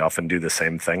campuses, we often do the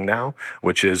same thing now,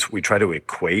 which is we try to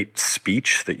equate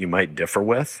speech that you might differ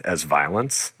with as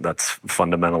violence. That's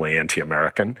fundamentally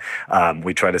anti-American.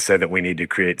 We try to say that we need to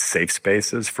create safe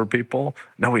spaces for people.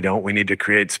 No, we don't. We need to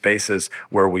create spaces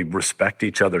where we respect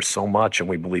each other so much and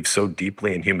we believe so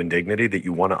deeply in human dignity that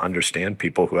you want to understand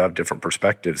people who have different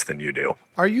perspectives than you do.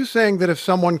 Are you saying that if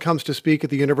someone comes to speak at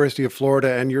the University of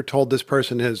Florida and you're told this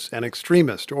person is an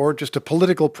extremist or just a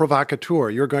political provocateur,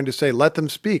 you're going to say, let them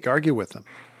speak, argue with them?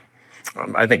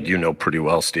 I think you know pretty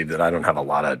well, Steve, that I don't have a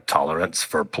lot of tolerance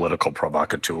for political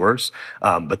provocateurs,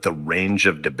 but the range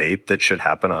of debate that should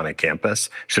happen on a campus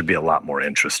should be a lot more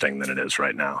interesting than it is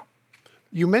right now.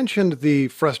 You mentioned the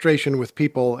frustration with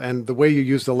people, and the way you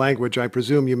use the language, I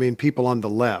presume you mean people on the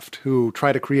left who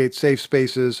try to create safe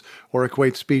spaces or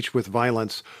equate speech with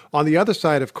violence. On the other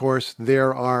side, of course,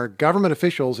 there are government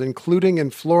officials, including in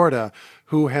Florida,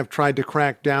 who have tried to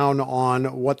crack down on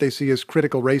what they see as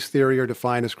critical race theory or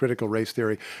define as critical race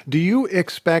theory. Do you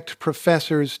expect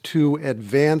professors to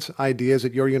advance ideas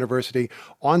at your university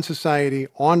on society,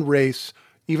 on race,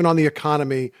 even on the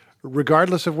economy,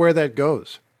 regardless of where that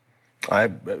goes?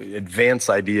 Advance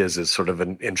ideas is sort of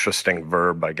an interesting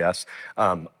verb, I guess.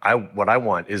 What I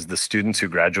want is the students who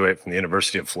graduate from the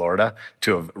University of Florida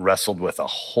to have wrestled with a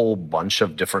whole bunch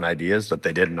of different ideas that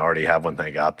they didn't already have when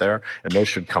they got there. And those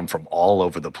should come from all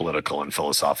over the political and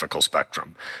philosophical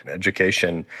spectrum.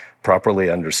 Education,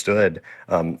 properly understood,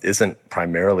 isn't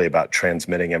primarily about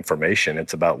transmitting information.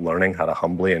 It's about learning how to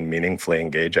humbly and meaningfully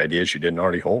engage ideas you didn't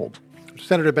already hold.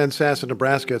 Senator Ben Sasse of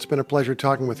Nebraska, it's been a pleasure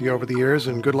talking with you over the years,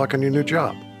 and good luck on your new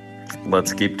job.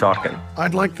 Let's keep talking.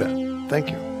 I'd like that.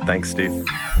 Thank you. Thanks, Steve.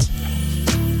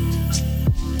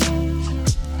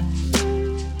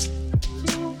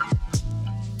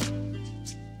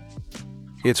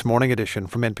 It's Morning Edition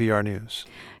from NPR News.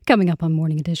 Coming up on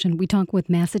Morning Edition, we talk with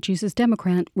Massachusetts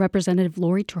Democrat Representative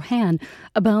Lori Trahan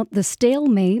about the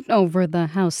stalemate over the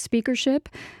House speakership,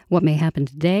 what may happen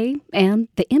today, and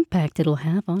the impact it'll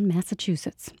have on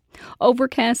Massachusetts.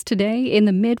 Overcast today in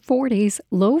the mid-40s,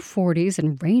 low 40s,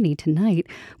 and rainy tonight.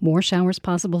 More showers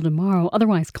possible tomorrow,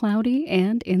 otherwise cloudy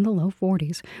and in the low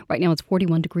 40s. Right now it's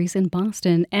 41 degrees in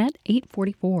Boston at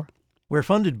 8:44. We're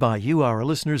funded by you, our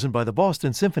listeners, and by the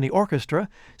Boston Symphony Orchestra.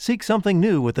 Seek something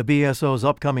new with the BSO's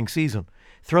upcoming season.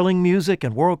 Thrilling music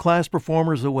and world-class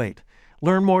performers await.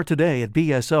 Learn more today at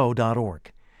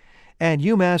bso.org. And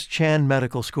UMass Chan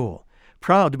Medical School,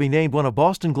 proud to be named one of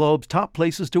Boston Globe's top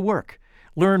places to work.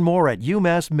 Learn more at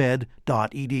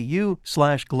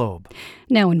umassmed.edu/globe.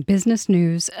 Now in business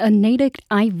news, a Natick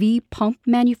IV pump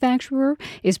manufacturer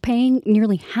is paying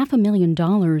nearly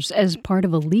 $500,000 as part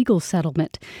of a legal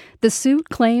settlement. The suit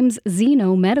claims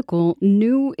Zeno Medical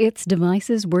knew its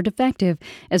devices were defective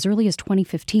as early as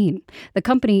 2015. The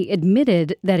company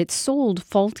admitted that it sold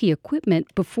faulty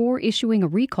equipment before issuing a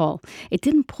recall. It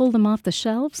didn't pull them off the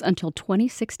shelves until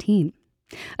 2016.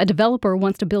 A developer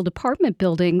wants to build apartment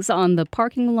buildings on the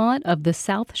parking lot of the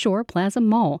South Shore Plaza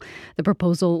Mall. The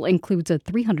proposal includes a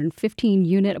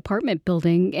 315-unit apartment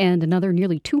building and another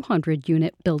nearly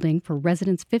 200-unit building for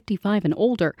residents 55 and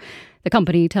older. The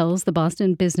company tells the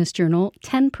Boston Business Journal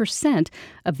 10%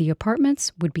 of the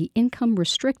apartments would be income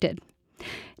restricted.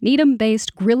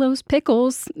 Needham-based Grillo's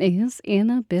Pickles is in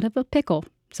a bit of a pickle.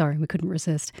 Sorry, we couldn't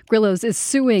resist. Grillo's is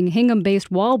suing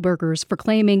Hingham-based Wahlburgers for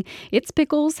claiming its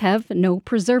pickles have no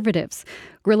preservatives.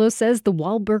 Grillo's says the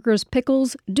Wahlburgers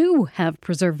pickles do have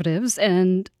preservatives,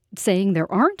 and saying there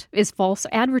aren't is false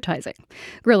advertising.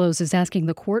 Grillo's is asking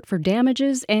the court for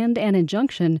damages and an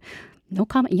injunction. No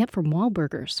comment yet from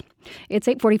Wahlburgers. It's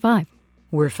 8:45.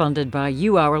 We're funded by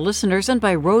you, our listeners, and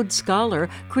by Road Scholar,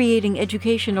 creating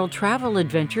educational travel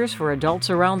adventures for adults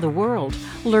around the world.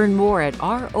 Learn more at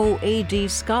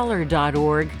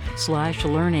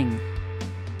roadscholar.org/learning.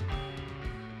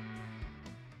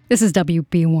 This is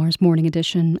WBUR's Morning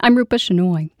Edition. I'm Rupa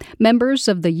Shenoy. Members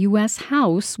of the U.S.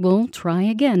 House will try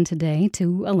again today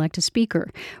to elect a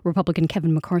speaker. Republican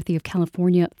Kevin McCarthy of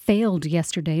California failed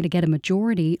yesterday to get a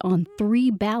majority on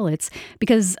 3 ballots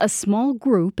because a small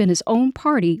group in his own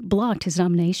party blocked his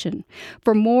nomination.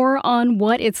 For more on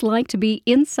what it's like to be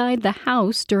inside the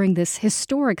House during this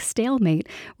historic stalemate,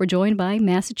 we're joined by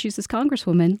Massachusetts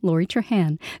Congresswoman Lori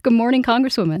Trahan. Good morning,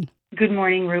 Congresswoman. Good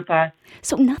morning, Rupa.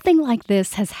 So nothing like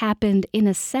this has happened in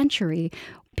a century.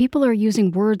 People are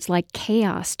using words like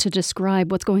chaos to describe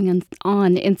what's going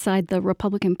on inside the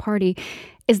Republican Party.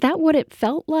 Is that what it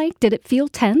felt like? Did it feel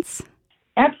tense?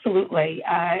 Absolutely.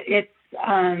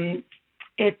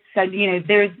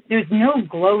 There's no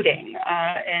gloating,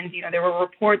 and there were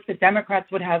reports that Democrats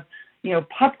would have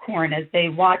popcorn as they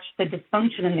watched the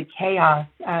dysfunction and the chaos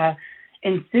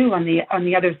ensue on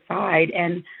the other side,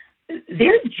 and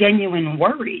there's genuine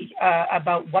worry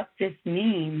about what this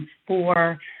means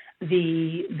for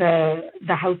the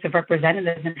House of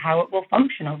Representatives and how it will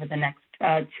function over the next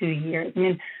 2 years. I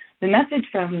mean, the message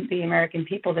from the American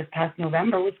people this past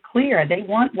November was clear. They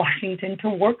want Washington to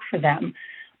work for them.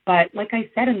 But like I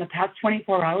said, in the past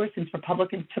 24 hours since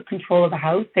Republicans took control of the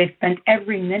House, they've spent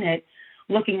every minute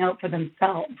looking out for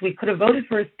themselves. We could have voted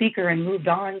for a speaker and moved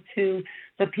on to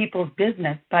the people's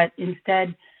business, but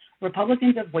instead,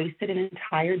 Republicans have wasted an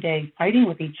entire day fighting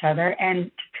with each other,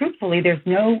 and truthfully, there's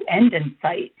no end in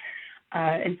sight.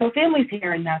 And so families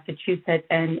here in Massachusetts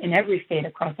and in every state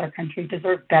across our country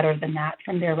deserve better than that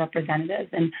from their representatives.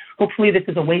 And hopefully this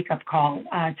is a wake-up call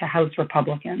to House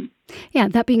Republicans. Yeah,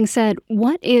 that being said,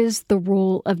 what is the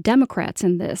role of Democrats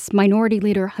in this? Minority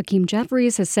Leader Hakeem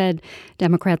Jeffries has said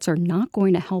Democrats are not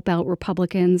going to help out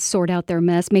Republicans sort out their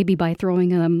mess, maybe by throwing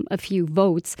them a few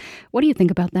votes. What do you think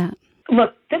about that?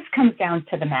 Look, this comes down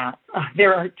to the math.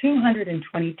 There are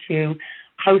 222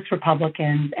 House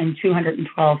Republicans and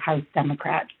 212 House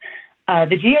Democrats.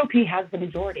 The GOP has the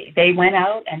majority. They went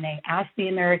out and they asked the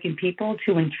American people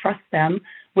to entrust them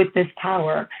with this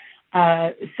power.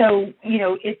 So,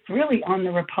 it's really on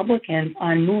the Republicans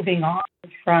on moving on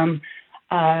from,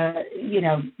 their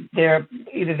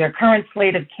current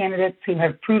slate of candidates who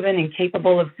have proven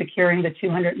incapable of securing the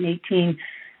 218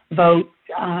 votes,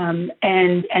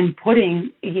 and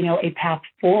putting, a path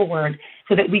forward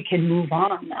so that we can move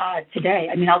on today.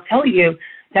 I mean, I'll tell you,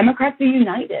 Democrats are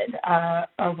united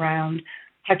around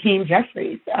Hakeem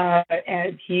Jeffries.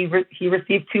 And he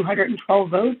received 212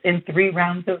 votes in 3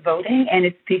 rounds of voting, and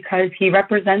it's because he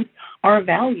represents our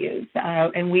values.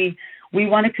 And we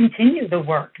want to continue the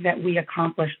work that we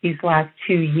accomplished these last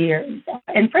 2 years.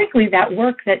 And frankly, that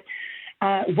work that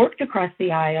worked across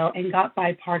the aisle and got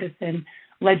bipartisan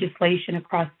legislation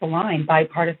across the line,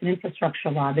 bipartisan infrastructure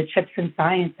law, the CHIPS and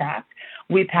Science Act.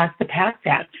 We passed the PACT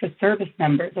Act for service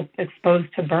members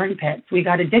exposed to burn pits. We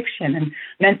got addiction and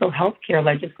mental health care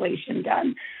legislation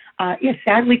done.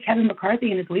 Sadly, Kevin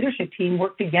McCarthy and his leadership team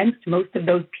worked against most of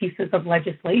those pieces of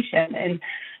legislation. And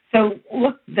so,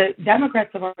 look, the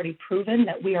Democrats have already proven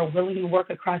that we are willing to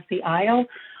work across the aisle.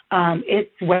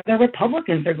 It's whether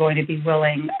Republicans are going to be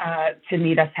willing to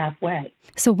meet us halfway.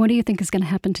 So what do you think is going to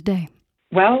happen today?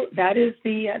 Well, that is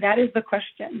the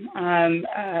question. I've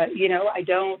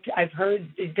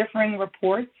heard differing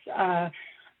reports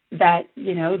that,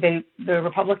 the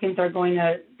Republicans are going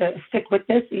to stick with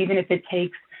this, even if it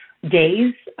takes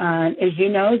days. As you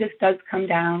know, this does come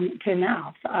down to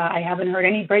math. I haven't heard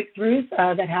any breakthroughs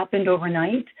that happened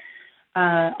overnight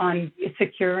on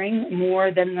securing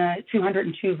more than the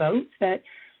 202 votes that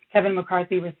Kevin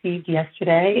McCarthy received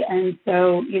yesterday. And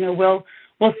so,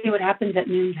 we'll see what happens at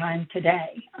noontime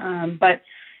today. But,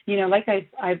 like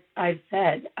I've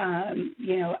said,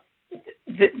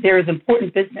 there is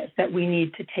important business that we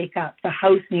need to take up. The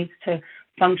House needs to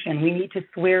function. We need to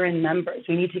swear in members.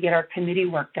 We need to get our committee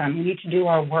work done. We need to do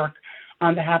our work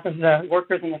on behalf of the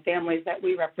workers and the families that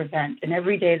we represent. And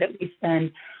every day that we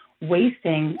spend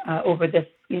wasting over this,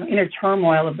 inner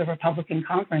turmoil of the Republican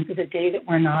conference is a day that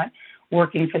we're not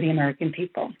working for the American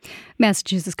people.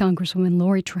 Massachusetts Congresswoman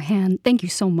Lori Trahan, thank you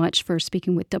so much for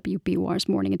speaking with WBUR's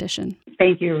Morning Edition.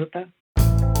 Thank you, Rupa.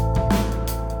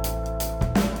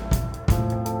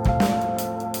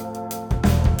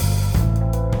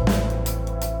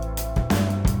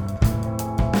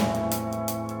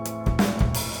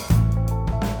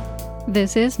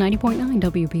 This is 90.9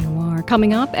 WBUR.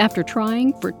 Coming up, after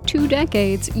trying for 2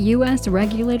 decades, U.S.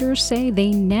 regulators say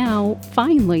they now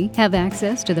finally have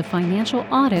access to the financial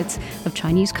audits of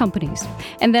Chinese companies.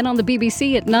 And then on the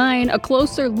BBC at 9, a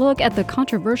closer look at the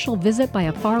controversial visit by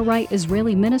a far-right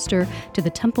Israeli minister to the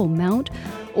Temple Mount,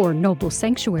 or Noble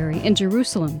Sanctuary, in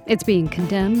Jerusalem. It's being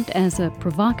condemned as a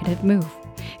provocative move.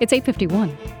 It's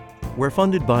 8:51. We're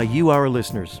funded by you, our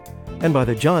listeners, and by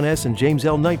the John S. and James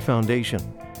L. Knight Foundation,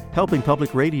 helping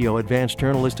public radio advance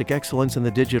journalistic excellence in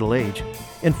the digital age.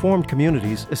 Informed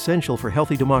communities essential for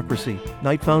healthy democracy.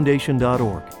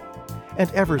 knightfoundation.org. And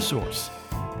Eversource.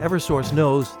 Eversource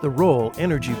knows the role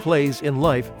energy plays in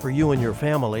life for you and your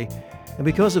family. And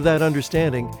because of that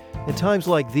understanding, in times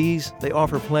like these, they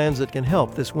offer plans that can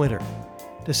help this winter.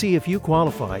 To see if you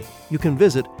qualify, you can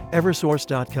visit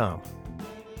eversource.com.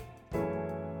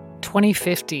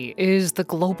 2050 is the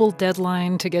global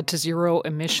deadline to get to zero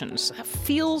emissions. That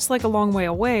feels like a long way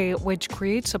away, which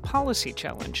creates a policy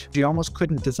challenge. You almost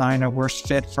couldn't design a worse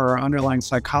fit for our underlying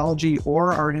psychology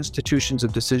or our institutions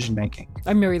of decision-making.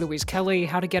 I'm Mary Louise Kelly.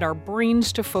 How to get our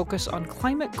brains to focus on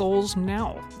climate goals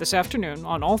now. This afternoon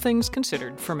on All Things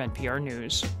Considered from NPR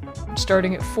News.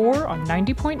 Starting at 4 on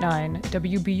 90.9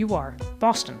 WBUR,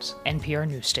 Boston's NPR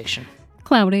news station.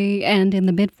 Cloudy and in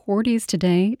the mid-40s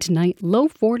today. Tonight, low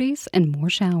 40s and more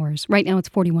showers. Right now, it's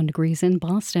 41 degrees in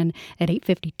Boston at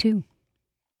 8:52.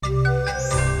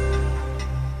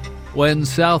 When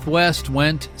Southwest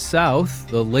went south,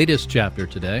 the latest chapter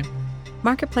today.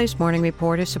 Marketplace Morning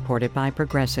Report is supported by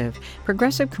Progressive.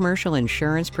 Progressive Commercial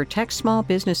Insurance protects small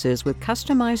businesses with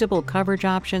customizable coverage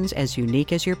options as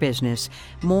unique as your business.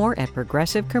 More at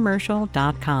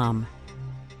progressivecommercial.com.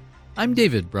 I'm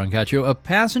David Brancaccio. A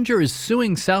passenger is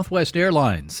suing Southwest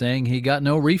Airlines, saying he got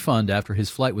no refund after his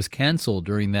flight was canceled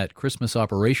during that Christmas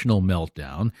operational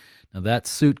meltdown. Now, that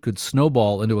suit could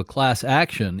snowball into a class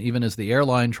action, even as the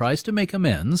airline tries to make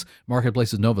amends.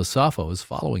 Marketplace's Nova Safo is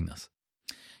following this.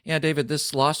 Yeah, David,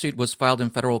 this lawsuit was filed in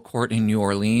federal court in New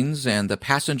Orleans, and the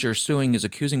passenger suing is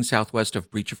accusing Southwest of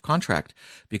breach of contract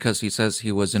because he says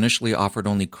he was initially offered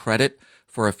only credit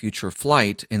for a future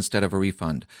flight instead of a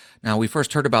refund. Now, we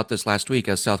first heard about this last week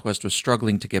as Southwest was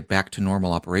struggling to get back to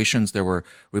normal operations. There were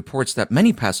reports that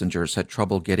many passengers had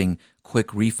trouble getting quick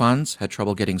refunds, had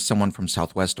trouble getting someone from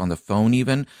Southwest on the phone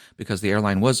even, because the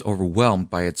airline was overwhelmed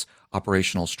by its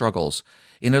operational struggles.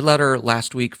 In a letter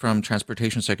last week from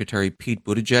Transportation Secretary Pete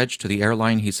Buttigieg to the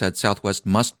airline, he said Southwest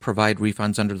must provide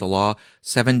refunds under the law,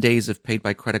 7 days if paid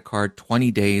by credit card,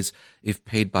 20 days if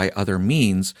paid by other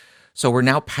means. So we're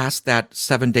now past that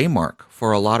 7-day mark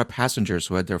for a lot of passengers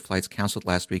who had their flights canceled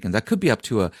last week, and that could be up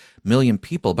to 1 million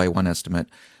people by one estimate.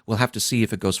 We'll have to see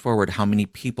if it goes forward how many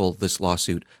people this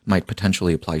lawsuit might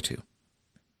potentially apply to.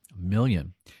 1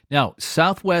 million. Now,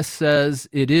 Southwest says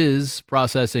it is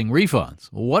processing refunds.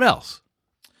 What else?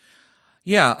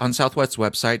 Yeah, on Southwest's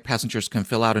website, passengers can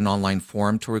fill out an online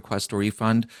form to request a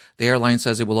refund. The airline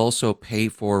says it will also pay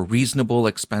for reasonable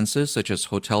expenses such as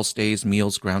hotel stays,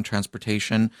 meals, ground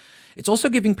transportation. It's also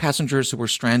giving passengers who were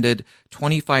stranded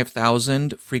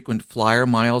 25,000 frequent flyer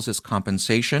miles as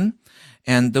compensation.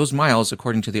 And those miles,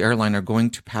 according to the airline, are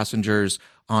going to passengers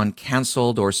on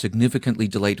canceled or significantly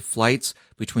delayed flights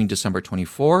between December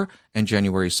 24 and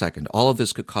January 2nd. All of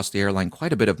this could cost the airline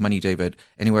quite a bit of money, David,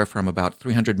 anywhere from about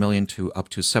 $300 million to up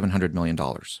to $700 million.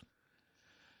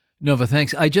 Nova,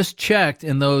 thanks. I just checked,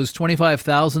 and those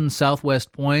 25,000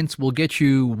 Southwest points will get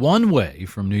you one way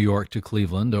from New York to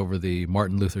Cleveland over the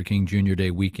Martin Luther King Jr.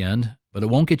 Day weekend, but it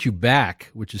won't get you back,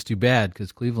 which is too bad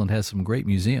because Cleveland has some great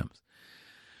museums.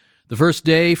 The first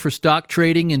day for stock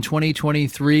trading in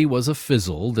 2023 was a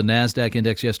fizzle. The NASDAQ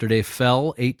index yesterday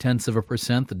fell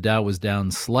 0.8%. The Dow was down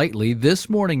slightly. This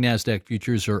morning, NASDAQ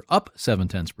futures are up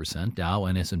 0.7%. Dow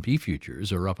and S&P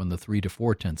futures are up in the 3 to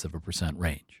 0.4%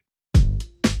 range.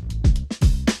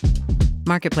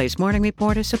 Marketplace Morning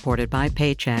Report is supported by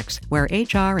Paychex, where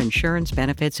HR, insurance,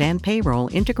 benefits, and payroll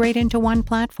integrate into one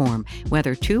platform.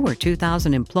 Whether 2 or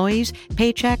 2,000 employees,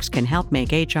 Paychex can help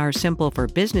make HR simple for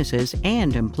businesses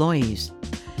and employees.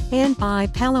 And by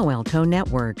Palo Alto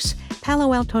Networks.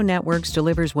 Palo Alto Networks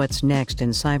delivers what's next in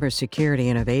cybersecurity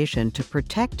innovation to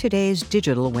protect today's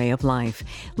digital way of life.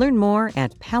 Learn more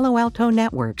at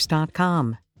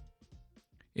paloaltonetworks.com.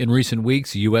 In recent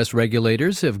weeks, U.S.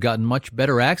 regulators have gotten much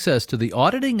better access to the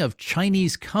auditing of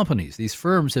Chinese companies. These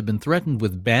firms have been threatened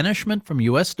with banishment from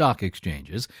U.S. stock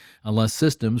exchanges unless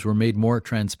systems were made more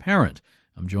transparent.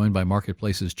 I'm joined by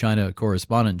Marketplace's China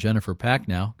correspondent Jennifer Pack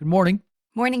now. Good morning.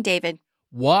 Morning, David.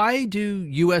 Why do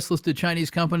U.S.-listed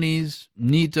Chinese companies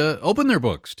need to open their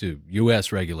books to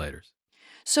U.S. regulators?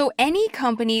 So any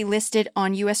company listed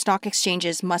on U.S. stock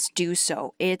exchanges must do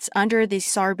so. It's under the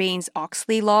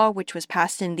Sarbanes-Oxley law, which was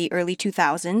passed in the early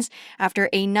 2000s after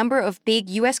a number of big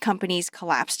U.S. companies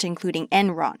collapsed, including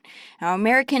Enron. Now,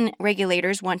 American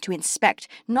regulators want to inspect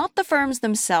not the firms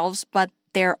themselves, but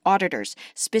their auditors.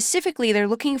 Specifically, they're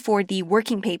looking for the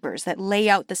working papers that lay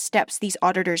out the steps these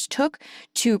auditors took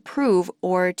to prove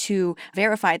or to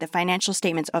verify the financial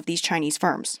statements of these Chinese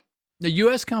firms. The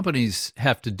U.S. companies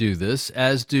have to do this,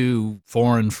 as do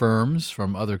foreign firms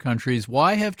from other countries.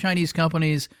 Why have Chinese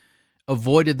companies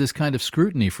avoided this kind of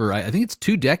scrutiny for, I think it's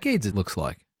 2 decades, it looks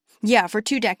like? Yeah, for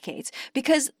 2 decades,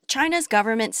 because China's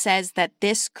government says that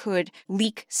this could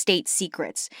leak state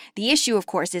secrets. The issue, of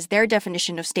course, is their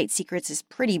definition of state secrets is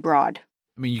pretty broad.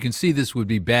 I mean, you can see this would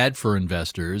be bad for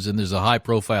investors, and there's a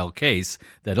high-profile case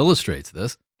that illustrates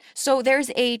this. So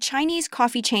there's a Chinese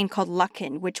coffee chain called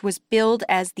Luckin, which was billed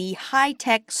as the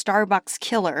high-tech Starbucks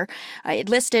killer. It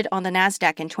listed on the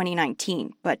NASDAQ in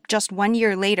 2019, but just 1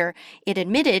 year later, it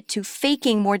admitted to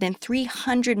faking more than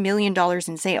 $300 million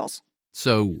in sales.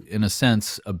 So, in a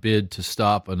sense, a bid to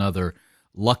stop another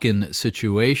Luckin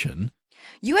situation.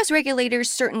 U.S. regulators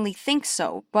certainly think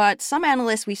so, but some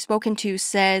analysts we've spoken to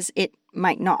says it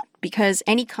might not, because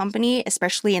any company,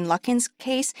 especially in Luckin's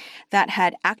case, that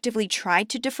had actively tried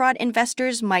to defraud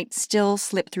investors might still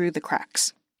slip through the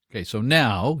cracks. Okay, so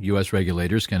now U.S.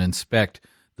 regulators can inspect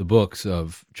the books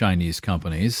of Chinese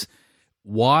companies.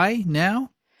 Why now?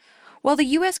 Well, the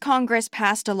U.S. Congress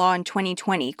passed a law in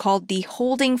 2020 called the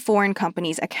Holding Foreign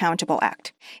Companies Accountable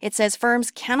Act. It says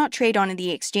firms cannot trade on the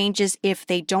exchanges if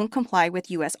they don't comply with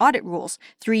U.S. audit rules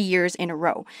 3 years in a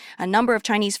row. A number of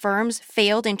Chinese firms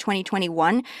failed in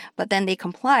 2021, but then they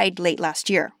complied late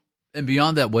last year. And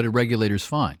beyond that, what did regulators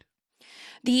find?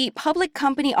 The Public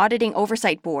Company Auditing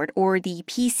Oversight Board, or the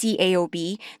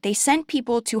PCAOB, they sent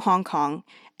people to Hong Kong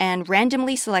and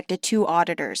randomly selected 2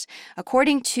 auditors.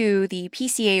 According to the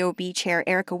PCAOB chair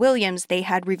Erica Williams, they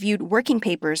had reviewed working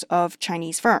papers of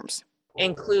Chinese firms.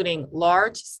 including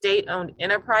large state-owned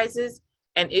enterprises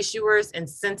and issuers in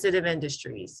sensitive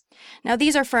industries. Now,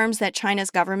 these are firms that China's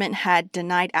government had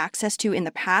denied access to in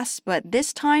the past, but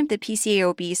this time the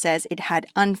PCAOB says it had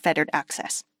unfettered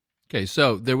access. Okay,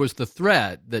 so there was the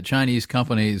threat that Chinese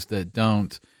companies that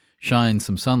don't shine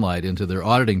some sunlight into their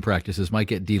auditing practices might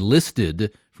get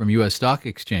delisted from U.S. stock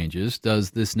exchanges.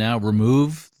 Does this now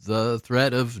remove the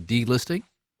threat of delisting?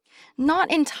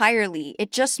 Not entirely.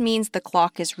 It just means the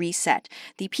clock is reset.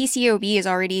 The PCAOB is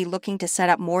already looking to set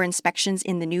up more inspections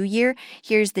in the new year.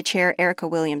 Here's the chair, Erica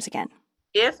Williams, again.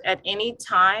 If at any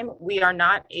time we are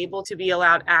not able to be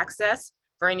allowed access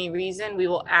for any reason, we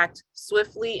will act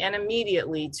swiftly and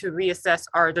immediately to reassess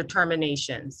our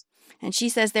determinations. And she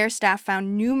says their staff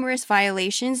found numerous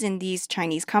violations in these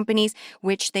Chinese companies,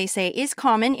 which they say is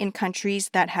common in countries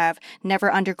that have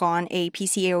never undergone a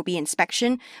PCAOB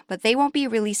inspection, but they won't be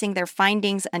releasing their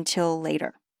findings until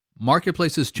later.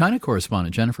 Marketplace's China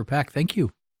correspondent, Jennifer Pack, thank you.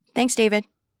 Thanks, David.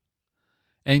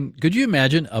 And could you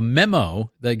imagine a memo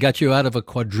that got you out of a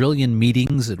quadrillion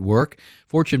meetings at work?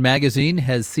 Fortune magazine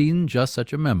has seen just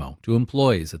such a memo to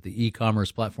employees at the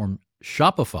e-commerce platform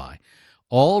Shopify.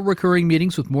 All recurring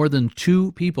meetings with more than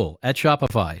 2 people at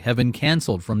Shopify have been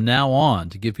canceled from now on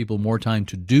to give people more time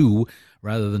to do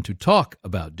rather than to talk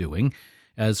about doing.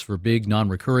 As for big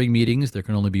non-recurring meetings, there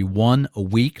can only be 1 a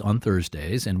week on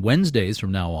Thursdays, and Wednesdays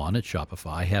from now on at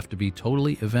Shopify have to be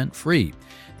totally event-free.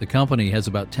 The company has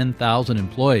about 10,000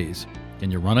 employees.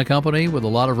 Can you run a company with a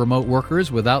lot of remote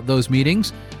workers without those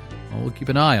meetings? Well, we'll keep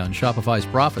an eye on Shopify's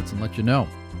profits and let you know.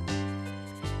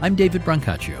 I'm David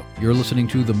Brancaccio. You're listening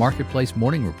to the Marketplace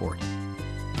Morning Report.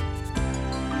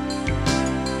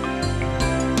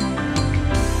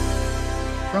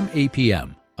 From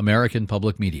APM, American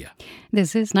Public Media.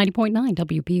 This is 90.9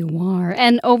 WBUR.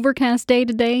 An overcast day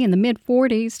today in the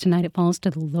mid-40s. Tonight it falls to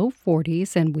the low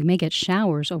 40s, and we may get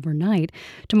showers overnight.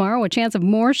 Tomorrow, a chance of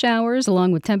more showers,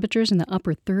 along with temperatures in the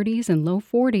upper 30s and low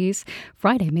 40s.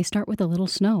 Friday may start with a little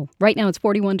snow. Right now it's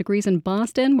 41 degrees in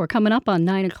Boston. We're coming up on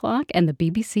 9 o'clock, and the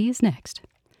BBC is next.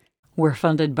 We're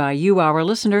funded by you, our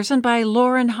listeners, and by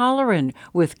Lauren Holleran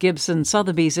with Gibson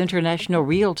Sotheby's International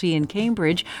Realty in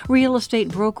Cambridge, real estate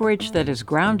brokerage that is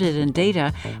grounded in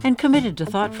data and committed to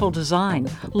thoughtful design.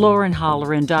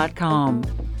 LaurenHolleran.com.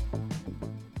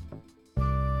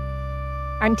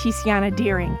 I'm Tiziana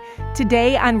Deering.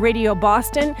 Today on Radio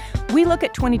Boston, we look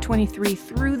at 2023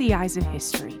 through the eyes of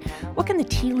history. What can the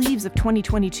tea leaves of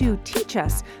 2022 teach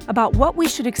us about what we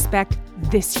should expect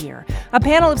this year? A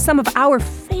panel of some of our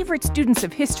favorite students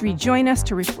of history join us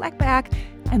to reflect back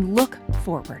and look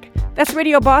forward. That's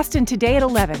Radio Boston today at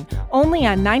 11, only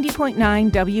on 90.9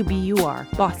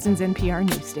 WBUR, Boston's NPR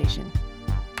news station.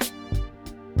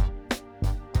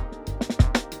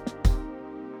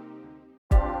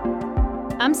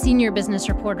 I'm senior business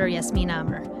reporter Yasmin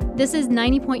Amer. This is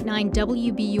 90.9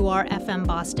 WBUR FM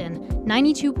Boston,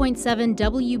 92.7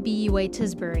 WBUA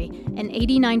Tisbury, and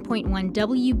 89.1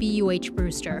 WBUH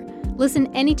Brewster. Listen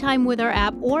anytime with our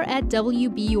app or at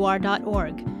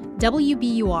WBUR.org.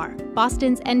 WBUR,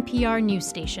 Boston's NPR news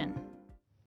station.